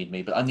think you need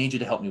me, but I need you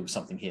to help me with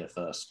something here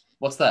first.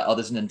 What's that? Oh,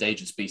 there's an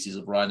endangered species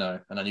of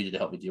rhino, and I need you to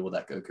help me deal with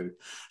that, Goku.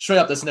 Straight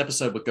up, there's an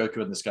episode where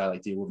Goku and this guy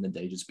deal with an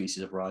endangered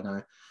species of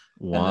rhino.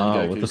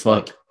 Wow, what the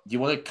fuck? Do you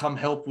want to come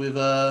help with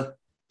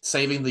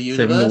saving the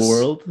universe? Saving the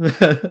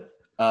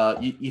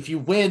world? If you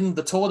win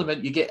the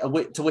tournament, you get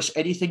to wish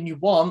anything you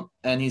want.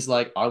 And he's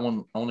like, I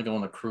want to go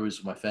on a cruise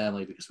with my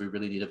family because we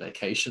really need a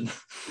vacation.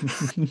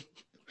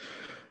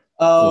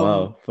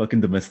 Wow,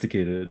 fucking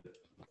domesticated.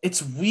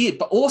 It's weird,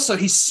 but also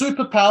he's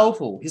super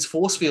powerful. His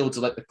force fields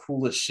are the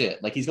coolest shit.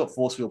 He's got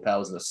force field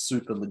powers that are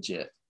super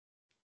legit.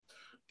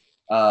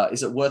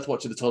 Is it worth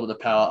watching the Tournament of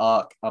Power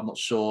arc? I'm not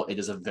sure. It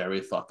is a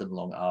very fucking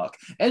long arc.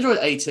 Android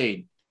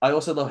 18. I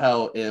also love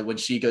how when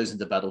she goes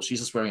into battle, she's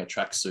just wearing a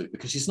tracksuit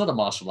because she's not a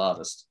martial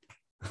artist.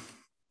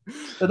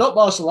 They're not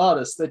martial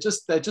artists. They're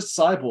just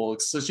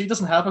cyborgs. So she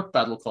doesn't have a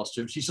battle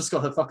costume. She's just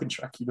got her fucking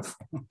track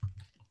uniform.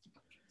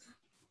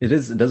 It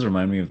does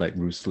remind me of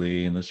Bruce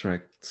Lee in the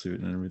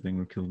tracksuit and everything,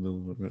 or Kill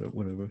Bill, or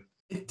whatever.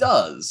 It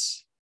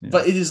does,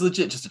 but it is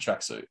legit just a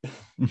tracksuit.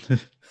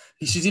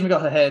 She's even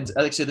got her hands.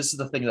 Actually, this is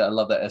the thing that I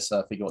love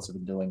that figure arts have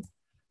been doing.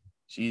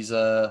 She's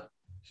got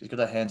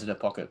her hands in her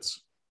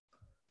pockets.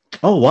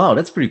 Oh wow,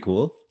 that's pretty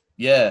cool.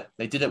 Yeah,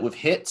 they did it with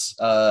Hit.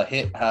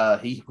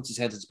 He puts his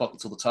hands in his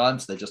pockets all the time,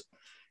 so they just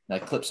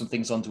clip some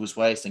things onto his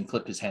waist and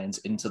clip his hands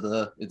into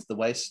the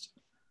waist.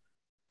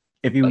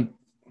 If you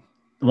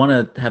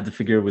want to have the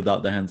figure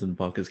without the hands in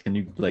pockets, can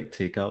you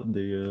take out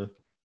the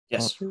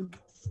yes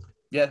pockets?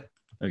 Yeah,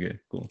 okay,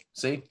 cool.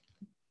 See,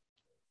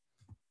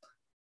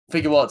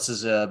 Figure Watts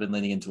has been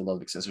leaning into a lot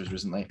of accessories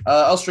recently.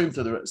 I'll stream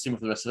for the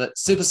rest of it.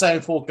 Super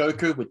Saiyan 4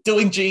 Goku. We're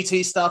doing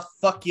GT stuff.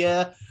 Fuck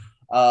yeah.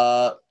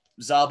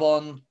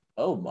 Zarbon.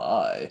 Oh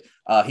my.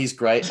 He's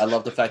great. I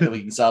love the fact that we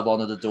can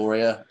Zarbon at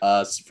Dodoria.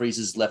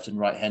 Frieza's left and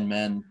right hand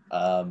man.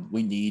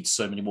 We need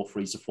so many more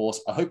Frieza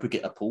Force. I hope we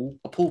get a pool.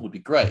 A pool would be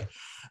great.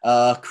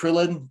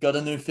 Krillin got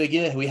a new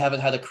figure. We haven't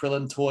had a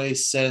Krillin toy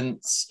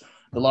since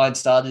the line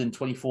started in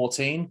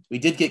 2014. We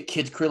did get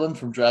Kid Krillin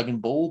from Dragon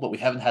Ball, but we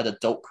haven't had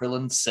adult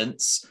Krillin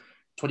since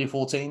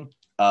 2014.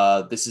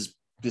 This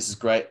is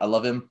great. I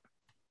love him.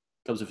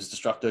 Comes with his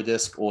Destructo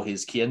disc or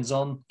his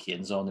Kienzon.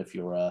 Kienzon, if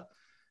you're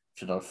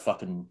not a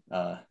fucking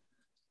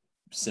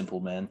simple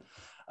man.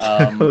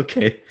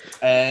 Okay.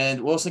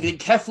 And we're also getting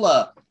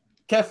Kefla.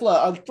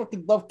 Kefla, I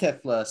fucking love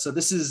Kefla. So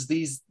this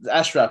is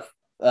Ashraf.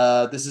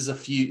 This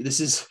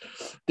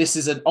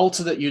is an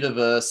alternate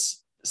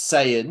universe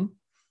Saiyan.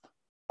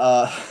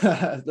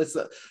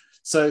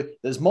 So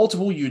there's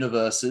multiple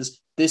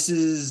universes. This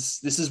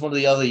is one of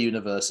the other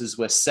universes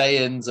where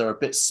Saiyans are a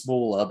bit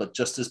smaller but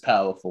just as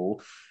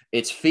powerful.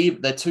 They're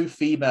two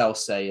female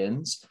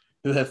Saiyans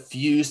who have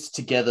fused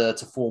together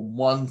to form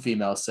one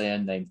female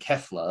Saiyan named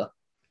Kefla,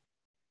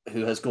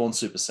 who has gone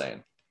Super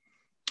Saiyan.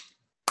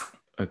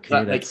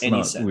 Okay, that's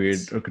not sense?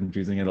 Weird or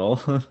confusing at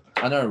all.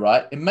 I know,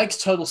 right? It makes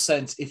total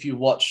sense if you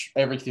watch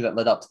everything that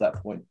led up to that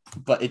point,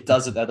 but it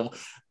doesn't at all.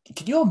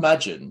 Can you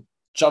imagine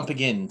jumping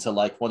into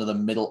like one of the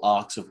middle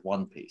arcs of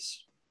One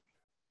Piece?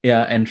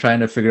 Yeah, and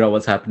trying to figure out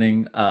what's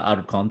happening out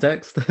of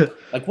context.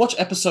 Like watch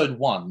episode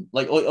 1,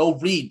 like or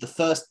read the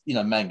first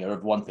manga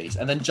of One Piece,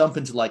 and then jump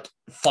into like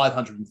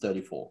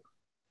 534.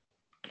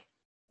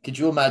 Could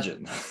you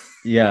imagine?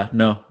 Yeah,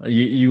 no,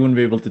 you wouldn't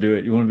be able to do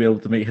it. You wouldn't be able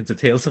to make heads or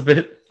tails of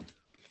it.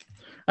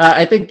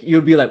 I think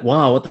you'd be like,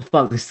 wow, what the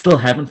fuck? They still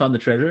haven't found the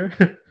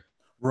treasure?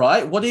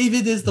 Right? What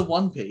even is the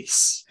One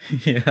Piece?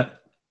 Yeah.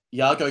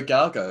 Yago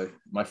Gargo,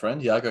 my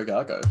friend, Yago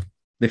Gargo.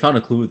 They found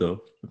a clue,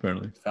 though,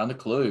 apparently. Found a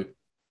clue.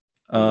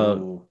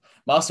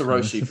 Master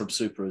Roshi from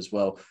Super as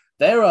well.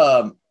 They're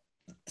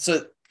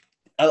so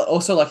I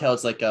also like how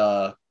it's like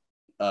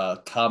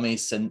Kami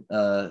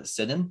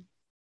Senin,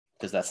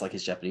 because that's like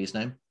his Japanese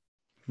name.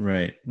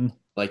 Right.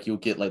 Like you'll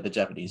get like the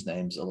Japanese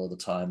names a lot of the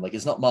time. Like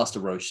it's not Master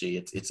Roshi,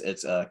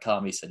 it's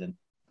Kami Senin.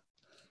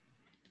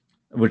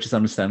 Which is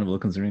understandable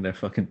considering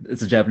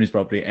it's a Japanese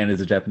property and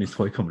it's a Japanese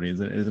toy company,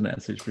 isn't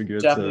it? So it's pretty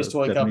good. Japanese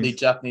toy company,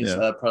 Japanese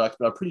product,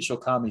 but I'm pretty sure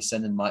Kami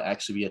Senin might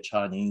actually be a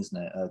Chinese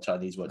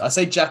word. I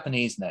say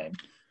Japanese name.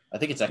 I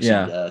think it's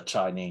actually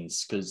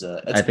Chinese because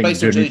it's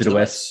based on Journey to the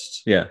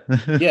West. Yeah.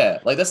 Yeah,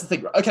 like that's the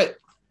thing. Okay,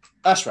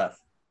 Ashraf,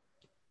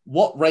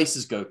 what race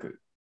is Goku?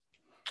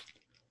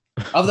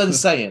 Other than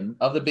Saiyan,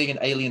 other than being an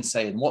alien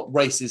Saiyan, what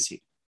race is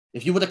he?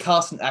 If you were to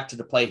cast an actor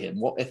to play him,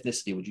 what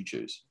ethnicity would you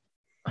choose?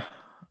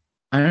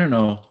 I don't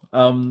know.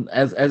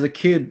 As a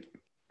kid,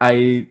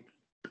 I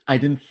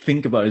didn't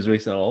think about his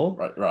race at all.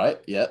 Right,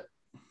 yeah.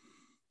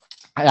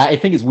 I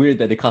think it's weird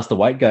that they cast a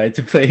white guy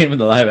to play him in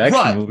the live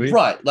action movie.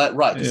 Right,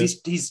 because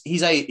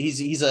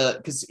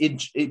because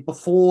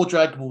before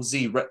Dragon Ball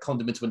Z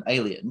retconned him into an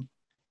alien,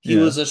 he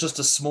was just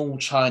a small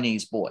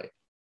Chinese boy.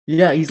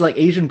 Yeah, he's like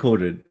Asian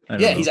coded.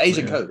 He's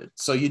Asian coded.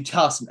 So you'd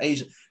cast an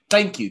Asian.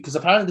 Thank you, because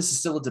apparently this is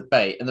still a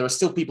debate, and there are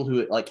still people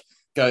who like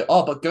go,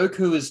 oh, but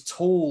Goku is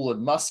tall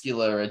and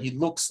muscular, and he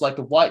looks like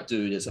a white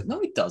dude. It's like, no,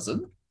 he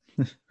doesn't.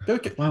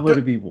 Why would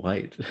he be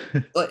white?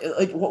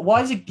 like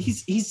why is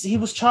he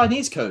was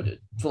Chinese coded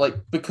for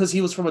because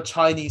he was from a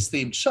Chinese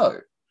themed show,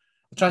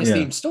 a Chinese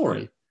themed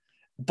story.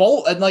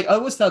 Bolt, and I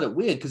always found it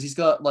weird because he's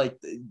got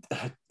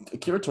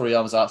Akira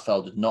Toriyama's art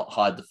style did not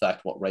hide the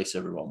fact what race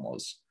everyone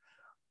was.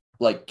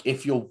 Like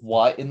if you're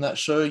white in that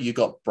show, you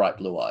got bright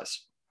blue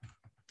eyes.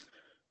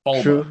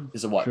 Bulma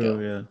is a white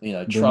girl.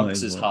 Yeah.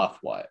 Trunks is half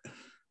white.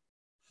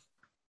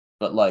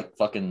 But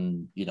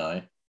fucking,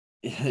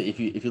 if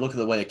you look at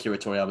the way Akira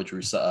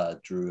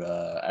Toriyama drew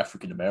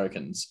African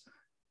Americans,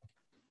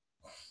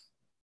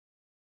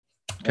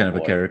 kind of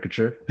a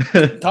caricature.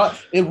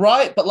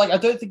 Right, but I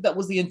don't think that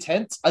was the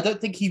intent. I don't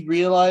think he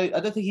realized.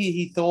 I don't think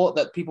he thought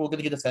that people were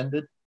going to get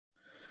offended.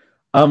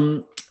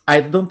 I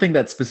don't think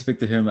that's specific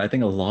to him. I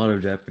think a lot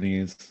of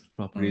Japanese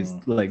properties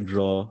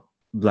draw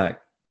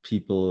black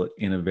people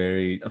in a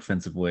very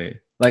offensive way.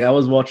 I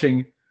was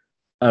watching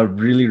a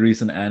really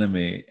recent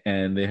anime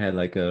and they had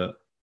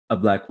a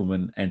black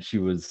woman and she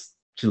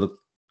looked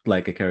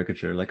like a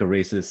caricature, like a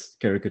racist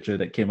caricature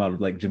that came out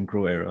of Jim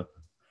Crow era.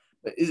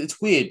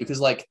 It's weird because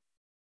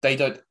they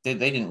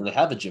didn't really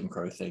have a Jim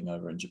Crow thing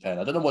over in Japan.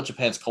 I don't know what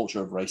Japan's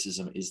culture of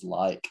racism is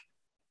like,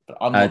 but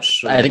I'm not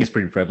sure. I think it's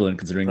pretty prevalent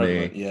considering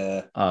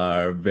they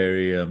are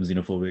very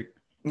xenophobic.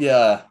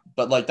 Yeah,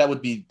 but that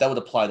would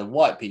apply to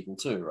white people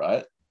too,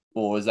 right?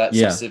 Or is that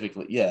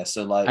specifically? Yeah,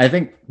 so I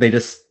think they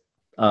just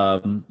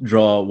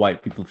draw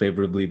white people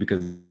favorably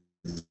because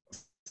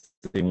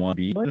they want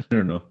to be. I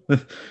don't know.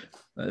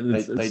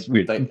 It's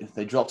weird.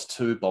 They dropped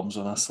 2 bombs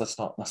on us. Let's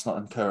not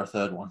incur a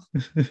third one.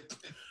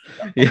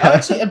 Yeah. I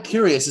actually am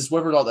curious as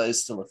whether or not that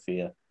is still a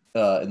fear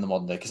in the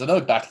modern day, because I know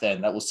back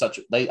then that was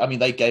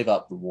they gave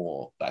up the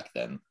war back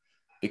then.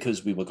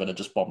 because we were going to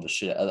just bomb the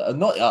shit.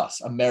 Not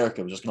us,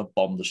 America was just going to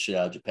bomb the shit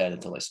out of Japan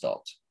until they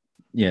stopped.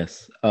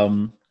 Yes.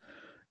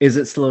 Is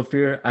it still a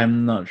fear?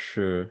 I'm not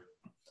sure.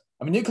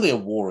 I mean, nuclear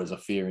war is a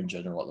fear in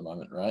general at the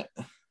moment, right?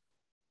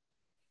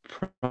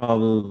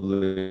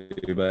 Probably,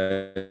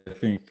 but I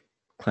think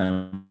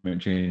climate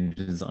change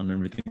is on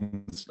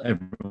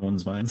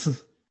everyone's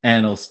minds,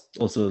 and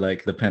also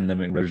like the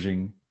pandemic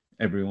ravaging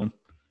everyone.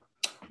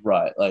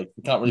 Right, like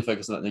we can't really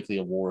focus on that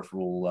nuclear war if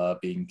we're all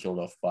being killed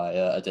off by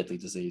a deadly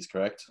disease,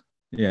 correct?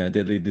 Yeah,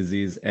 deadly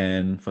disease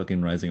and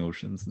fucking rising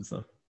oceans and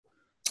stuff.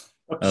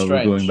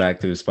 We're going back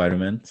to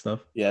Spider-Man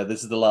stuff. Yeah,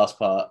 this is the last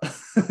part.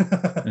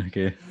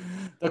 Okay.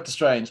 Doctor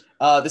Strange.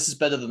 This is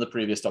better than the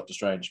previous Doctor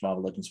Strange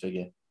Marvel Legends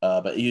figure,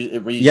 but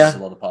it reuses a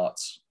lot of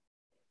parts.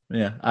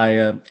 Yeah,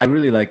 I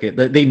really like it.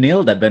 They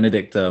nailed that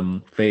Benedict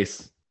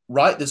face.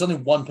 Right, there's only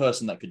one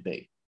person that could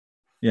be.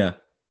 Yeah.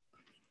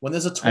 When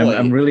there's a toy,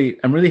 I'm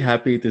really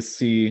happy to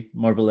see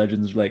Marvel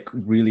Legends like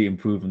really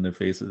improve in their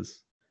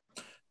faces.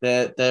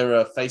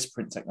 Their face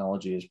print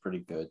technology is pretty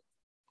good.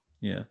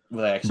 Yeah.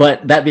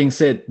 But that being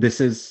said,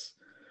 this is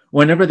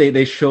whenever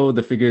they show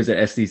the figures at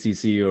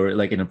SDCC or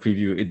like in a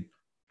preview, it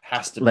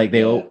has to like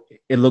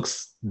it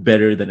looks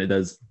better than it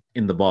does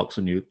in the box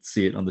when you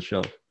see it on the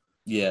shelf.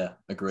 Yeah,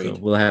 agreed.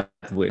 So we'll have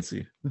to wait and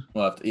see.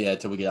 We'll have to,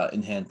 till we get out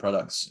in-hand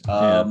products.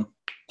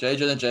 J.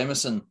 Jonah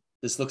Jameson.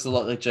 This looks a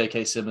lot like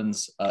J.K.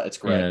 Simmons. It's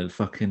great. Yeah,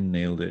 fucking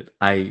nailed it.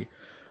 I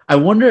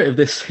wonder if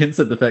this hints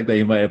at the fact that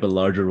he might have a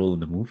larger role in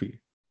the movie.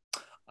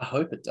 I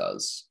hope it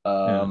does.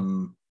 I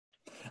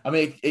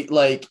mean,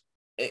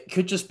 it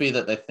could just be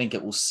that they think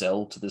it will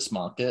sell to this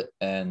market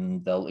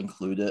and they'll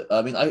include it.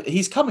 I mean,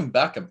 he's coming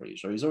back. I'm pretty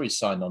sure he's already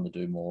signed on to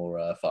do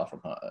more Far From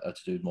Home,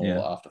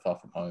 after Far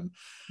From Home.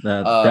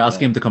 They're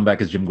asking him to come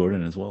back as Jim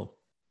Gordon as well.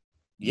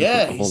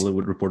 Yeah, the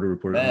Hollywood Reporter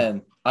reported.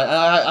 Man,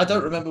 I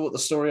don't remember what the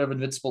story of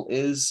Invincible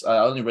is. I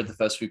only read the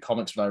first few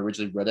comics when I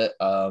originally read it.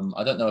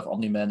 I don't know if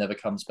Omni-Man ever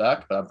comes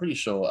back, but I'm pretty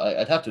sure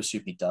I'd have to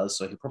assume he does.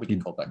 So he'll probably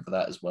get called back for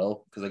that as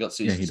well because they got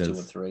seasons 2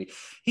 and 3.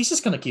 He's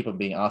just going to keep on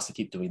being asked to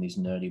keep doing these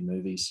nerdy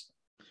movies.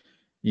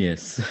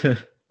 Yes,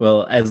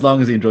 well, as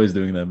long as he enjoys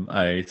doing them,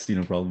 I see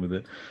no problem with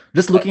it.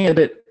 Just looking at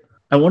it,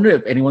 I wonder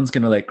if anyone's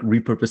gonna like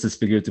repurpose his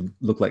figure to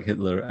look like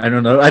Hitler. I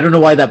don't know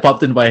why that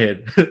popped in my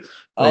head.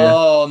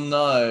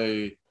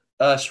 No,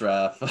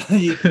 Ashraf,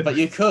 but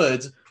you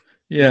could.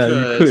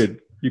 Yeah,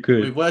 you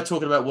could. We were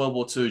talking about World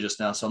War II just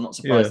now, so I'm not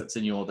surprised that's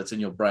in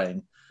your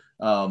brain.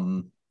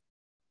 Wow,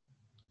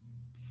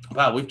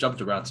 we've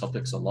jumped around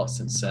topics a lot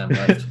since Sam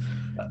left.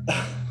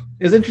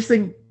 It's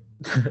interesting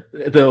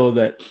though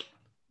that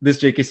this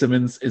J.K.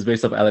 Simmons is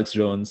based off Alex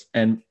Jones,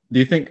 and do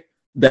you think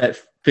that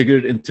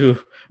figured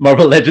into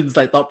Marvel Legends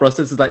like thought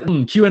process is like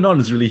QAnon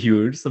is really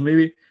huge, so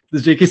maybe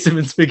this J.K.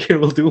 Simmons figure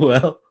will do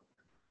well?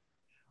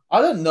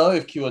 I don't know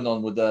if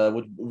QAnon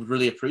would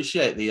really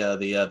appreciate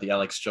the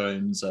Alex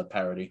Jones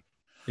parody.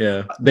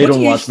 Yeah, they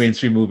don't watch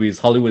mainstream movies.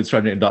 Hollywood's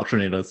trying to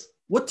indoctrinate us.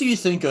 What do you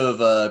think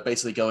of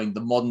basically going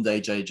the modern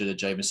day J. Jonah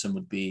Jameson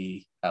would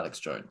be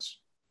Alex Jones?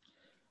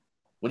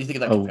 What do you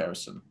think of that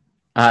comparison?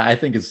 I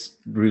think it's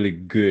really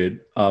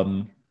good.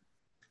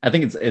 I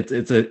think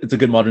it's a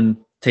good modern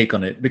take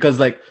on it because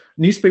like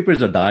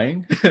newspapers are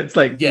dying. It's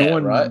like no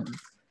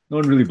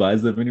one really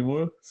buys them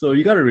anymore. So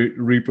you got to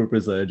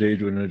repurpose J.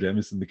 Jonah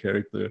Jameson, the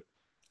character. Do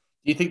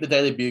you think the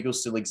Daily Bugle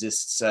still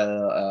exists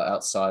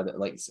outside,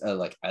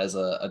 as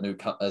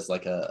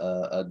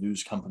a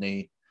news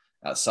company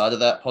outside of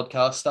that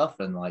podcast stuff,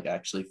 and like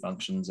actually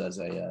functions as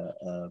a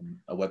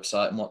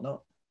website and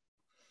whatnot?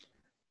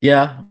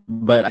 Yeah,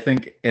 but I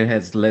think it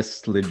has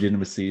less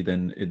legitimacy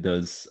than it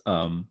does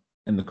in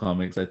the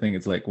comics. I think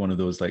it's like one of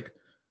those like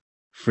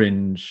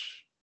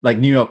fringe, like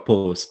New York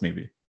Post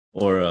maybe,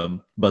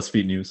 or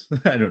BuzzFeed News.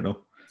 I don't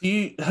know.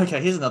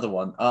 Here's another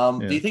one.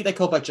 Do you think they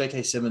call back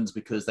J.K. Simmons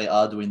because they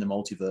are doing the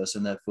multiverse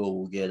and therefore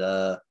we'll get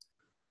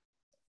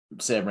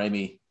Sam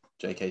Raimi,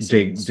 J.K.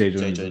 Simmons,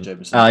 J.J.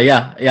 Jameson?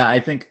 Yeah. I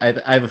think I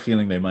have a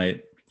feeling they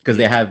might because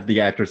they have the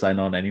actor sign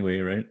on anyway,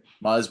 right?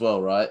 Might as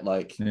well, right?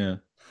 Like, yeah.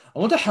 I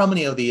wonder how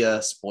many of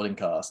the supporting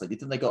cast. Like, do you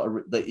think they got?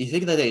 You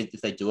think that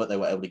if they do it, they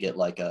were able to get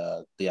like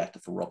the actor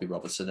for Robbie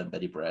Robertson and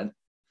Betty Brant?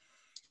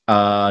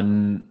 I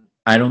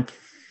don't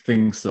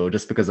think so.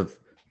 Just because of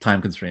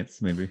time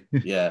constraints, maybe.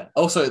 Yeah.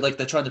 Also, like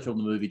they're trying to film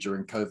the movie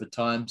during COVID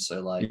time,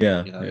 so like,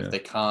 if they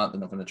can't,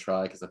 they're not going to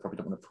try because they probably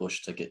don't want to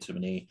push to get too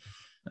many.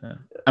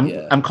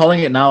 I'm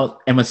calling it now.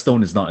 Emma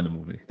Stone is not in the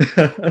movie.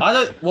 I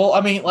don't. Well, I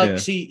mean, like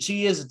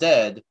she is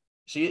dead.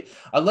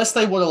 Unless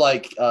they want to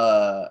like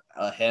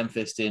ham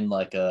fist in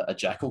like a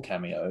Jackal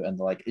cameo and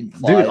like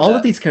imply. Dude, all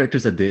of these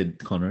characters are dead,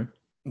 Connor.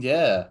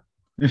 Yeah.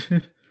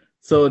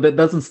 So that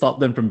doesn't stop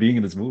them from being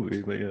in this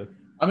movie, but yeah.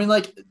 I mean,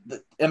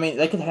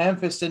 they could ham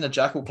fist in a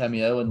Jackal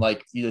cameo and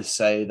like you just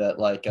say that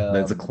like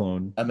that's a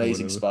clone.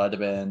 Amazing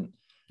Spider-Man,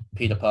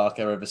 Peter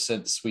Parker. Ever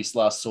since we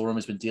last saw him,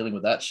 has been dealing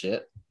with that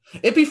shit.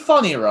 It'd be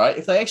funny, right,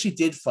 if they actually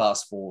did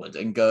fast forward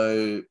and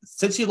go,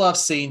 since you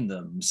last seen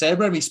them, Sam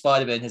Raimi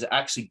Spider-Man has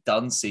actually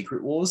done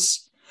Secret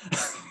Wars.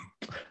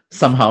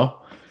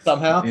 Somehow.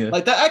 Yeah.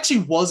 Like, that actually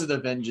was an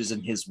Avengers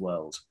in his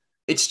world.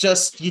 It's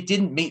just you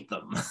didn't meet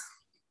them.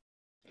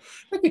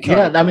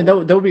 Yeah, I mean that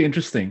would be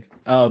interesting.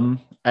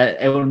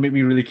 It would make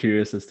me really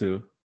curious as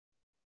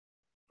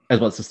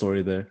what's the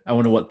story there. I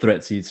wonder what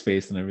threats he's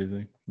faced and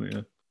everything. But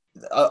yeah.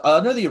 I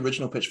know the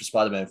original pitch for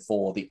Spider-Man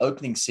 4, the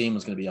opening scene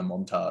was going to be a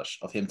montage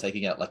of him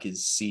taking out like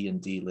his C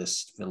and D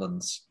list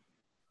villains.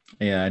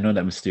 Yeah, I know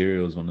that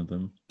Mysterio was one of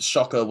them.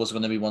 Shocker was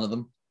going to be one of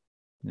them.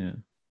 Yeah.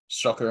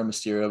 Shocker and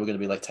Mysterio were going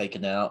to be like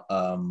taken out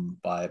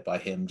by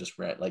him just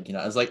like, you know,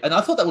 I was like, and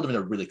I thought that would have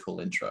been a really cool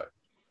intro.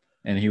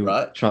 And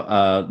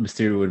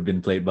Mysterio would have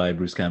been played by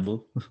Bruce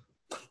Campbell.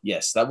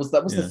 Yes, that was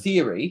the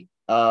theory.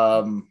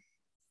 But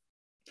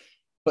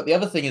the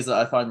other thing is that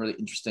I find really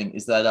interesting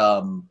is that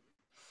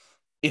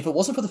if it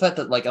wasn't for the fact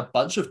that like a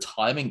bunch of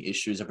timing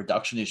issues and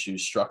production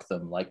issues struck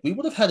them, like we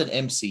would have had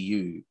an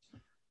MCU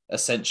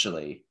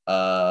essentially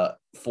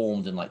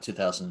formed in like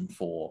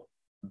 2004,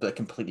 but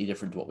completely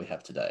different to what we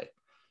have today.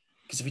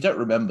 Because if you don't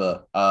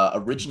remember,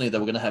 originally they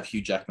were going to have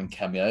Hugh Jackman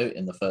cameo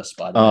in the first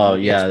Spider-Man. Oh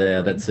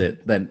yeah, that's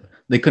it. Then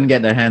they couldn't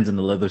get their hands in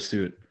the leather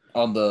suit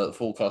on the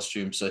full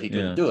costume, so he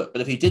couldn't do it.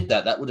 But if he did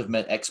that, that would have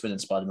meant X-Men and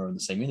Spider-Man in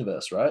the same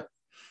universe, right?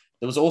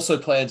 There was also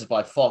plans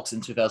by Fox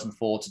in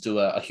 2004 to do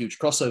a huge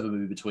crossover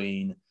movie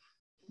between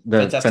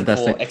the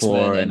Fantastic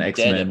Four and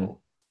X-Men.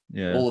 Daredevil.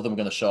 Yeah, all of them were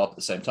going to show up at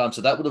the same time.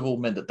 So that would have all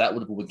meant that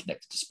would have all been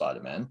connected to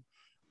Spider-Man.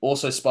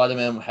 Also,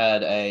 Spider-Man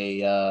had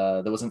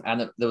there was an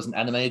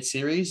animated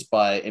series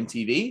by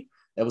MTV.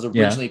 It was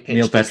originally pitched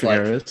Neil Patrick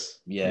as Harris.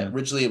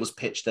 Originally it was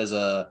pitched as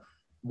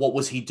what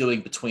was he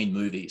doing between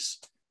movies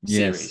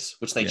series,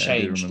 which they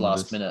changed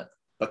last minute.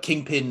 But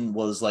Kingpin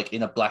was like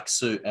in a black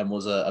suit and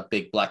was a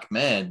big black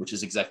man, which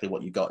is exactly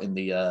what you got in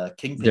the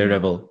Kingpin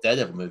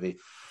Daredevil movie.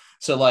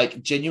 So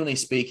like genuinely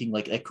speaking,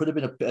 like it could have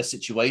been a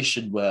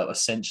situation where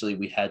essentially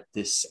we had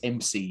this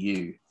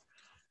MCU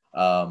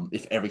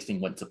if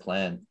everything went to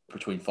plan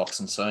between Fox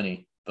and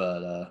Sony.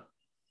 But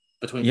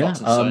between Fox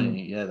and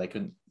Sony, they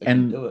couldn't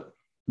do it.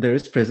 There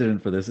is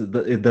precedent for this.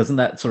 It doesn't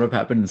that sort of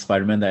happen in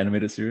Spider-Man the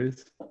animated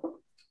series?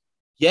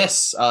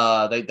 Yes,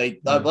 they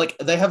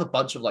have a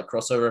bunch of like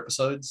crossover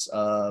episodes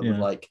with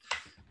like,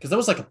 because there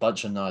was like a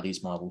bunch of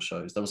 90s Marvel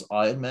shows. There was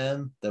Iron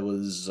Man, there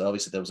was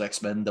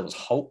X-Men, there was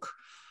Hulk,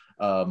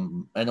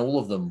 and all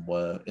of them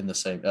were in the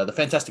same. The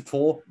Fantastic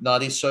Four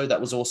 90s show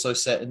that was also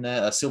set in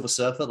there. Silver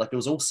Surfer, like it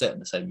was all set in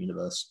the same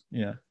universe.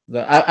 Yeah,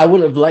 I would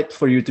have liked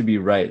for you to be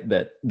right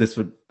that this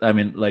would. I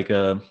mean, like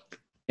in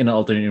an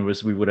alternate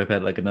universe, we would have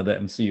had like another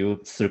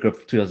MCU circa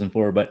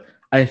 2004, but.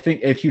 I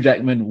think if Hugh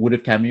Jackman would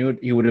have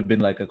cameoed, he would have been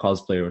like a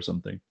cosplayer or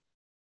something.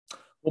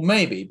 Well,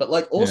 maybe, but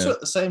like also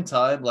at the same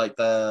time, like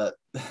I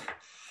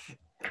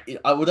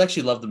would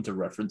actually love them to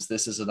reference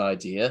this as an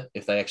idea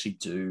if they actually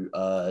do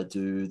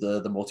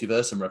the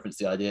multiverse and reference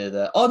the idea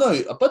that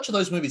a bunch of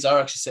those movies are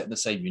actually set in the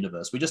same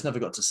universe. We just never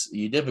got to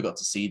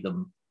see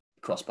them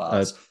cross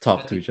paths,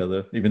 talk to each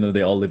other, even though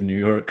they all live in New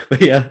York.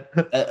 Yeah,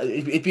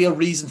 it'd be a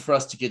reason for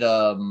us to get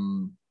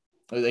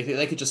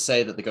They could just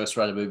say that the Ghost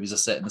Rider movies are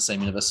set in the same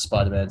universe as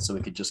Spider-Man, so we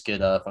could just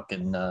get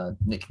fucking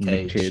Nick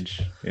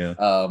Cage,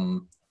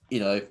 you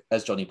know,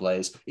 as Johnny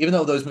Blaze. Even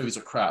though those movies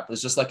are crap,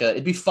 it's just like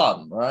it'd be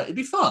fun, right? It'd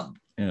be fun.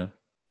 Yeah,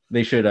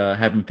 they should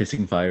have him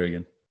pissing fire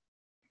again.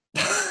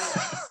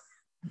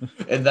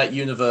 In that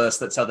universe,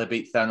 that's how they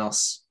beat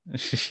Thanos.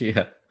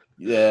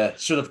 Yeah,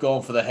 should have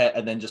gone for the head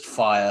and then just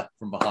fire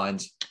from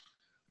behind.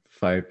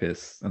 Fire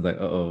piss. I'm like,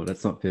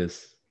 that's not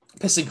piss.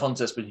 Pissing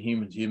contest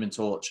between Human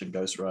Torch and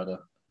Ghost Rider.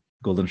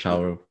 Golden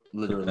shower,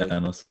 literally.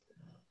 Thanos.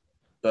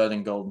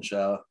 Burning golden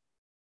shower.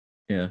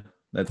 Yeah,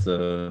 that's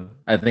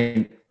I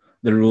think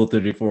the Rule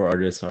 34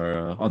 artists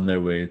are on their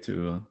way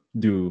to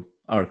do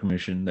our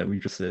commission that we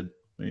just said.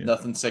 Yeah.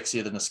 Nothing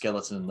sexier than a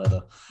skeleton in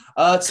leather.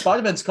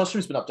 Spider-Man's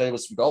costume's been updated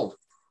with some gold.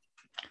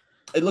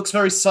 It looks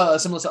very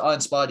similar to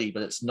Iron Spidey,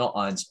 but it's not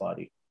Iron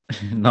Spidey.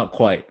 Not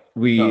quite.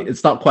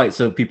 It's not quite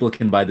so people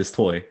can buy this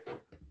toy.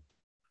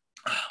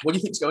 What do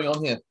you think's going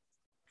on here?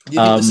 Do you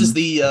think this is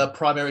the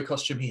primary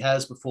costume he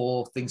has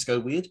before things go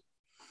weird?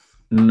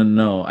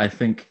 No, I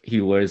think he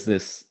wears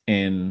this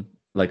in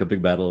like a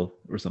big battle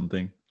or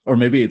something. Or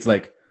maybe it's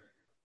like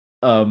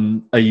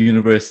a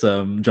universe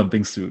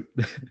jumping suit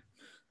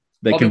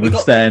that can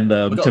withstand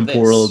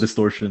temporal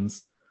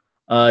distortions.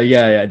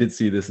 Yeah, I did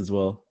see this as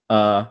well.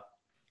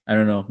 I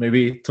don't know.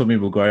 Maybe Tobey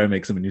Maguire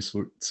makes him a new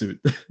suit.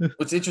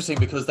 It's interesting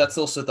because that's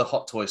also the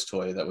Hot Toys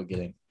toy that we're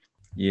getting.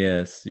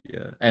 Yes,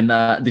 yeah. And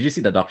did you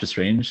see the Doctor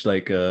Strange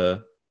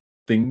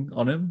thing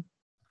on him?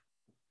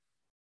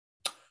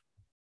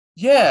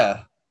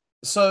 Yeah.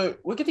 So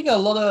we're getting a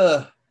lot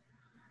of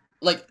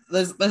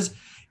there's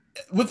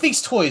with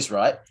these toys,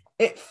 right?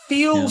 It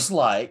feels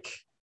like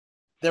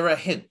there are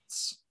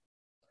hints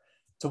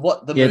to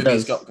what the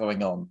movie's got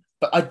going on,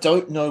 but I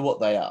don't know what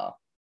they are.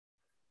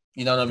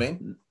 You know what I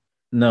mean?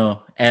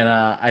 No, and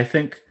I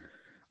think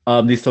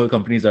these toy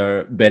companies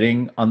are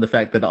betting on the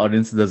fact that the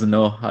audience doesn't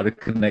know how to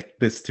connect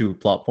this to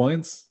plot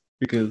points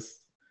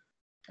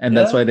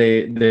that's why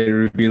they're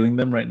revealing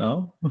them right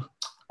now.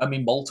 I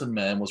mean, Molten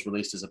Man was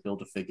released as a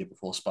Build-A-Figure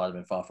before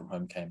Spider-Man Far From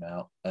Home came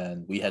out,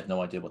 and we had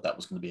no idea what that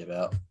was going to be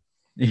about.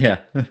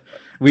 Yeah,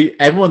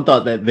 everyone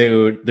thought that they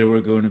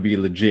were going to be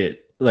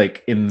legit,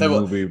 like in the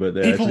movie, but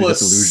they're People actually were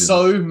just illusions.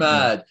 so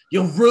mad.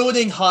 You're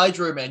ruining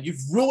Hydro Man.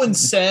 You've ruined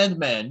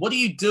Sandman. What are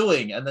you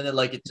doing? And then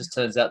it just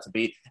turns out to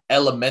be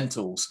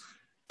elementals,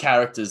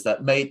 characters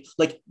that made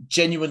like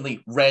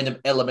genuinely random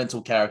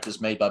elemental characters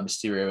made by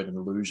Mysterio and an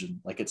illusion.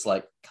 Like it's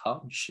like,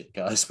 calm shit,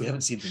 guys. We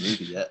haven't seen the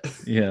movie yet.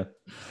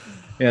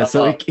 Yeah.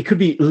 So it could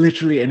be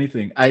literally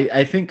anything.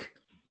 I think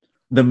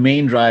the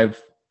main drive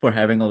for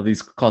having all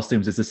these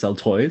costumes is to sell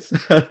toys,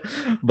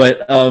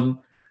 but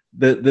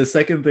the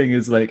second thing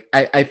is like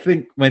I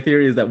think my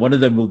theory is that one of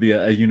them will be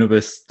a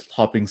universe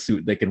hopping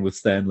suit that can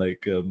withstand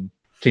like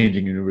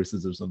changing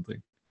universes or something.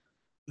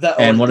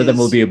 And one of them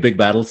will be a big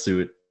battle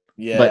suit.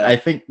 Yeah. But I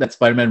think that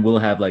Spider-Man will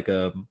have like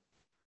a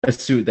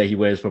suit that he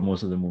wears for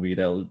most of the movie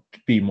that'll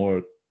be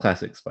more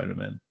classic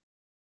Spider-Man.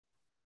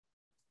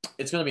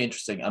 It's going to be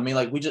interesting. I mean,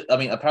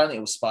 apparently it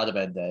was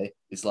Spider-Man Day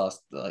this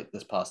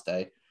past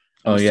day.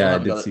 Oh yeah, I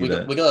did see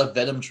that. We got a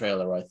Venom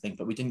trailer, I think,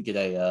 but we didn't get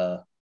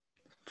a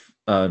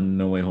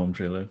No Way Home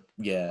trailer.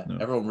 Yeah, no.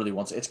 Everyone really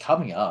wants it. It's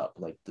coming up.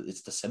 Like it's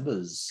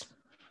December's.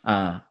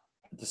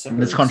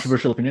 This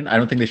controversial opinion. I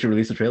don't think they should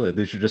release a trailer.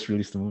 They should just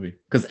release the movie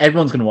because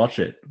everyone's gonna watch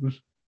it.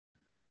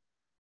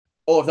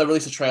 Or if they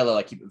release a trailer,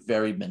 like keep it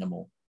very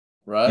minimal,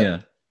 right? Yeah,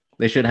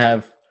 they should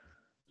have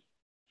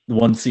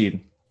one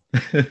scene.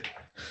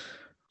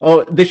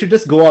 Oh, they should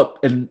just go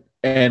up and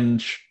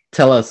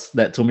tell us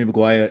that Tobey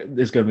Maguire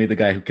is going to be the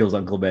guy who kills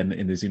Uncle Ben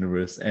in this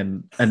universe,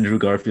 and Andrew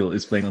Garfield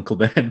is playing Uncle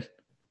Ben.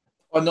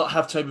 Or not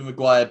have Tobey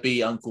Maguire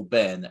be Uncle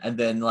Ben, and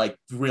then like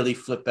really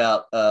flip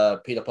out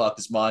Peter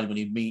Parker's mind when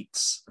he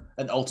meets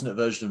an alternate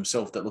version of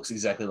himself that looks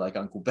exactly like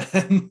Uncle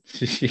Ben.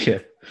 Yeah,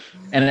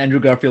 and Andrew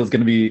Garfield is going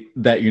to be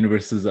that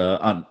universe's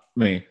Aunt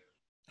May.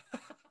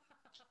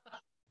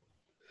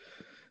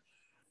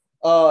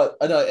 I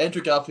know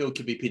Andrew Garfield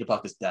could be Peter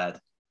Parker's dad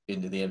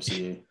in the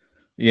MCU.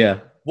 Yeah.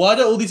 Why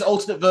do all these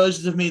alternate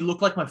versions of me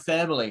look like my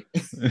family?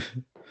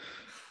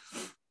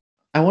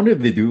 I wonder if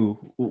they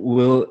do.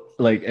 Will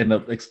like end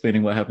up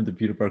explaining what happened to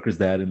Peter Parker's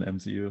dad in the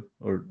MCU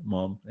or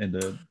mom and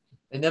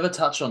They never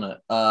touch on it.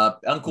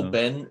 Uncle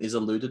Ben is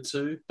alluded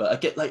to, but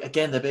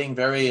again, they're being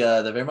very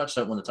they very much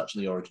don't want to touch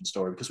on the origin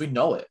story because we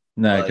know it.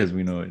 No, because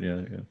we know it.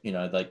 Yeah. You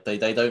know, like they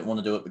don't want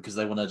to do it because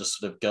they want to just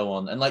sort of go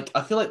on and like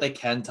I feel like they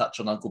can touch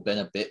on Uncle Ben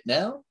a bit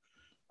now.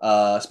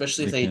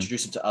 Especially if they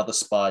introduce him to other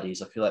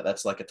Spideys. I feel like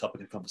that's like a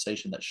topic of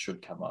conversation that should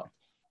come up.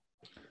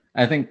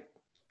 I think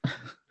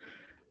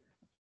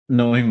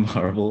knowing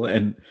Marvel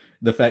and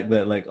the fact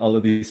that like all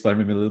of these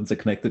Spider-Man villains are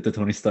connected to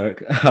Tony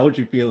Stark, how would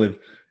you feel if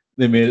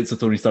they made it so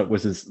Tony Stark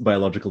was his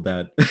biological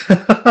dad?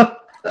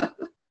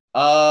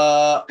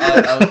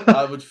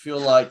 I would feel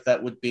like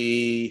that would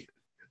be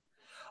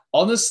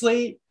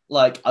honestly.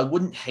 Like, I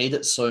wouldn't hate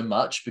it so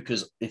much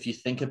because if you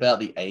think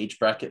about the age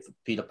bracket for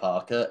Peter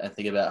Parker and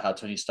think about how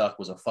Tony Stark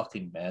was a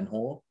fucking man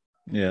whore,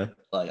 yeah,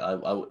 like I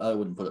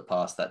wouldn't put it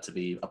past that to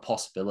be a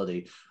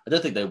possibility. I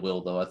don't think they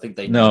will though. I think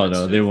they no,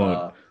 they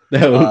won't.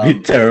 That would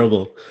be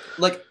terrible.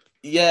 Like,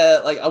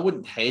 yeah, like I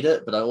wouldn't hate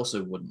it, but I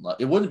also wouldn't like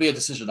it. Wouldn't be a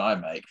decision I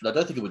make, but I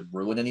don't think it would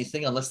ruin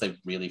anything unless they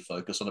really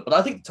focus on it. But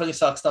I think Tony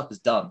Stark stuff is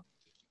done.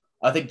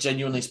 I think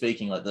genuinely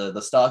speaking, like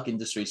the Stark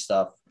Industry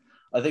stuff,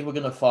 I think we're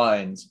gonna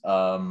find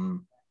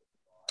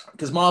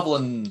because Marvel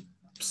and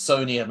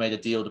Sony have made a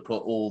deal to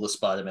put all the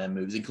Spider-Man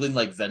movies, including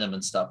like Venom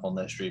and stuff, on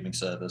their streaming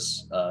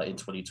service in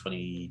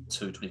 2022,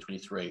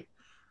 2023.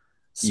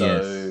 So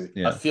yes,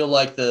 yeah. I feel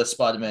like the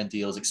Spider-Man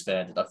deal is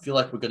expanded. I feel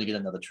like we're going to get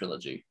another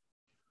trilogy.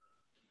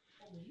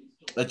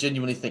 I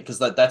genuinely think because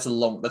that's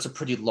a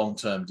pretty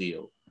long-term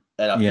deal.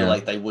 And I feel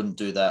like they wouldn't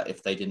do that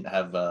if they didn't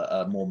have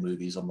more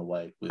movies on the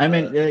way. With, I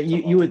mean,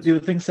 you would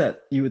think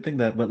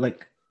that, but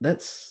like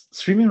that's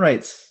streaming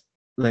rights,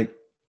 like.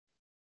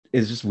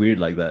 It's just weird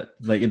like that.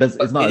 Like it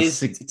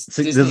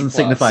doesn't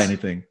signify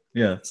anything.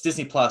 Yeah, it's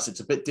Disney Plus.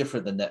 It's a bit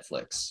different than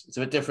Netflix. It's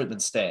a bit different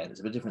than Stan. It's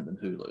a bit different than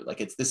Hulu. Like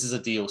this is a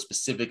deal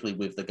specifically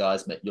with the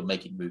guys you're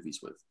making movies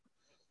with.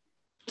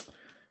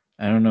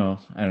 I don't know.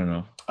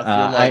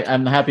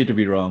 I'm happy to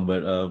be wrong,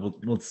 but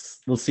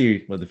we'll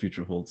see what the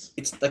future holds.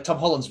 It's like Tom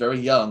Holland's very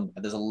young,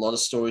 and there's a lot of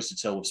stories to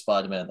tell with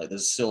Spider-Man. Like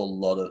there's a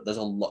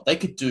lot. They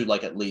could do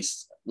like at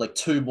least like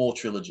 2 more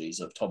trilogies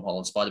of Tom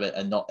Holland Spider-Man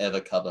and not ever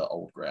cover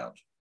old ground.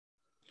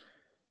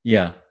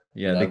 Yeah,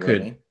 they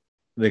could.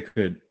 They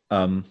could.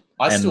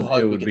 I still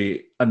hope it would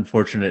be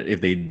unfortunate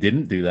if they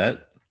didn't do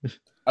that.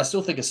 I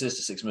still think a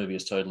Sinister Six movie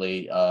is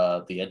totally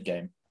the end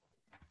game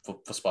for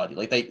Spidey.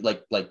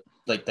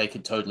 Like they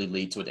could totally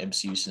lead to an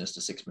MCU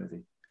Sinister Six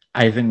movie.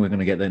 I think we're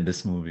gonna get that in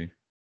this movie.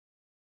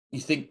 You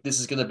think this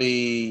is gonna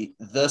be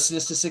the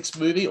Sinister Six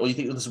movie, or you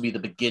think this will be the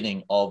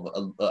beginning of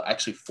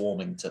actually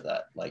forming to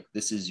that? Like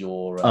this is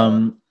your.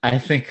 I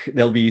think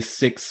there'll be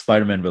 6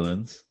 Spider-Man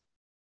villains.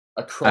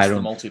 Across the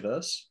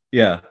multiverse?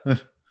 Yeah. Who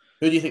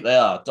do you think they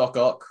are? Doc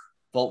Ock,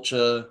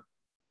 Vulture,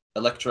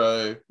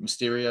 Electro,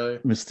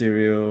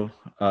 Mysterio,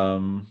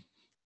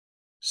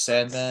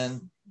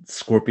 Sandman,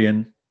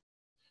 Scorpion.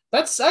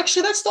 That's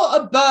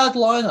not a bad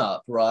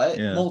lineup, right?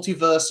 Yeah.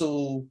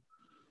 Multiversal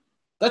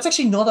That's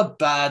actually not a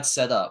bad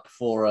setup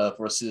for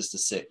a Sinister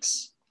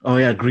Six. Oh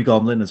yeah, Green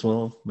Goblin as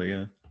well. But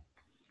yeah,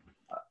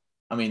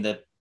 I mean, the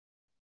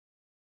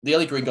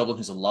only Green Goblin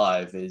who's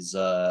alive is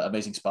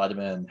Amazing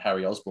Spider-Man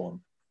Harry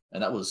Osborn,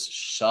 and that was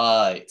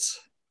shite.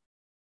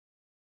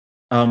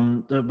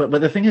 but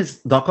the thing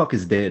is, Doc Ock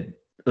is dead.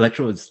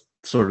 Electro is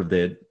sort of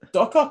dead.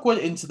 Doc Ock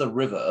went into the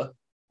river,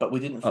 but we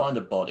didn't find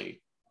a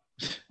body.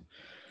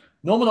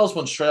 Norman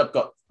Osborn straight up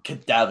got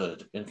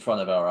cadavered in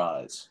front of our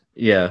eyes.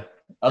 Yeah.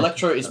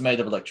 Electro is made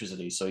of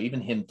electricity, so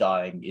even him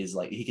dying is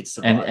like he could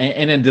survive.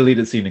 And then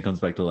deleted scene and comes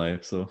back to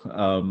life. So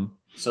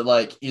So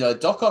like, you know,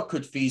 Doc Ock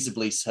could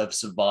feasibly have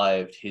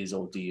survived his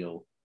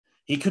ordeal.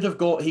 He could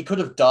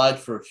have died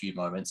for a few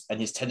moments, and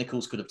his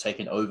tentacles could have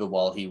taken over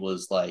while he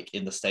was like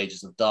in the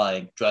stages of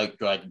dying, dragged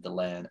him to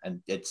land,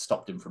 and it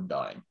stopped him from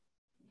dying.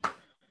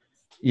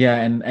 yeah,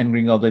 and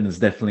Green Goblin is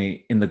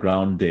definitely in the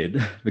ground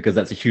dead because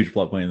that's a huge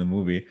plot point in the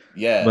movie.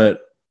 Yeah.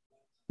 But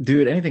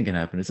dude, anything can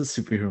happen. It's a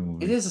superhero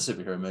movie. It is a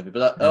superhero movie,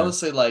 but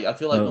honestly, like I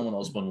feel like Norman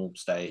Osborn will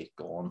stay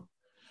gone.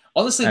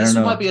 Honestly, this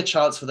might be a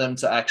chance for them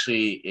to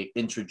actually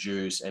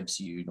introduce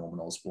MCU Norman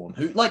Osborn,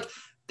 who, like,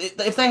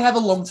 if they have a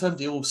long-term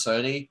deal with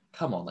Sony,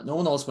 come on, like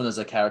Norman Osborn is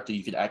a character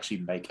you could actually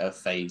make a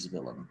phase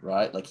villain,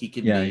 right? Like he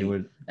could. Yeah, he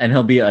would, and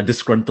he'll be a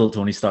disgruntled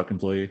Tony Stark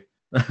employee.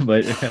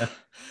 But yeah.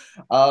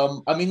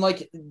 I mean,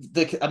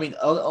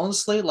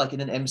 honestly, like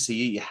in an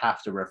MCU, you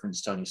have to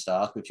reference Tony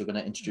Stark if you're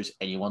going to introduce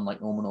anyone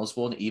like Norman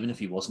Osborn, even if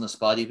he wasn't a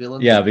Spidey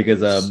villain. Yeah,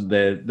 because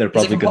they're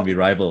probably going to be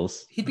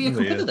rivals. He'd be a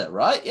competitor,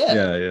 right?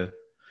 Yeah. Yeah.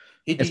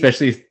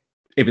 Especially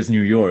if it's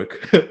New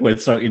York, where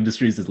Stark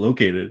Industries is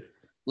located.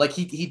 Like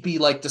he'd be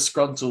like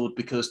disgruntled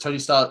because Tony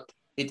Stark.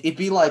 It'd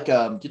be like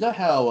do you know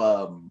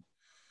how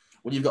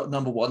when you've got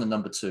number one and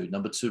number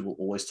two will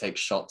always take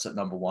shots at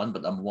number one,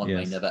 but number one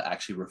may never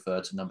actually refer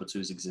to number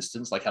two's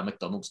existence. Like how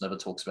McDonald's never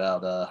talks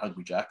about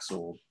Hungry Jack's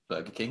or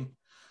Burger King.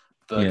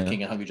 Burger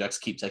King and Hungry Jack's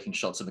keep taking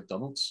shots at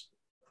McDonald's.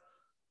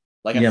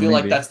 Like I feel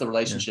like that's the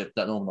relationship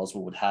that Norman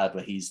Osborn would have,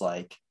 where he's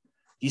like.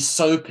 He's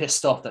so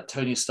pissed off that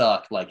Tony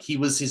Stark, like he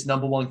was his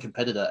number one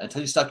competitor, and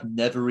Tony Stark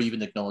never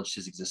even acknowledged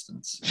his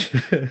existence.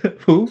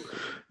 Who?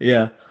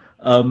 Yeah.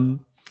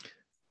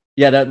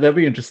 That'd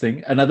be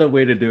interesting. Another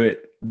way to do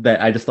it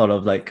that I just thought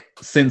of, like,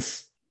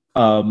 since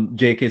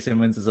J.K.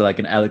 Simmons is like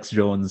an Alex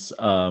Jones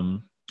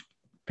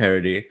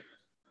parody,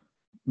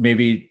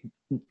 maybe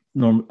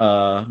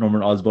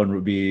Norman Osborn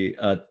would be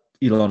a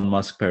Elon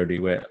Musk parody,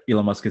 where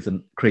Elon Musk is a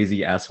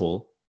crazy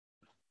asshole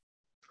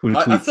who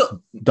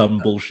tweets dumb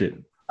bullshit.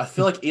 I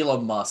feel like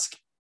Elon Musk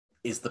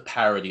is the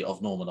parody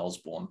of Norman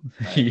Osborn.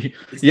 Right?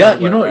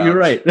 You're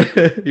right.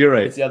 You're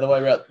right. It's the other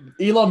way around.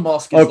 Elon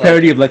Musk is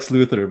parody of Lex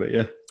Luthor, but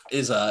yeah.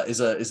 Is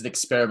an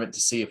experiment to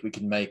see if we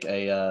can make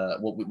a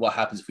what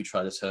happens if we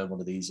try to turn one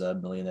of these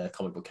millionaire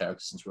comic book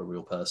characters into a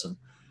real person.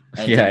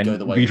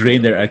 And we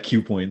drain their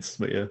IQ points,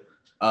 but yeah.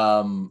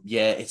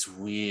 It's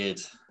weird.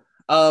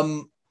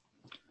 So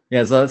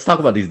let's talk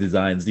about these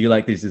designs. Do you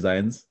like these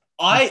designs?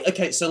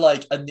 So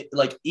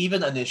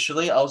even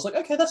initially I was like,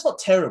 okay, that's not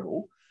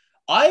terrible.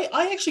 I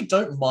actually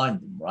don't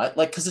mind them, right?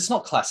 Like, because it's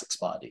not classic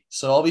Spidey.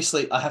 So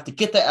obviously I have to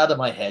get that out of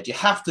my head. You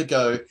have to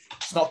go,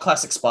 it's not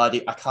classic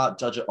Spidey. I can't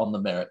judge it on the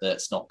merit that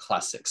it's not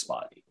classic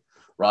Spidey,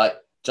 right?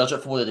 Judge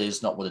it for what it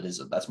is, not what it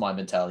isn't. That's my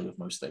mentality with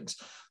most things.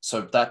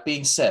 So that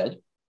being said,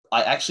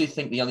 I actually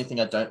think the only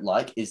thing I don't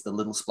like is the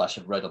little splash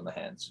of red on the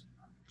hands.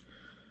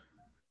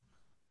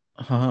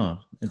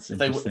 It's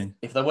interesting.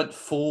 If they went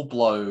full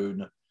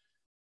blown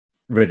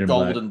red and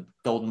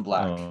golden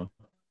black.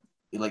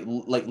 Like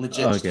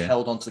legit just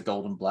held onto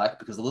gold and black,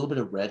 because a little bit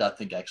of red I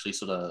think actually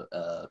sort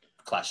of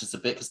clashes a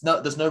bit, because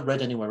there's no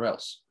red anywhere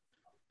else.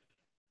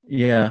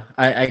 Yeah,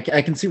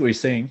 I can see what you're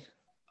saying.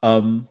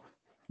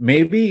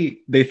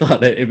 Maybe they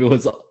thought that if it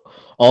was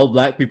all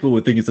black, people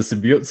would think it's a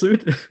symbiote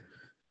suit.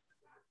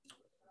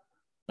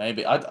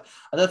 Maybe I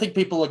don't think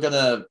people are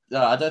gonna.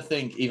 I don't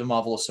think even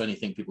Marvel or Sony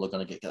think people are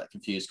gonna get that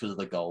confused because of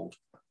the gold.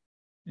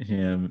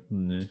 Yeah,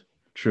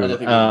 true.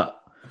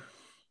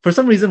 For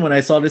some reason, when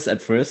I saw this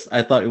at first,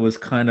 I thought it was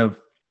kind of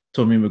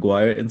Tobey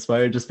Maguire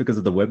inspired just because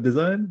of the web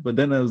design. But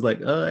then I was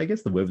like, I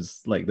guess the web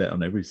is like that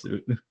on every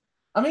suit.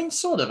 I mean,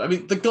 sort of. I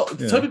mean,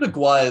 Tobey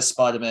Maguire's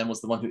Spider-Man was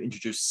the one who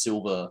introduced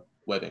silver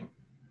webbing.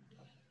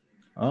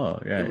 Oh,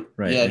 yeah,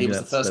 right. Yeah, he was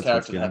the first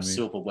character to have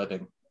silver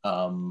webbing.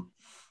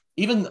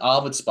 Even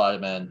Armored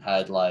Spider-Man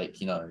had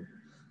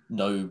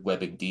no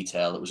webbing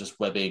detail. It was just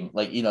webbing,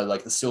 like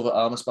the silver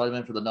armor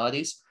Spider-Man from the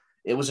 90s.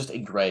 It was just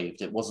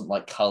engraved. It wasn't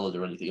like colored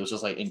or anything. It was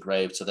just like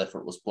engraved, so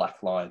therefore it was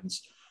black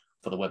lines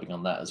for the webbing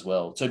on that as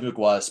well. Tobey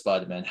Maguire's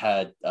Spider-Man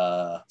had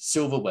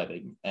silver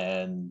webbing,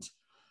 and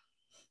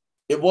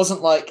it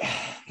wasn't like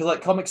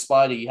comic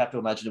Spidey, you have to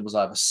imagine it was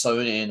either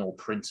sewn in or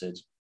printed.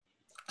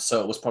 So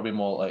it was probably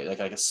more like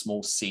a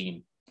small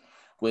seam.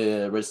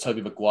 Whereas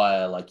Tobey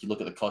Maguire, like you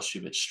look at the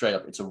costume, it's straight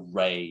up, it's a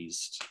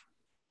raised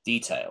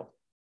detail,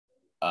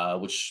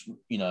 which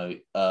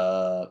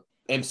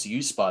MCU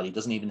Spidey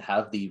doesn't even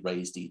have the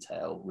raised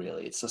detail,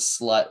 really. It's a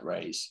slight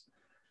raise.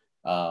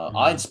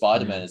 Iron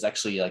Spider-Man yeah. is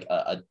actually like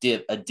a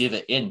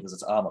divot in because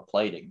it's armor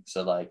plating.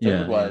 So like Tobey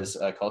Yeah, Maguire's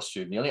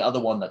costume. The only other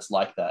one that's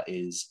like that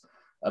is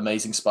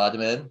Amazing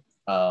Spider-Man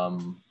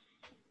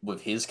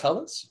with his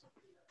colors,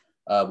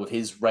 with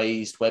his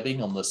raised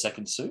webbing on the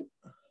second suit.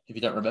 If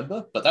you don't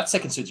remember, but that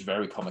second suit's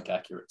very comic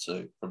accurate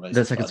too. From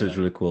That second suit is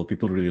really cool.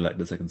 People really like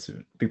the second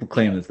suit. People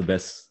claim it's the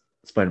best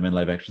Spider-Man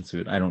live action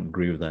suit. I don't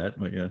agree with that,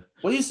 but yeah.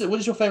 What is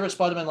your favorite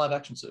Spider-Man live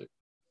action suit?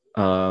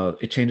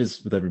 It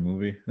changes with every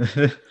movie.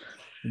 It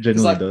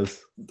genuinely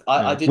does.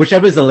 I did,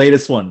 whichever is the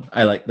latest one,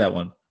 I like that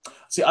one.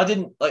 See, I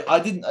didn't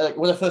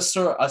when I first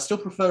saw it. I still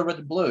prefer red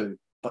and blue,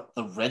 but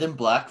the red and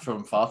black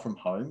from Far From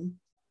Home,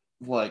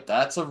 like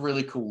that's a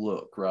really cool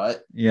look, right?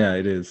 Yeah,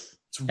 it is.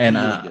 It's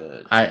really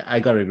good. I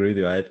gotta agree with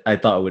you. I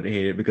thought I would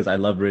hate it because I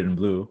love red and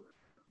blue,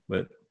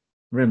 but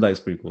red and black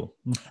is pretty cool.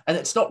 And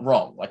it's not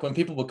wrong. Like when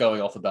people were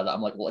going off about it,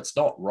 I'm like, well, it's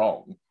not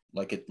wrong.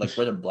 Like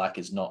red and black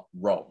is not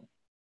wrong.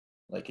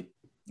 Like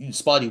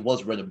Spidey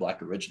was red and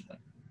black originally.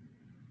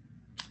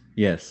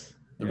 Yes.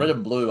 The red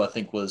and blue, I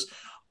think, was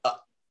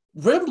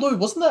red and blue.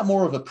 Wasn't that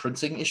more of a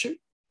printing issue?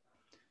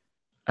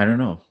 I don't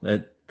know,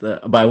 but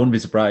I wouldn't be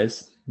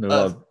surprised. There are a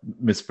lot of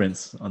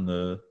misprints on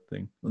the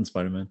thing on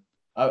Spider-Man.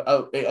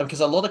 Because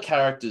a lot of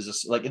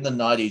characters, like in the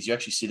 90s, you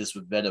actually see this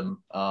with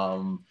Venom.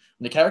 When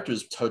the character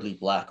is totally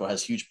black or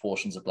has huge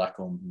portions of black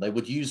on them, they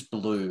would use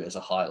blue as a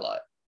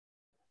highlight.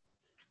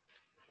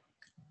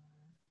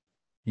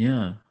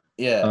 Yeah.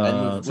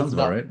 Yeah, and sounds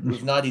about right.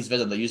 With 90s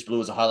Venom, they use blue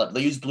as a highlight.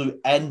 They use blue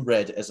and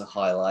red as a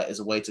highlight as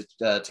a way to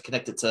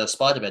connect it to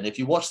Spider-Man. If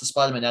you watch the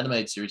Spider-Man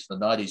animated series from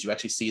the 90s, you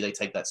actually see they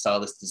take that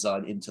stylist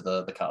design into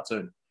the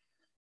cartoon.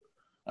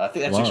 I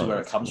think that's actually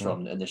where it comes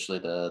from initially,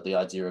 the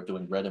idea of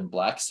doing red and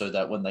black, so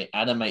that when they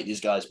animate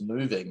these guys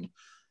moving,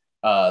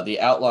 the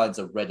outlines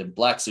are red and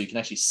black, so you can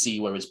actually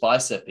see where his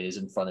bicep is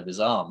in front of his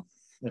arm,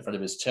 in front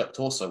of his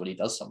torso when he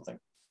does something.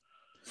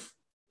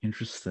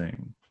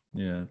 Interesting.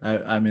 Yeah,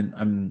 I mean,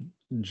 I'm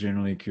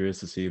generally curious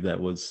to see if that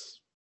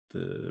was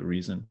the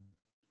reason.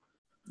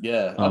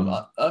 Yeah,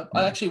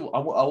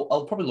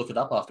 I'll probably look it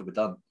up after we're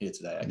done here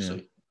today.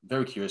 Actually,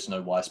 very curious to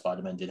know why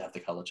Spider-Man did have the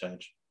color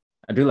change.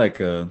 I do like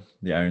the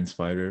Iron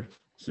Spider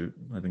suit.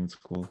 I think it's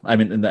cool. I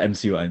mean, in the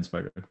MCU Iron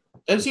Spider.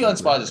 MCU Iron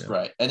Spider is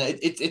great, and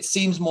it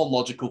seems more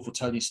logical for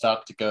Tony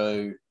Stark to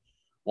go,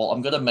 well,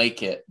 I'm going to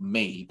make it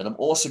me, but I'm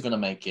also going to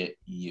make it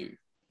you.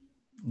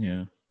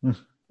 Yeah.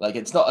 Like,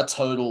 it's not a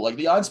total, like,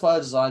 the Iron Spider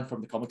design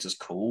from the comics is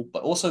cool,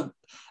 but also,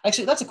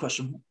 actually, that's a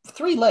question.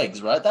 3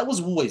 legs, right? That was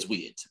always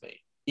weird to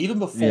me. Even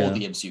before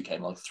the MCU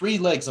came along, 3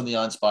 legs on the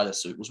Iron Spider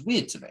suit was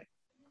weird to me.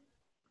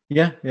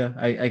 Yeah,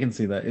 I can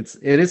see that.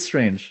 It is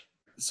strange.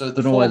 So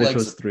the don't know why they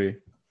chose 3.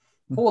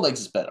 4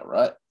 legs is better,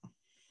 right?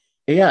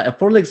 Yeah,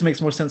 4 legs makes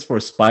more sense for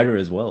a spider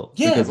as well.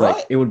 Yeah, because, right?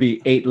 like, it would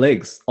be 8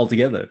 legs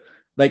altogether.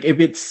 Like, if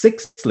it's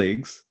 6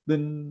 legs,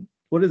 then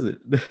what is it?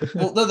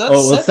 Well, no,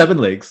 that's 7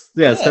 legs.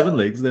 Yeah, 7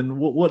 legs. Then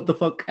what the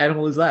fuck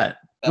animal is that?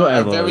 No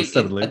animal,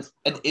 7 legs.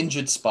 An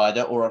injured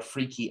spider or a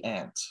freaky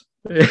ant.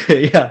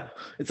 Yeah,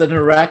 it's an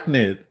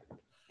arachnid.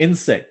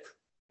 Insect.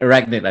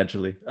 Arachnid,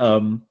 actually.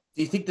 Do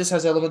you think this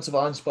has elements of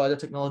Iron Spider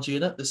technology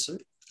in it, this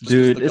suit?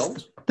 Dude,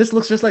 this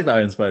looks just like the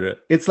Iron Spider.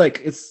 It's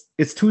like,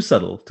 it's too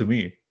subtle to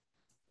me.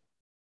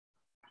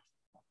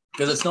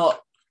 Because it's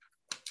not,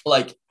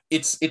 like,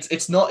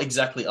 it's not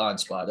exactly Iron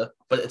Spider,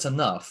 but it's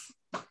enough.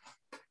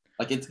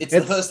 Like, it's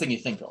the first thing you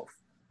think of.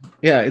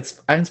 Yeah,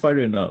 it's Iron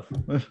Spider enough.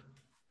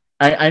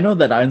 I know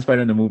that Iron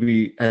Spider in the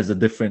movie has a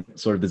different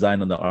sort of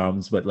design on the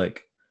arms, but,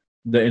 like,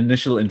 the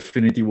initial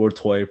Infinity War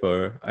toy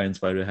for Iron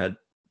Spider had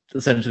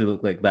essentially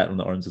looked like that on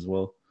the arms as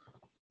well.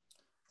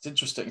 It's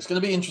interesting. It's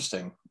going to be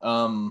interesting.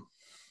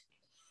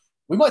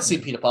 We might see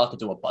Peter Parker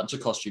do a bunch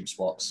of costume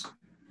swaps.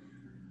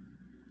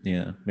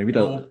 Yeah, maybe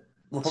they'll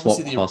swap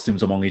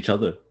costumes among each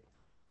other.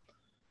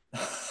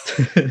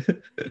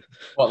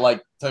 What,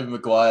 like Tobey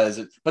Maguire's?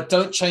 But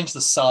don't change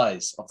the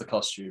size of the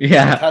costume.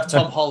 Yeah, like, have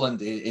Tom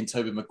Holland in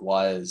Tobey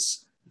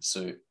Maguire's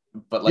suit.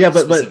 But like, yeah,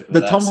 but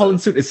the Tom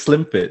Holland suit is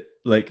slim fit.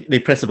 Like, they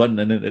press a button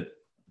and then it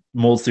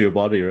molds to your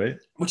body, right?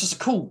 Which is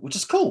cool.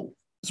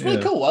 It's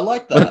really cool. I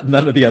like that. But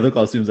none of the other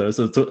costumes are,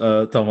 so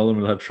Tom Holland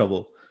will have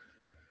trouble.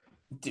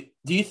 Do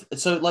you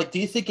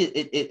think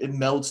it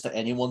melds to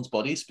anyone's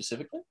body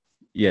specifically?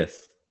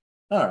 Yes.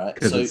 All right.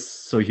 Because it's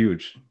so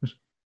huge.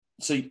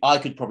 So I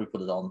could probably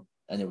put it on,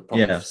 and it would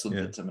probably slip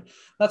it to me.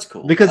 That's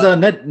cool. Because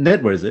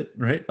Ned wears it,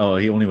 right? Oh,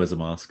 he only wears a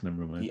mask.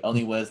 Never mind. He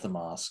only wears the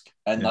mask,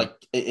 and like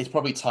it's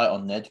probably tight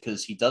on Ned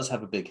because he does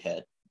have a big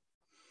head.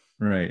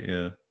 Right.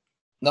 Yeah.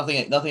 Nothing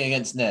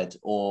against Ned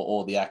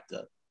or the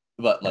actor,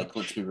 but like,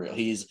 let's be real.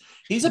 He's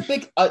a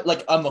big I'm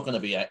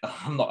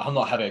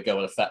not having a go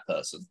at a fat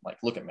person. Like,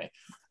 look at me.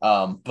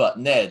 But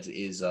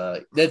Ned's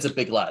a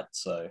big lad.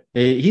 So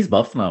he's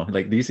buff now.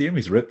 Like, do you see him?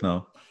 He's ripped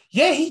now.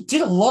 Yeah, he did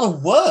a lot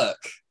of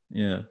work.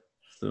 Yeah.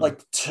 So.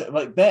 Like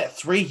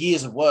 3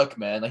 years of work,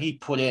 man. Like, he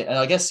put in, and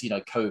I guess,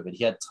 COVID,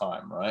 he had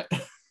time, right?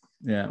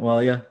 Yeah,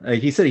 well, yeah.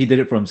 He said he did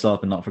it for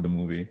himself and not for the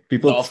movie.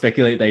 People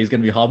speculate that he's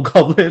going to be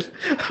Hobgoblin,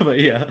 but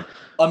yeah.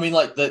 I mean,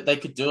 like, they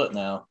could do it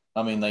now.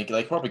 I mean, they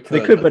probably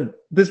could. They could, but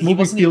this he movie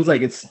wasn't feels even-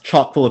 like it's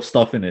chock full of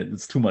stuff in it.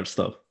 It's too much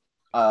stuff.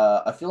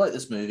 I feel like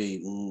this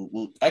movie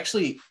will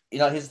actually,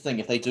 here's the thing: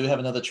 if they do have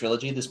another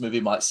trilogy, this movie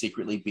might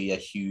secretly be a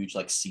huge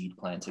like seed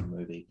planting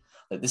movie.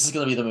 Like this is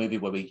going to be the movie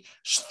where we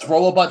just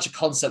throw a bunch of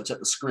concepts at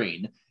the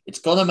screen. It's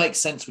going to make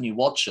sense when you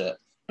watch it,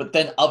 but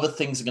then other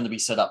things are going to be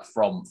set up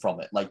from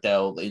it. Like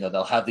they'll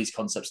have these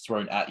concepts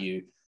thrown at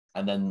you,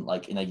 and then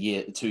like in a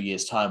year, 2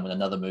 years time, when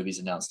another movie's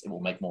announced, it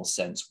will make more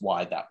sense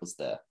why that was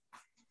there.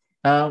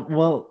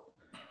 Well,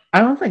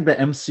 I don't think the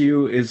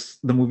MCU is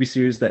the movie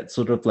series that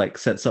sort of like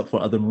sets up for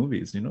other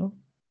movies, you know?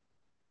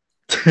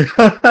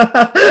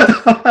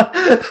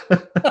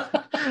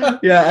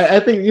 Yeah, I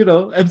think,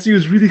 MCU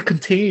is really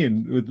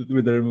contained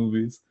with their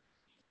movies.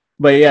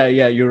 But yeah,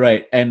 you're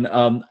right. And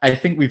I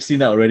think we've seen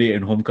that already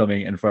in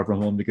Homecoming and Far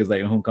From Home, because like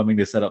in Homecoming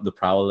they set up the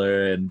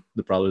Prowler and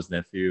the Prowler's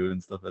nephew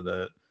and stuff like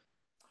that.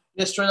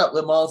 Yeah, straight up,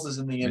 the Miles is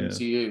in the Yeah.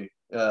 MCU.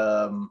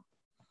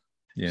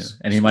 Yeah,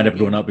 and he might have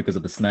grown up because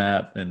of the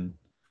snap, and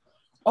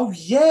Oh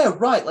yeah,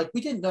 right. Like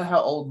we didn't know how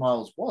old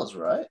Miles was,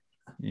 right?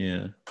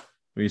 yeah,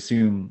 we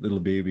assume little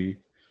baby.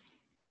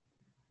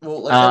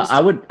 Well, like,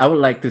 that was- I would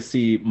like to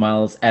see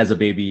Miles as a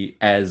baby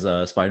as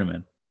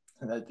Spider-Man.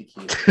 that'd be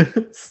cute.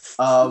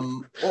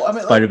 Well, I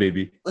mean, Spider like,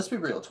 Baby. let's be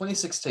real.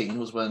 2016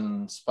 was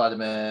when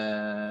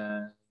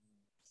Spider-Man.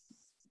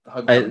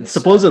 Homecoming is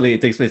Supposedly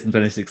it takes place in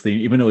 2016,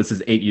 even though it's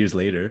just 8 years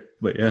later.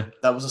 But yeah,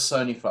 set. That was a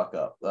Sony fuck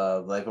up.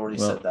 They've already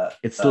Well, said that.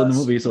 it's still in the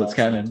movie, so it's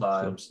multiple canon, so.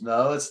 Times.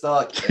 No, it's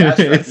not.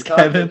 it's You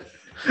can't canon.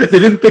 They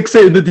didn't fix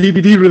it in the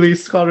DVD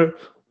release, Connor.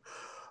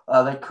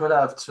 They could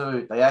have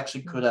too. They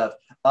actually could have.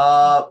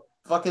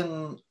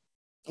 Fucking.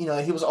 He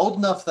was old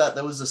enough that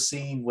there was a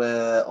scene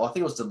where, I think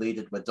it was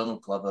deleted, where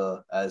Donald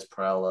Glover as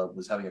Prowler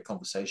was having a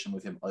conversation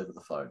with him over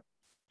the phone.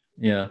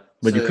 Yeah,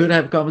 but you So- could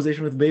have a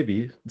conversation with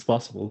baby. It's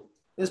possible.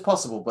 It's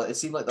possible, but it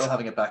seemed like they were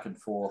having a back and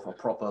forth, a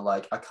proper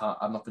like,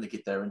 I'm not going to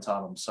get there in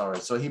time. I'm sorry.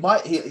 So he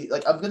might,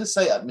 I'm going to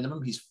say at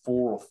minimum he's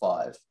 4 or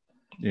 5.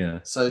 Yeah.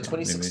 So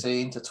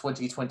 2016 to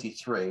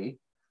 2023,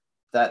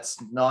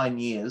 that's 9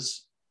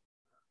 years.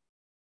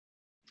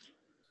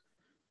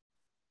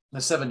 No,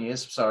 7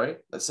 years. Sorry,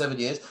 that's 7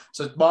 years.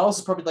 So Miles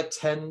is probably like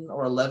 10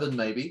 or 11,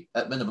 maybe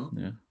at minimum.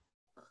 Yeah.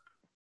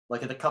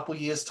 Like in a couple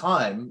years'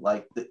 time,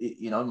 like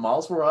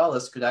Miles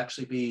Morales could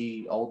actually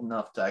be old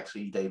enough to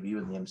actually debut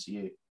in the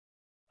MCU.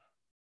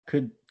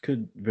 Could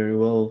very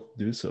well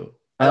do so.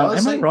 I Am I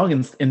honestly- wrong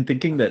in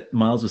thinking that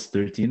Miles was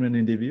 13 when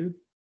he debuted?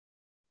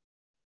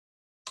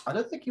 I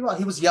don't think you are.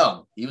 He was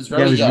young. He was Yeah,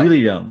 very he was young. really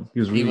young. He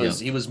was really young.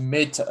 He was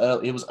mid to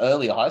early. He was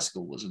early high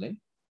school, wasn't he?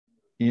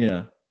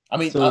 Yeah. I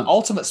mean, So-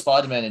 Ultimate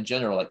Spider-Man in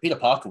general, like Peter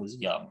Parker was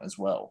young as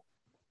well.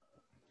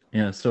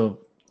 Yeah, so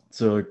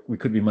we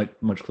could be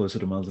much closer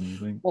to Miles than you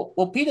think.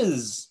 Well, Peter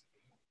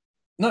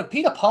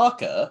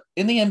Parker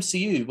in the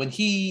MCU when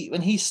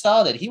he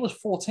started, he was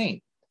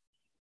 14.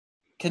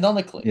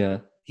 Canonically, Yeah,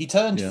 he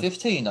turned Yeah.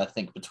 15, I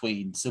think,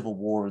 between Civil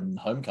War and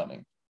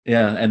Homecoming.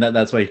 yeah, and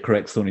that's why he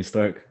corrects Tony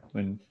Stark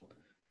when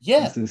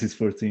Yeah, since he's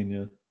 14.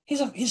 Yeah,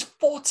 he's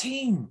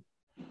 14.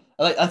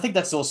 I think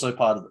that's also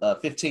part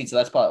of 15. So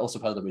that's also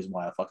part of the reason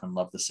why I fucking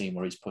love the scene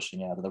where he's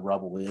pushing out of the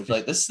rubble. It's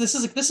like this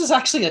is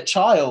actually a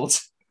child.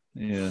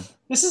 yeah.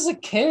 This is a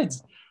kid.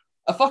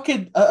 A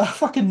fucking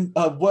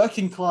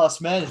working class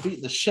man is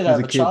beating the shit He's out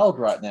a of a kid. child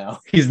right now.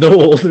 He's no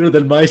older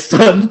than my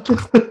son.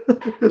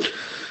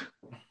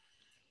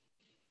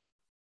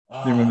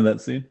 You remember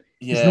that scene?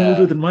 Yeah. He's no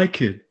older than my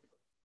kid.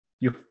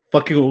 You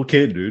fucking old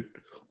kid, dude.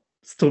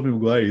 It's Tobey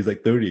Maguire. He's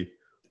like 30.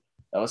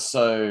 That was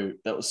so.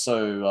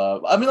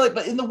 I mean, like,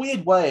 but in the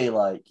weird way,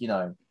 like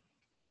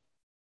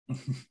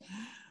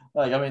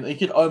like I mean, you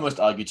could almost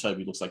argue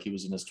Toby looks like he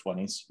was in his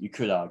 20s. You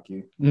could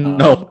argue.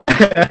 No,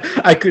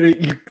 I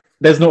could.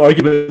 There's no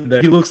argument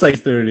there. He looks like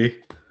 30.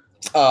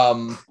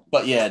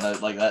 But yeah, no,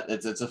 like that.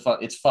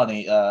 It's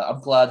funny. I'm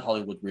glad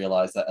Hollywood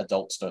realized that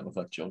adults don't look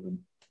like children.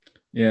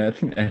 Yeah, I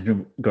think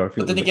Andrew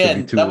Garfield. But then was like again,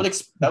 32.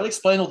 that would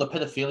explain all the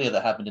pedophilia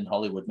that happened in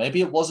Hollywood. Maybe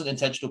it wasn't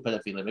intentional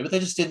pedophilia. Maybe they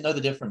just didn't know the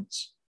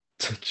difference.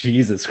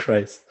 Jesus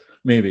Christ.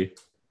 Maybe.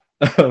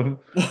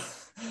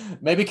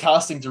 Maybe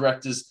casting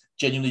directors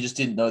genuinely just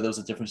didn't know there was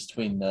a difference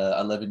between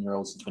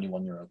 11-year-olds and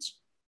 21-year-olds.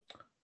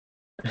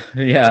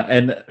 Yeah,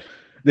 and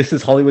this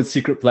is Hollywood's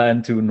secret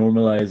plan to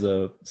normalize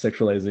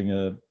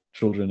sexualizing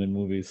children in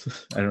movies.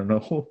 I don't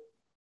know.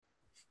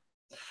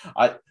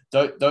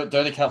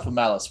 Don't account for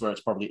malice where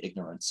it's probably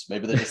ignorance.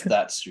 Maybe they're just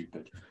that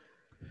stupid.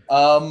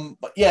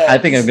 But yeah, I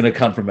think I'm going to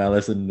count for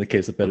malice in the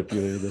case of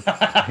pedophilia.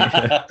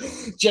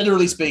 though.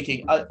 Generally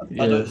speaking, I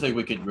Yeah. don't think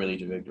we could really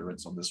do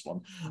ignorance on this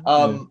one.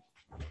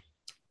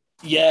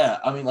 Yeah,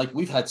 I mean, like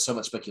we've had so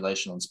much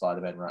speculation on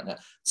Spider-Man right now.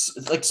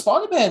 Like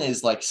Spider-Man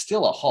is like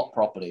still a hot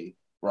property,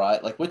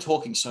 right? Like we're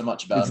talking so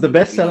much about. It's the a movie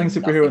we best-selling know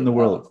superhero in the nothing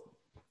world. about.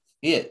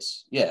 He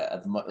is, yeah.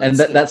 At the And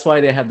that's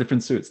why they have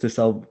different suits to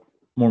sell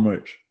more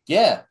merch.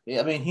 yeah.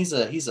 I mean, he is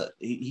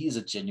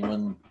a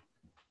genuine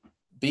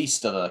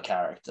beast of a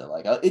character.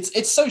 Like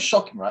it's so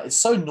shocking, right? It's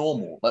so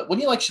normal. Like when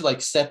you actually like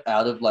step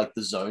out of like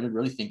the zone and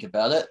really think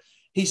about it,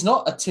 he's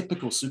not a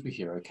typical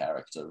superhero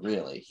character,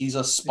 really. He's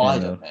a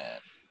Spider-Man.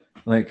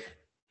 Like,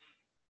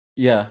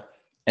 yeah.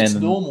 It's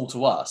And normal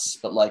to us,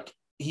 but like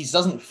he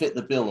doesn't fit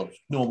the bill of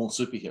normal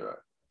superhero.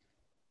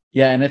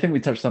 yeah, and I think we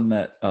touched on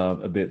that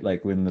a bit,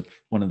 like when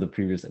one of the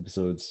previous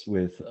episodes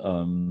with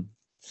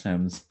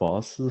Sam's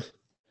boss,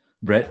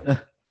 Brett,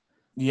 where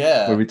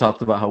Yeah. we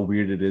talked about how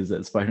weird it is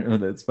that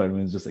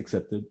Spider-Man is just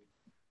accepted.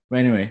 But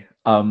anyway,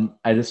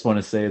 I just want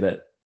to say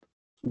that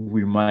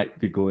we might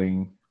be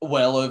going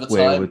Well over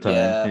way time. over time.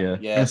 Yeah.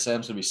 Yeah.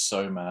 Sam's gonna be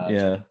so mad.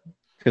 Yeah,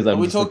 because But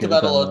we talked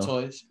about a lot of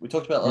toys. We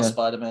talked about a lot of Yeah.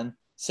 Spider-Man.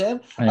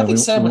 Sam, Yeah, I think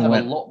Sam would have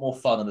went- a lot more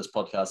fun on this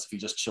podcast if he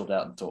just chilled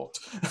out and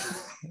talked.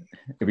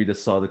 if we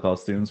just saw the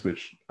costumes,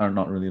 which are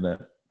not really that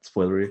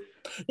spoilery.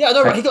 Yeah, I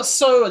know, right? He got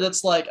so, and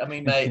it's like, I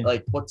mean, mate,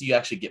 like, what do you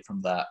actually get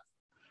from that?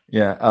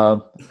 Yeah,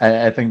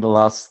 I think the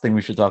last thing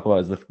we should talk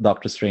about is the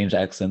Doctor Strange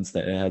accents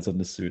that it has on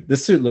this suit.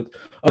 This suit look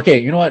okay.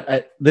 You know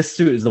what? This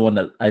suit is the one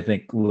that I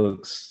think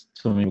looks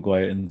Tobey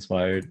Maguire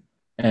inspired,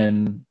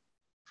 and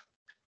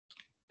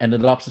the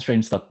Doctor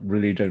Strange stuff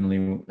really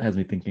generally has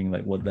me thinking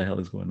like, what the hell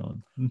is going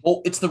on?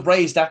 Well, it's the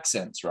raised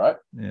accents, right?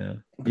 Yeah,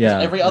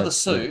 Because every other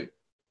suit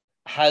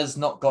has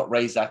not got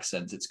raised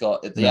accents. It's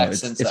got the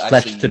accents it's that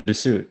flashed actually to the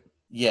suit.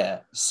 Yeah.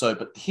 So,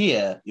 but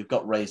here you've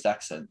got raised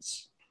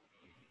accents.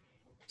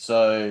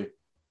 So,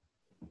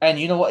 and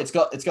you know what? It's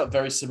got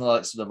very similar,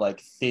 like, sort of like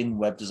thin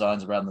web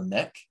designs around the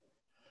neck.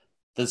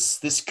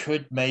 This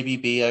could maybe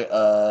be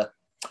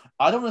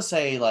I don't want to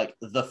say like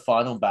the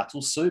final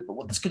battle suit, but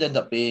what this could end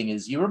up being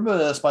is, you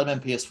remember Spider-Man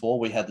PS4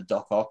 where he had the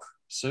Doc Ock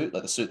suit,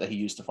 like the suit that he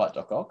used to fight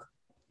Doc Ock?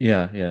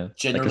 Yeah.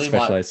 Generally, like a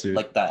specialized suit.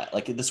 like that.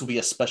 Like this will be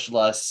a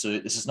specialized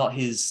suit. This is not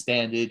his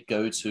standard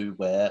go-to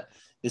wear.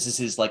 This is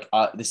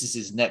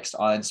his next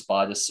Iron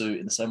Spider suit,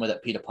 in the same way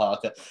that Peter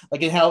Parker,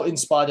 like in how in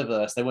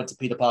Spider-Verse they went to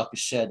Peter Parker's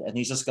shed and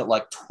he's just got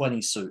like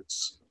 20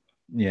 suits.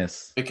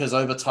 Yes. Because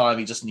over time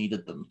he just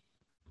needed them.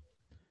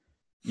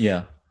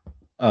 Yeah.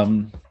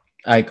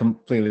 I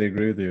completely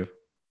agree with you.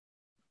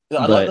 I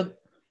But like them.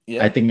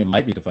 Yeah. I think it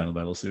might be the final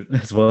battle suit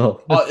as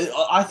well.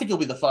 I think it'll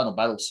be the final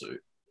battle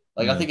suit.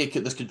 Like, Yeah. I think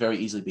this could very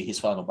easily be his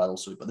final battle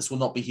suit, but this will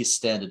not be his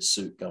standard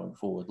suit going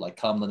forward. Like,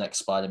 come the next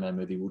Spider-Man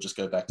movie, we'll just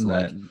go back to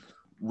like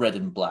red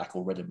and black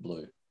or red and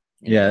blue.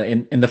 Yeah,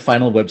 in the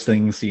final web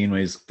slinging scene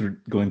where he's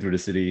going through the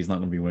city, he's not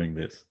going to be wearing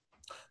this.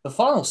 The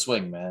final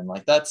swing, man,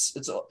 like I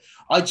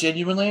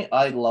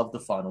love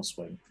the final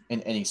swing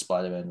in any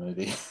Spider-Man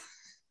movie.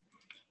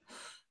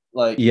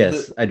 Like,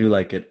 yes, I do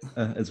like it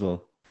as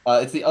well.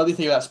 It's the only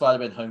thing about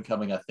Spider-Man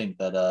Homecoming, I think,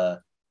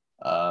 that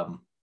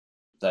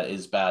that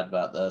is bad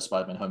about the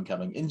Spider-Man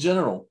Homecoming in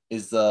general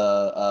is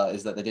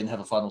that they didn't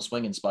have a final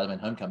swing in Spider-Man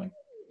Homecoming.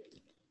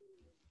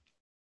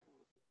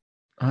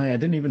 I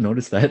didn't even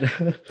notice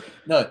that.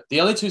 No,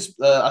 the only two,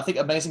 I think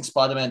Amazing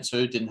Spider-Man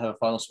 2 didn't have a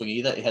final swing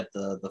either. It had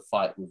the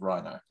fight with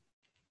Rhino.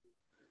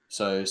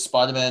 So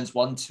Spider-Man's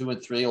 1, 2,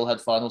 and 3 all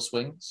had final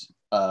swings.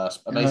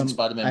 Amazing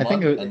Spider-Man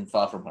 1 and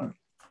Far From Home.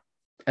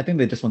 I think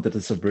they just wanted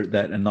to subvert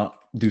that and not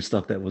do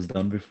stuff that was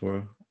done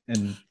before.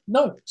 And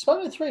no,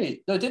 Spider-Man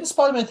 3. No, didn't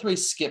Spider-Man 3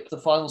 skip the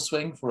final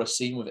swing for a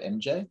scene with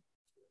MJ?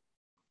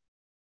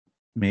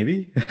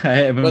 Maybe. I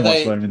haven't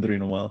watched Spider-Man 3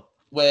 in a while.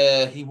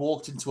 Where he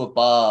walked into a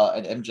bar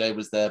and MJ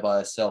was there by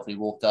herself. He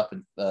walked up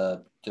and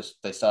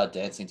they started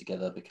dancing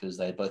together because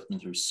they had both been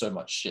through so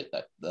much shit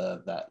that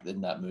in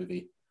that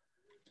movie.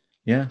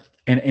 Yeah,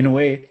 and in a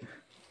way,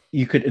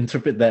 you could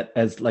interpret that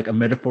as like a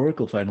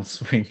metaphorical final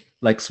swing,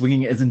 like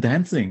swinging as in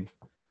dancing.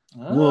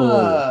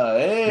 Whoa!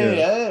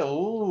 Hey,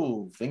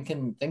 ooh,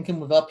 thinking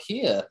with up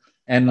here.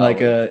 And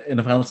like in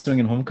the final swing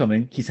in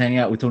Homecoming, he's hanging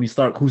out with Tony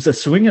Stark, who's a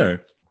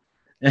swinger.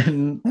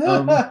 And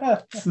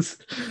I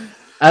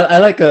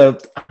like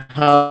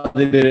how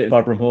they did it in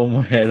Far From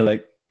Home, where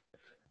like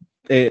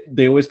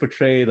they always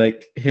portray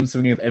like him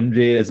swinging with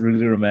MJ as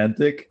really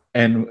romantic,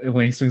 and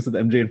when he swings with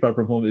MJ in Far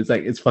From Home,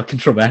 it's fucking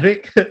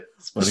traumatic.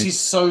 She's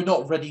so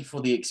not ready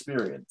for the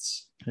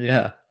experience.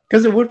 Yeah,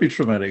 because it would be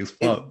traumatic as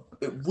fuck.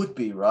 It would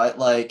be, right?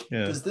 Like,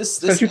 because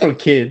especially for a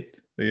kid.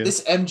 Yeah.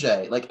 This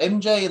MJ, like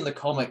MJ in the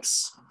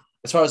comics,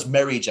 as far as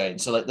Mary Jane,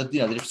 so like the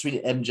difference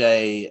between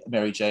MJ,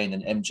 Mary Jane,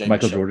 and MJ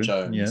Michael Michelle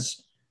Jordan,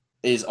 Jones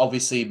is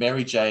obviously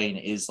Mary Jane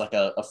is like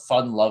a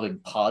fun-loving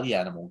party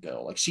animal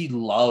girl. Like, she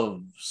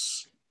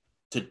loves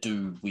to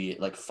do weird,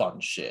 like,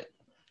 fun shit.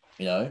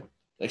 You know,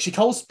 like she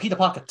calls Peter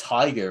Parker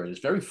Tiger and is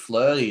very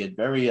flirty and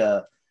very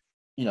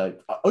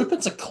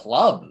opens a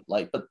club.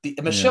 Like, but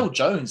Michelle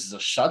Jones is a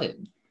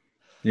shut-in.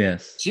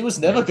 Yes. She was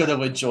never going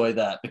to enjoy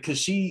that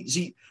because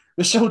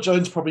Michelle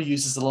Jones probably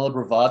uses a lot of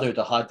bravado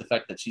to hide the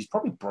fact that she's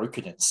probably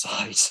broken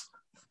inside.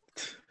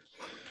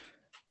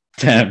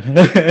 Damn.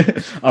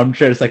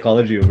 Armchair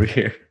psychology over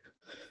here.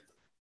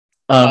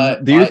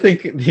 Do you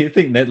think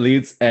Ned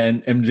Leeds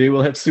and MJ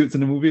will have suits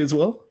in the movie as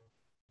well?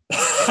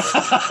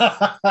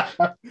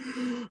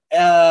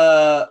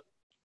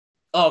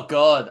 Oh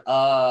God,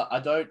 I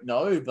don't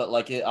know, but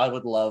like I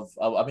would love.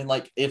 I mean,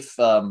 like if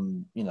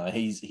he's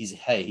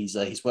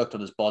worked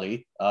on his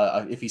body.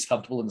 If he's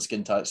comfortable in the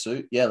skin tight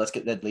suit, yeah, let's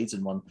get Ned Leeds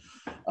in one.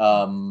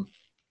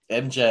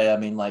 MJ, I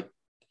mean, like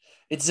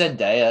It's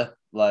Zendaya.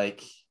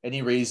 Like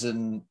any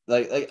reason,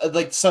 like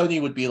Sony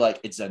would be like,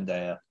 it's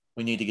Zendaya.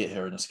 We need to get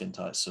her in a skin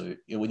tight suit.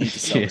 We need to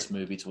sell Yeah. this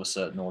movie to a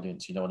certain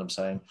audience. You know what I'm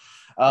saying?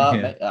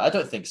 Yeah. I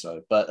don't think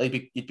so, but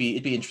it'd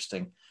be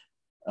interesting.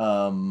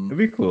 It'd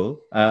be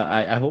cool.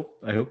 I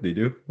hope they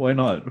do. Why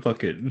not?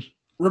 Fuck it. Do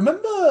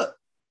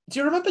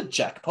you remember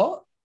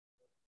Jackpot?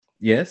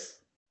 Yes.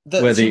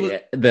 That Where she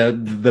was-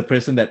 the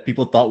person that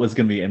people thought was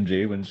gonna be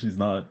MJ when she's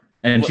not,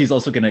 and What- she's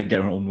also gonna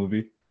get her own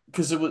movie.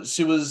 because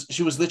she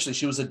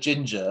was a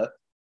ginger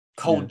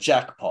called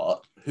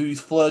Jackpot who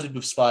flirted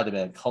with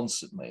Spider-Man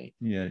constantly,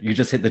 Yeah, you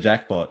just hit the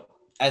jackpot.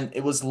 and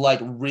it was like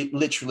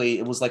literally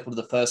it was like one of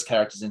the first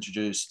characters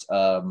introduced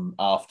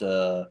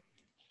after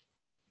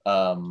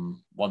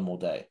One More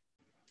Day.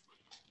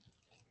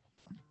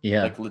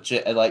 Yeah, Like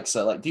legit, like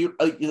so, like do you?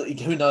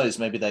 Who knows?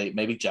 Maybe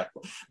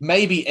Jackpot,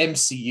 maybe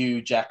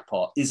MCU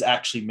Jackpot is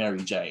actually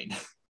Mary Jane.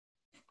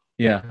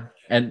 yeah,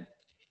 and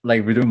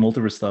like we're doing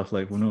multiverse stuff.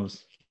 Like who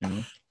knows? You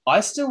know? I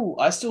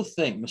still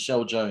think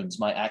Michelle Jones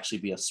might actually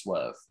be a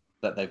swerve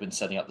that they've been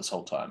setting up this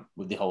whole time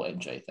with the whole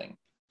MJ thing.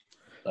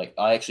 Like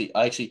I actually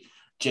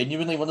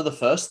genuinely, one of the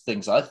first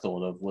things I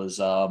thought of was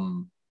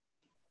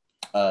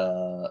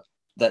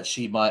that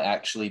she might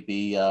actually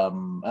be I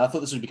thought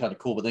this would be kind of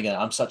cool, but then again,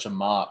 I'm such a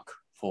mark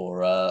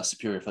for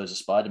Superior Foes of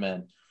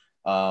Spider-Man.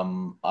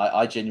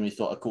 I genuinely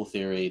thought a cool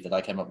theory that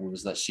I came up with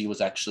was that she was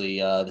actually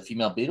the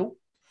female Beetle.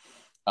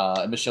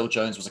 And Michelle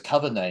Jones was a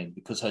cover name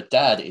because her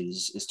dad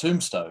is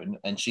Tombstone,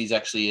 and she's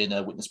actually in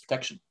a witness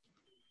protection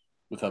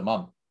with her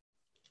mum.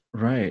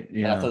 Right.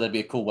 And I thought Yeah. that'd be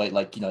a cool way,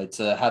 like,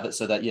 to have it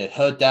so that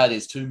her dad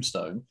is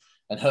Tombstone,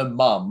 and her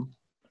mum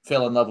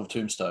fell in love with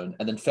Tombstone,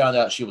 and then found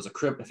out he was a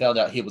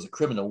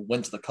criminal,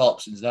 went to the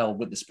cops, and is now in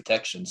witness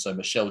protection. So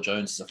Michelle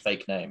Jones is a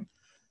fake name.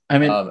 I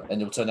mean, And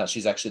it will turn out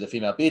she's actually the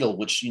female Beetle,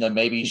 which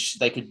maybe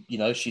they could,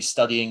 she's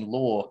studying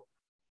law,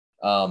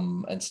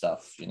 and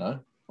stuff.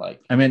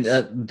 Like I mean,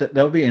 that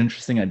would be an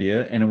interesting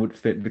idea, and it would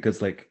fit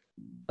because, like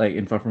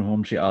in Far From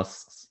Home, she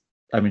asks.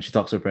 I mean, she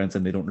talks to her parents,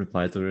 and they don't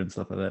reply to her and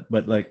stuff like that.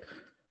 But like,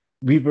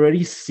 we've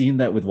already seen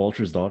that with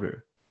Walter's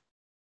daughter.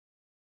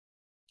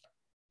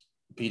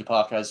 Peter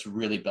Parker has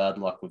really bad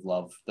luck with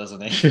love,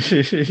 doesn't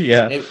he?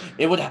 Yeah.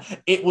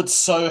 It would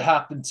so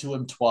happen to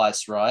him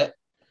twice, right?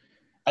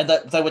 And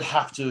that they'd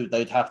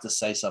have to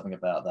say something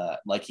about that.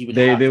 Like he would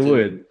They have to,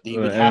 would. he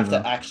would I have don't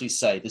to know. actually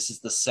say this is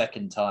the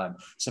second time.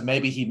 So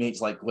maybe he meets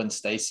like Gwen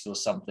Stacy or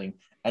something,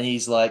 and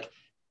he's like,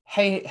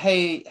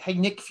 hey,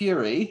 Nick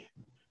Fury,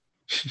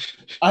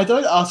 I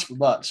don't ask for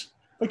much,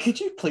 but could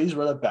you please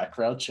run a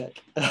background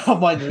check on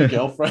my new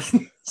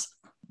girlfriend?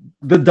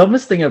 The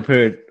dumbest thing I've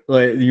heard,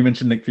 like you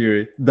mentioned Nick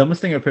Fury,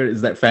 dumbest thing I've heard is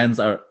that fans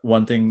are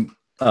wanting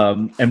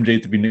MJ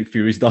to be Nick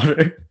Fury's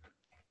daughter.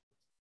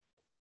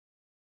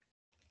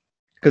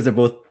 Because they're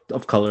both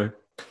of color.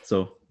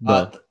 So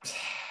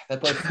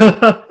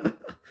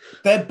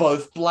They're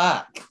both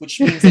black,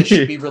 which means they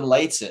should be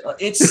related.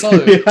 It's so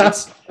Yeah.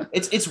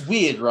 it's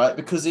weird, right?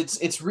 Because it's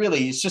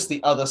just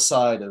the other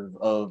side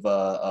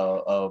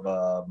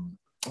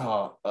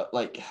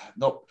like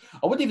not,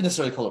 I wouldn't even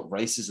necessarily call it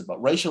racism,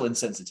 but racial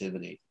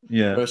insensitivity.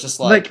 Yeah. Where it's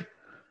just like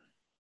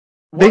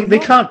they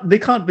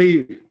can't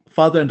be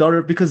father and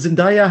daughter because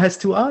Zendaya has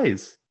two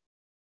eyes.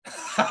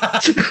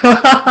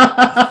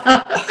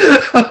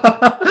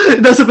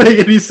 It doesn't make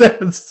any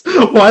sense.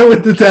 Why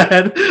would the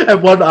dad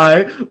have one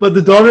eye, but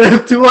the daughter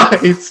have two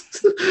eyes?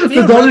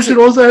 The daughter should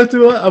also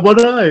have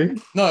one eye.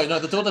 No,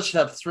 the daughter should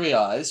have three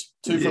eyes,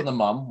 two from the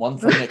mum, one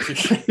from Nick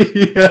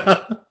Fury.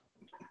 Yeah.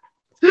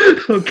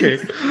 Okay.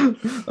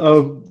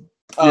 No,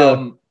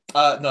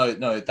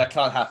 that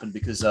can't happen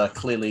because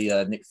clearly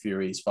Nick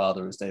Fury's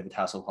father is David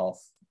Hasselhoff.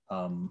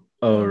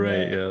 Oh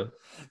right, yeah.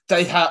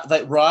 They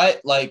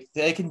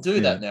can do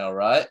that now,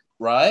 right?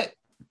 Right?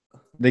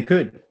 They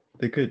could.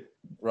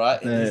 Right?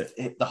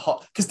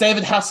 Because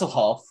David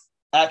Hasselhoff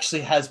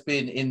actually has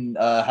been in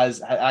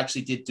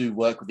actually did do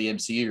work with the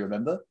MCU.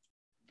 Remember?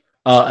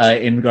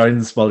 In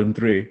Guardians Volume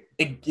 3.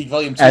 In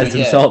Volume 2, As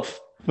himself.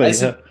 But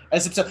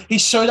as himself. He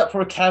showed up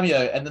for a cameo,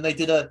 and then they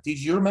did did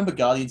you remember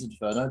Guardians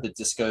Inferno, the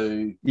disco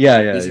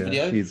music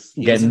video? He's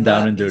He was getting in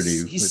down that. and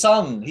dirty. He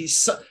sung.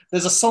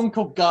 There's a song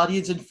called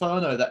Guardians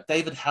Inferno that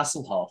David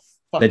Hasselhoff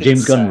that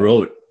James Gunn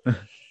wrote.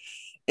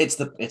 It's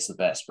the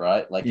best,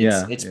 right? Like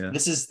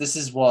this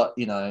is what,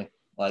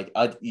 like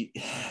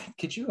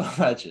could you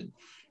imagine?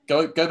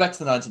 Go back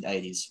to the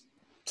 1980s.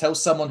 Tell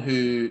someone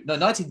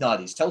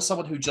 1990s. Tell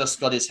someone who just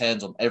got his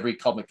hands on every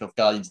comic of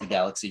Guardians of the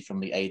Galaxy from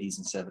the 80s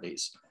and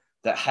 70s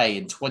that, hey,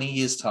 in 20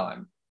 years'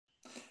 time,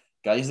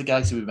 Guardians of the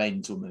Galaxy will be made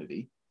into a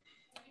movie,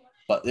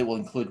 but it will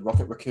include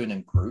Rocket Raccoon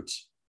and Groot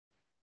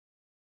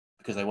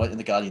because they weren't in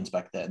the Guardians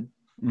back then.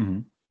 Mm-hmm.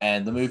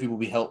 And the movie will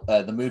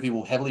the movie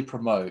will heavily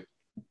promote.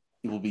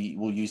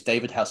 We'll use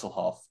David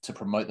Hasselhoff to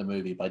promote the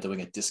movie by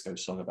doing a disco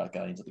song about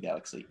Guardians of the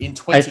Galaxy in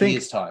 20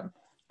 years' time.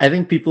 I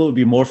think people would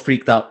be more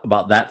freaked out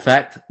about that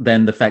fact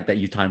than the fact that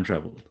you time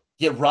traveled.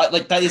 Yeah, right.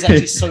 Like that is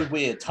actually so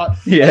weird.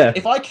 Yeah. Like,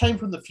 if I came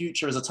from the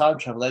future as a time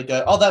traveler, they'd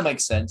go, "Oh, that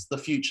makes sense. The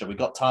future, we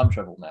got time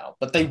travel now."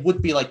 But they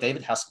would be like,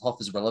 David Hasselhoff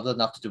is relevant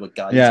enough to do a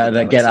Guardians Yeah, of the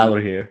like get Galaxy. out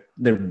of here.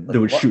 They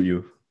would what? shoot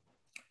you.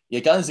 Yeah,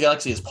 Guardians of the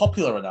Galaxy is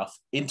popular enough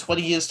in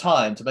 20 years'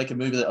 time to make a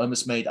movie that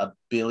almost made $1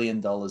 billion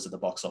at the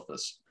box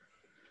office.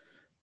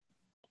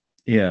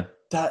 Yeah.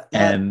 That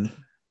And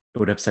it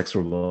would have sex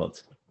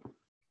robots.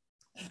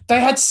 they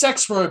had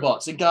sex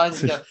robots in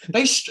Guardians of the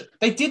Galaxy.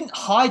 They didn't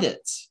hide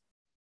it.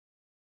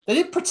 They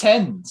didn't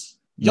pretend.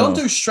 No.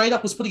 Yondu straight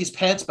up was putting his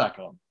pants back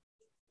on.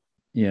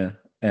 Yeah,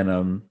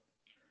 and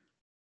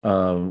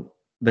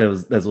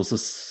there's also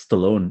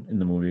Stallone in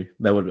the movie.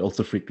 That would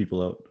also freak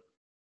people out.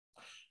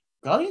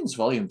 Guardians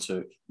Volume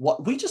 2.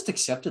 What we just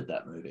accepted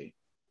that movie.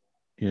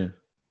 Yeah.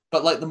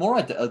 But like the more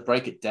I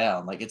break it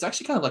down, like it's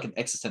actually kind of like an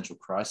existential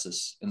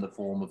crisis in the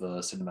form of a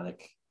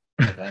cinematic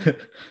event.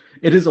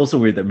 It is also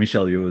weird that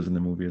Michelle Yeoh is in the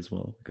movie as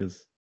well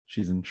because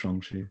she's in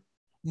Shang-Chi.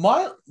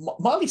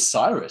 Miley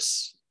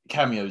Cyrus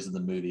cameos in the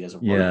movie as a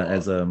robot. Yeah,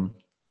 as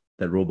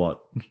that robot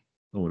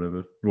or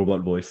whatever,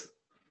 robot voice.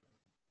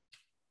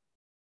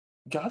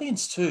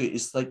 Guardians 2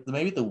 is like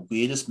maybe the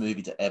weirdest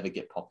movie to ever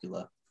get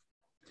popular.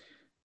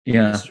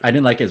 Yeah, I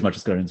didn't like it as much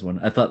as Guardians 1.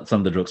 I thought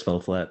some of the jokes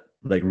fell flat,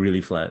 like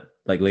really flat.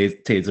 Like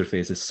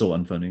Taserface is so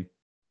unfunny.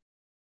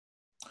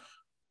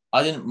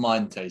 I didn't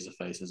mind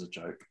Taserface as a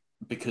joke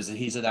because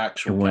he's an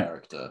actual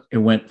character. It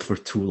went for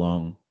too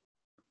long.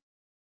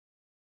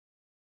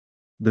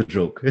 The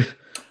joke.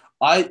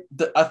 I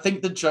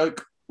think the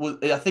joke was.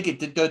 I think it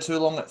did go too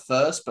long at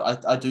first,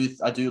 but I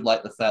do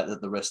like the fact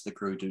that the rest of the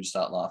crew do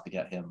start laughing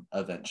at him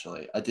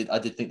eventually. I did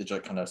think the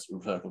joke kind of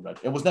circled back.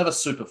 It was never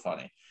super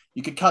funny.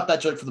 You could cut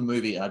that joke for the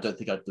movie, and I don't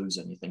think I'd lose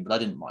anything. But I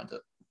didn't mind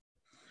it.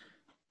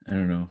 I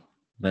don't know.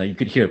 You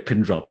could hear a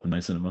pin drop in my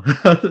cinema.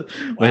 But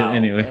wow,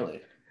 anyway.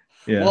 Really?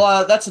 Yeah.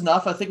 Well, that's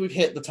enough. I think we've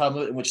hit the time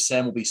limit in which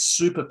Sam will be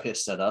super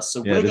pissed at us.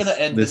 So we're going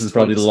to end. This is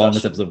probably the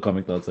longest episode of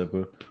Comic Thoughts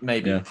ever.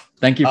 Maybe. Yeah.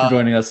 Thank you for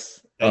joining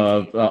us.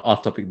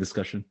 Off-topic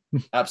discussion.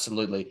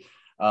 Absolutely.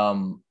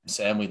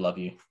 Sam, we love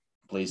you.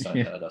 Please don't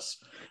hurt us.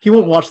 He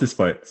won't watch this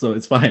part, so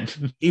it's fine.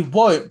 He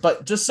won't,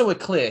 but just so we're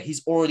clear,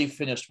 he's already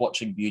finished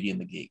watching Beauty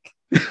and the Geek.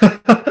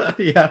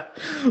 Yeah.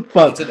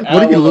 But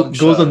what if he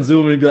goes on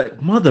Zoom and be like,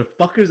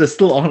 motherfuckers are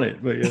still on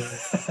it? But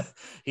yeah.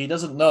 He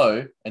doesn't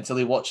know until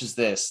he watches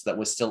this that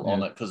we're still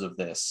on it because of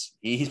this.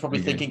 He's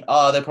probably thinking,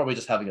 they're probably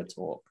just having a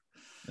talk.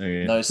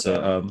 Okay. No,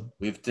 sir.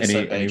 We've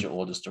disobeyed your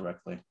orders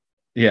directly.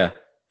 Yeah.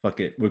 Fuck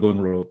it. We're going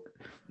rogue.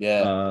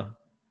 Yeah.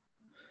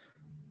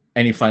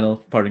 Any final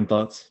parting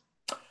thoughts?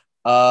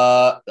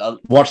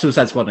 Watch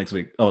Suicide Squad next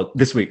week. Oh,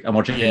 this week. I'm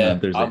watching it on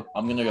Thursday.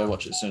 I'm gonna go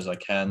watch it as soon as I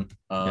can.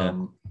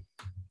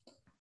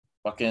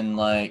 Fucking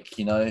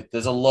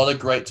there's a lot of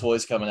great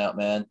toys coming out,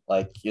 man.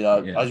 I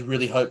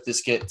really hope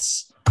this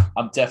gets.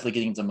 I'm definitely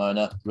getting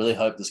Demona. Really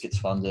hope this gets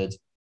funded.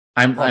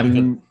 I'm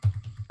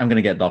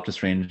gonna get Doctor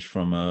Strange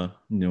from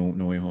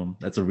No Way Home.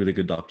 That's a really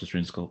good Doctor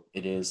Strange sculpt.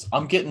 It is.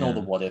 I'm getting all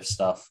the What If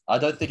stuff. I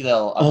don't think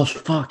they'll.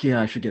 Fuck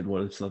yeah! I should get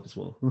What If stuff as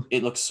well.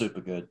 It looks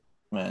super good,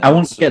 man. I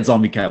won't get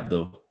Zombie Cap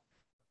though.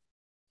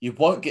 You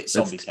won't get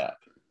Zombie Cap.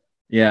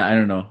 Yeah, I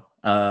don't know.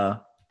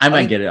 I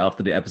might get it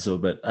after the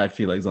episode, but I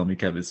feel like Zombie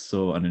Cap is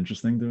so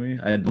uninteresting to me.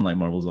 I don't like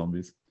Marvel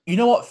zombies. You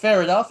know what?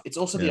 Fair enough. It's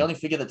also the only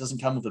figure that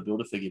doesn't come with a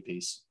Build-A-Figure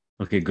piece.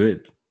 Okay,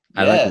 good.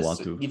 I like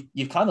Uatu.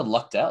 You've kind of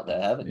lucked out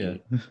there, haven't you?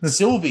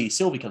 Sylvie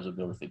comes with a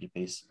Build-A-Figure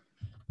piece.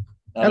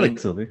 I like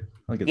Sylvie.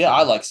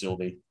 I like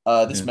Sylvie.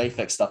 This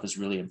Mayfek stuff is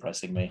really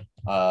impressing me.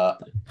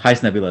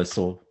 Heist Nebula is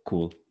so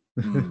cool.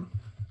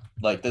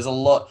 There's a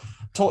lot.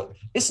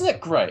 Isn't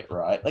it great,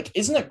 right?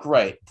 Isn't it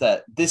great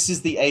that this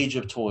is the age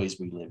of toys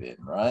we live in,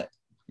 right?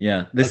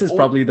 Yeah, this is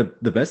probably the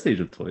best age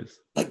of toys.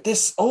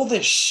 All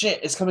this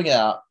shit is coming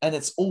out, and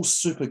it's all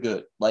super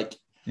good.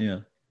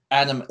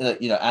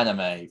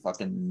 Anime,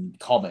 fucking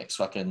comics,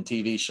 fucking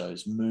TV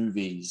shows,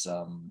 movies,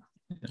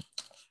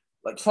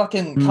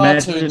 fucking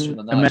cartoons from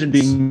the 90s. Imagine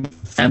being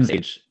Sam's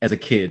age as a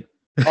kid.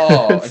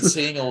 And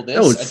seeing all this.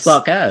 That would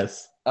suck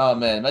ass. Oh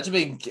man, imagine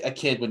being a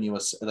kid when you were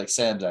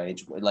Sam's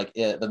age, the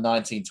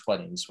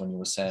 1920s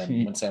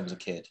when Sam was a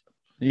kid.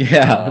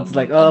 Yeah, it's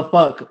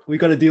fuck, we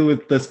got to deal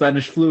with the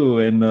Spanish flu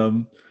and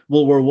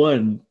World War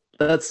One.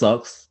 That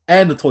sucks,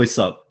 and the toys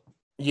suck.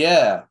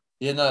 Yeah,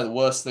 the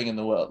worst thing in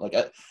the world.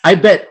 I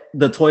bet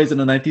the toys in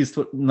the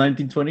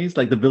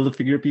 1920s, the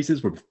Build-A-Figure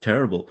pieces, were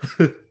terrible.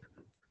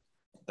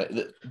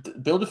 the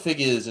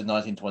Build-A-Figures in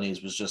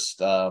 1920s was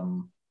just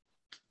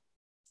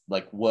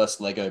worse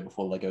Lego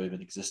before Lego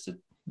even existed.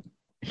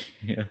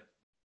 Yeah.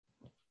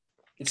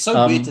 It's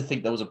so weird to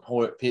think there was a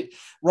period.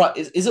 Right.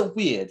 Is it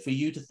weird for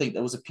you to think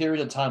there was a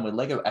period of time where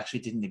Lego actually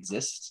didn't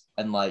exist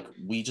and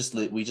we just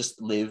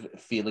live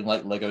feeling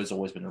like Lego's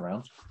always been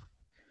around?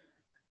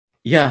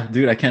 Yeah,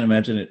 dude, I can't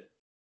imagine it.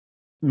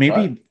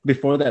 Maybe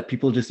before that,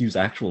 people just use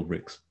actual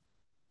bricks.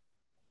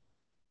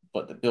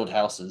 But to build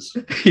houses.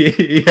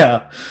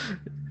 Yeah.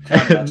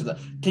 Can't imagine that.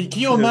 Can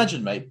you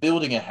imagine, mate,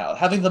 building a house,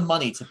 having the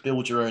money to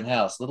build your own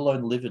house, let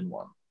alone live in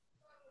one?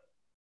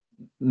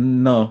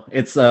 No,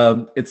 it's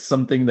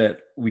something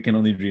that we can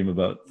only dream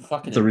about.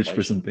 Fucking It's a rich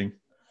inflation. person thing.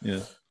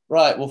 Yeah.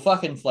 Right. Well,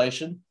 fuck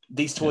inflation.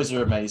 These toys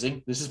are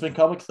amazing. This has been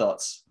Comic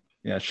Thoughts.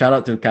 Yeah. Shout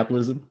out to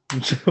capitalism.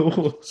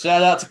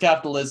 Shout out to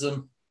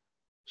capitalism.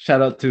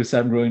 Shout out to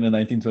Sam growing in the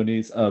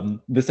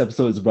 1920s. This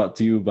episode is brought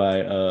to you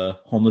by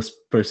homeless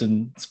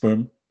person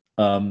sperm.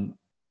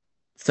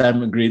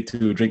 Sam agreed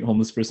to drink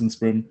homeless person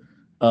sperm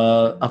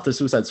after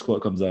Suicide Squad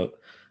comes out.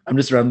 I'm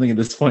just rambling at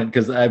this point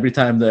because every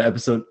time the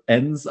episode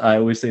ends, I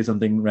always say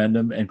something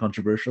random and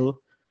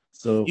controversial.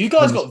 So You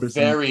guys got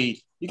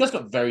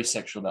very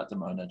sexual about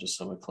Demona, just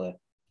so we're clear.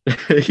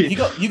 You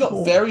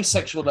got very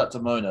sexual about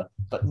Demona,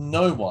 but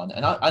no one,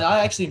 and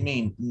I actually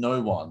mean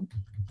no one,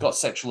 got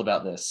sexual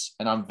about this,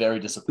 and I'm very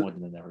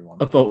disappointed in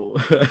everyone. about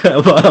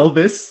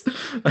Elvis.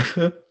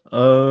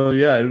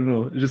 Yeah, I don't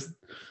know. It just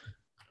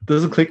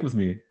doesn't click with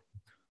me.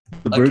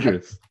 The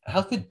burgers.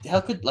 How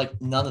could like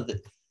none of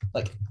it?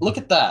 Like, look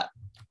at that.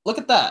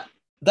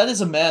 That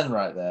is a man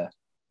right there.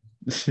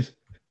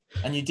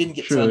 And you didn't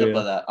get turned up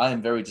by that. I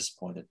am very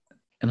disappointed.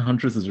 And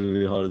Huntress is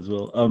really hot as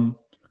well. I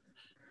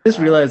just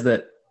realized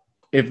that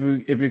if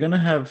you're gonna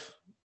have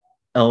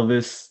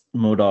Elvis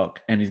MODOK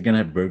and he's gonna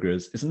have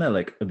burgers, isn't that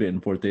like a bit in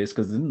poor taste?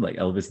 Because didn't like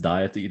Elvis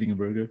die after eating a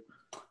burger?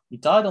 He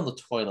died on the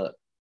toilet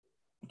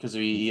because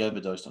he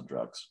overdosed on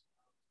drugs.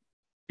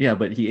 Yeah,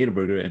 but he ate a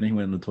burger and then he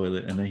went in the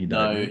toilet and then he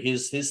died. No,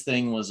 his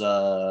thing was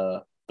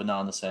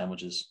banana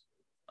sandwiches.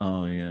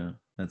 Oh yeah,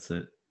 that's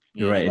it.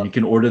 You're right, and you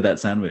can order that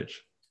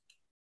sandwich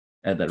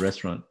at that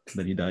restaurant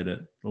that he died at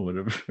or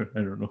whatever. I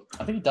don't know.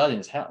 I think he died in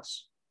his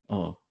house.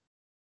 Oh.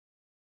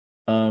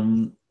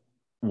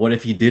 What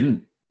if he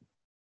didn't?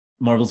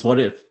 Marvel's What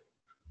If?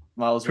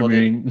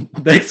 Premiering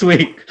next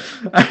week.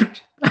 I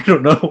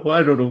don't know.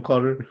 I don't know,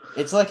 Connor.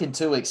 It's like in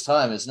 2 weeks'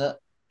 time, isn't it?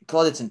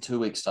 God, it's in 2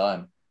 weeks'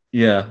 time.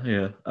 Yeah.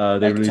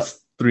 They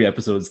released 3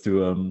 episodes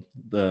to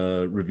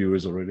the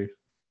reviewers already.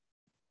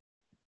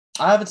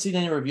 I haven't seen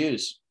any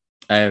reviews.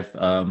 I've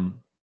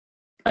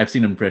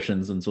seen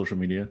impressions on social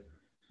media.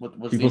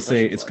 People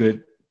say it's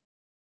good,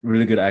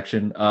 really good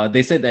action.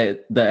 They said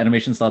that the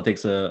animation style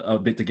takes a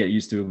bit to get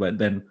used to, but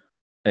then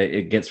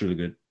it gets really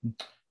good.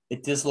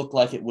 It does look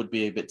like it would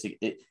be a bit.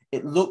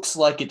 It looks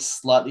like it's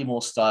slightly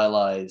more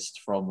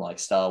stylized from like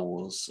Star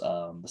Wars,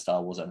 the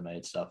Star Wars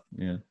animated stuff.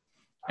 Yeah,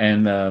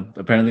 and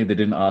apparently they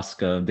didn't ask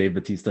Dave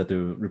Bautista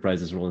to reprise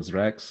his role as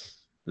Rex.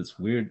 That's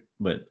weird,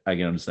 but I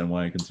can understand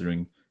why,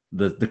 considering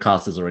the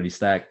cast is already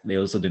stacked. They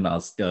also didn't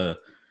ask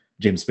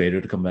James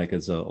Spader to come back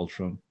as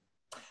Ultron.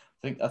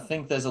 I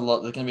think there's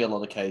going to be a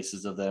lot of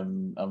cases of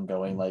them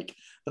going like,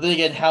 but then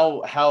again,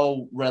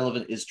 how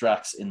relevant is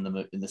Drax in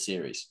the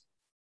series?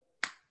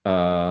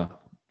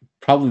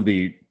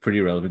 Probably pretty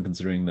relevant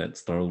considering that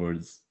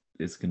Star-Lord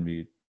is going to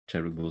be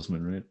Chadwick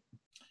Boseman, right?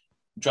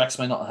 Drax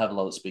may not have a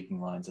lot of speaking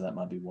lines, and that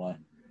might be why.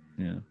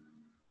 Yeah.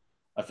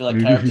 I feel like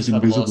maybe characters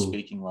have a lot of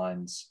speaking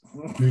lines.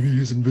 Maybe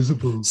he's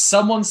invisible.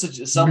 Someone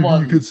suggested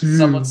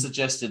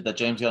that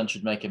James Gunn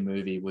should make a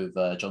movie with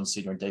John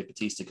Cena and Dave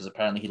Bautista because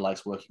apparently he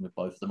likes working with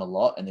both of them a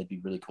lot, and it'd be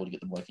really cool to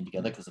get them working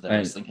together because of their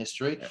wrestling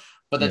history.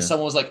 But then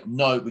someone was like,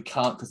 "No, we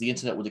can't because the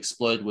internet would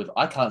explode with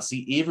I can't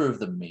see either of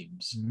them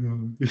memes."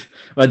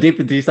 Well, Dave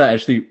Bautista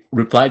actually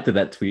replied to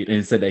that tweet and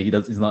he said that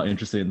he's not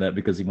interested in that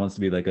because he wants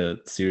to be like a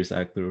serious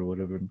actor or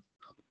whatever.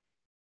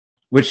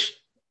 Which.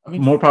 I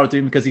mean, more power to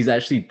him because he's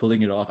actually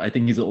pulling it off. I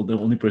think he's the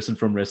only person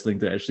from wrestling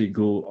to actually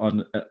go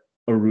on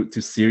a route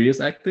to serious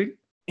acting,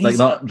 like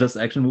not just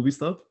action movie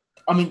stuff.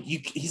 I mean,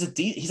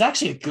 he's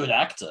actually a good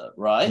actor,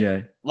 right?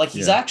 Yeah, like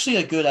he's actually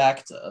a good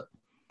actor,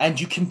 and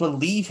you can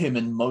believe him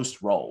in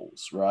most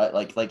roles, right?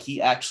 Like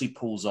he actually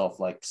pulls off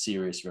like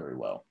serious very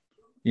well.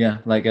 Yeah,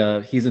 like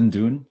he's in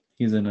Dune,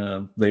 he's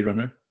in Blade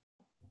Runner,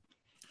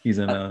 he's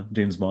in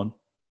James Bond.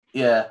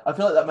 Yeah, I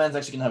feel like that man's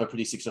actually gonna have a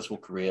pretty successful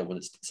career when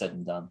it's said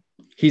and done.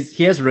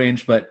 He has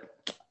range, but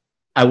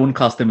I wouldn't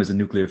cast him as a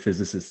nuclear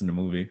physicist in the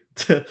movie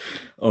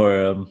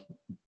or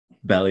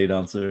ballet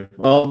dancer.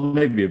 Well,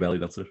 maybe a ballet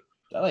dancer.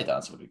 Ballet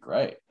dancer would be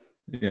great.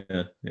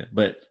 Yeah,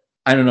 but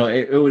I don't know.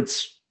 It would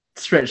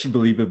stretch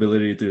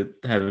believability to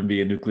have him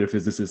be a nuclear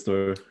physicist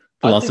or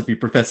philosophy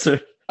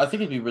professor. I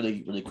think it'd be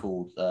really, really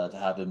cool to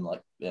have him.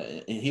 Like,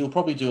 he'll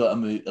probably do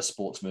a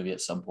sports movie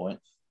at some point.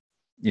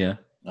 Yeah.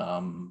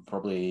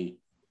 Probably.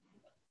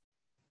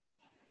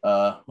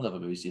 What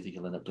other movies do you think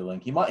he'll end up doing?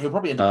 He'll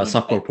probably end up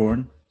doing softcore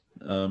porn.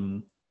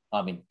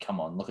 I mean, come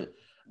on, look at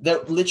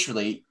there.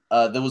 Literally,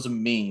 there was a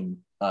meme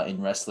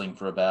in wrestling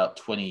for about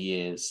 20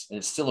 years, and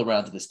it's still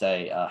around to this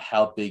day.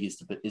 How big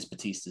is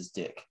Batista's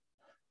dick?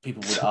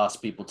 People would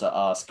ask people to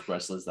ask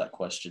wrestlers that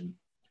question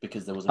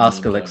because there was a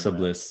ask Alexa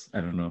Bliss.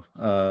 I don't know.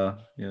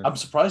 Yeah. I'm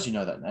surprised you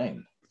know that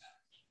name.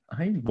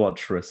 I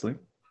watch wrestling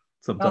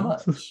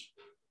sometimes. How much?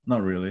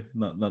 Not really,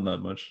 not that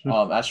much.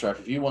 Ashraf,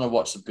 if you want to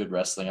watch some good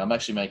wrestling, I'm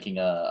actually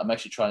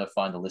trying to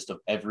find a list of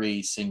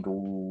every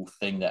single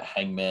thing that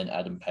Hangman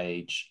Adam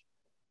Page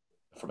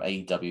from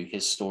AEW,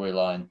 his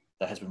storyline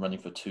that has been running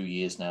for 2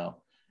 years now.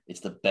 It's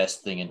the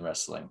best thing in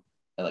wrestling.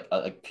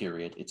 like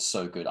period. It's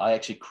so good. I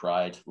actually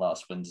cried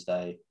last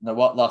Thursday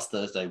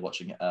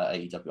watching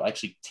AEW. I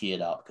actually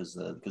teared up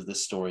because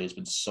this story has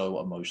been so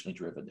emotionally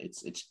driven.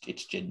 It's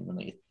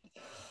genuinely,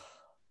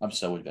 I'm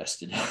so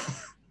invested.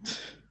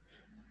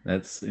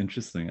 That's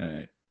interesting.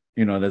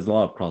 There's a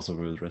lot of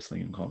crossover with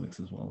wrestling and comics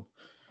as well.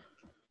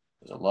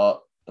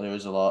 There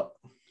is a lot.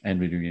 And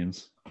video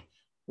games.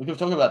 We can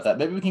talk about that.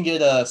 Maybe we can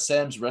get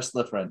Sam's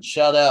wrestler friend.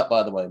 Shout out,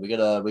 by the way. We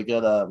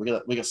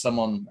got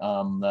someone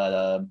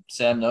that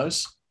Sam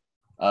knows,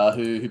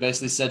 who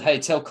basically said, "Hey,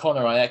 tell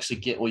Connor I actually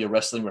get all your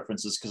wrestling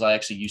references because I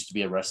actually used to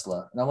be a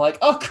wrestler." And I'm like,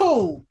 "Oh,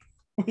 cool.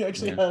 We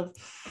actually have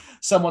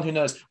someone who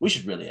knows." We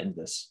should really end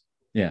this.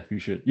 Yeah, you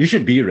should. You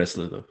should be a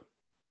wrestler though.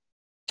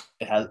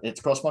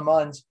 It's crossed my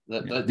mind.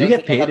 Do you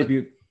get paid if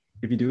you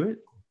do it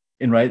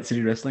in Riot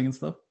City Wrestling and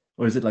stuff,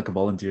 or is it like a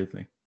volunteer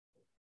thing?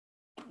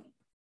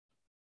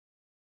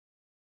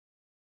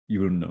 You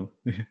wouldn't know.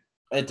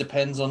 It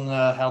depends on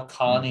how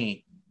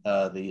carny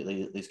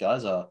these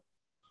guys are.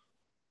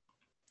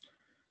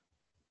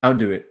 I would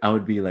do it. I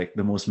would be like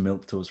the most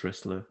milquetoast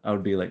wrestler. I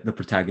would be like the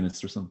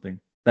protagonist or something.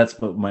 That's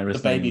what my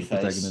wrestling baby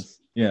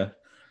protagonist. Yeah.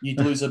 You'd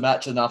lose a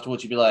match and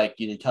afterwards you'd be like,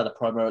 you'd cut a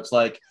promo. It's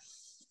like,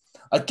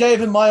 I gave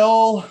him my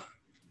all.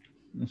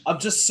 I'm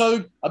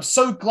so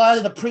glad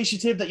and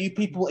appreciative that you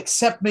people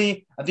accept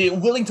me and you're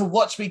willing to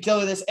watch me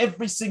go this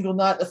every single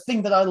night, the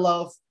thing that I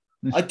love.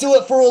 I do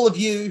it for all of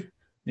you.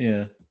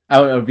 Yeah.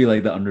 I would be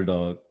like the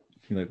underdog.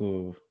 Be like,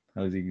 oh,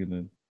 how is he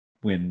gonna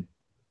win?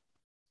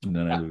 And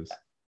then I lose.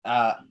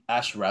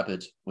 Ash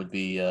Rabbit would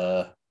be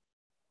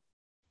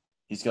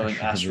he's going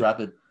Ash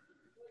Rabbit.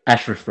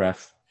 Ash Riff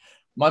Raff.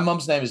 My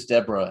mum's name is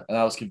Deborah, and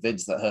I was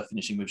convinced that her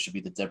finishing move should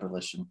be the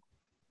Deborah-lition.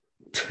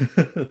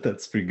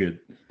 That's pretty good.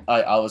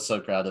 I was so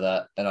proud of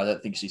that, and I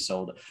don't think she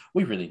sold it.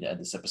 We really need to end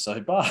this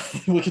episode. Bye.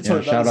 We can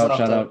talk shout about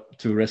out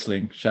to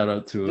wrestling. Shout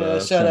out to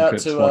shout out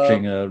to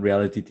watching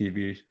reality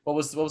TV. What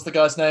was the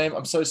guy's name?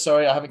 I'm so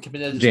sorry, I haven't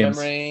committed his James.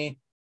 memory.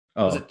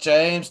 Oh. Was it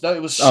James? No,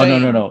 it was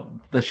Shane. Oh no,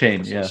 the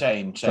Shane. Yeah,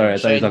 Shane. Sorry,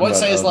 Shane. Won't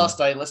say his last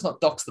name. Let's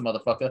not dox the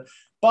motherfucker.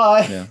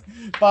 Bye. Yeah.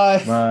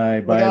 Bye. Bye.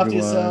 Look after everyone.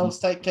 yourselves.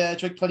 Take care.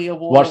 Drink plenty of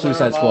water. Watch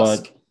Suicide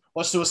Squad.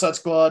 Watch Suicide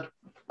Squad.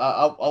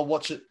 I'll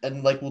watch it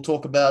and we'll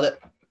talk about it.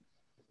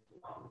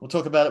 We'll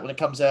talk about it when it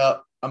comes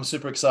out. I'm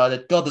super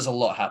excited. God, there's a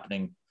lot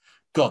happening.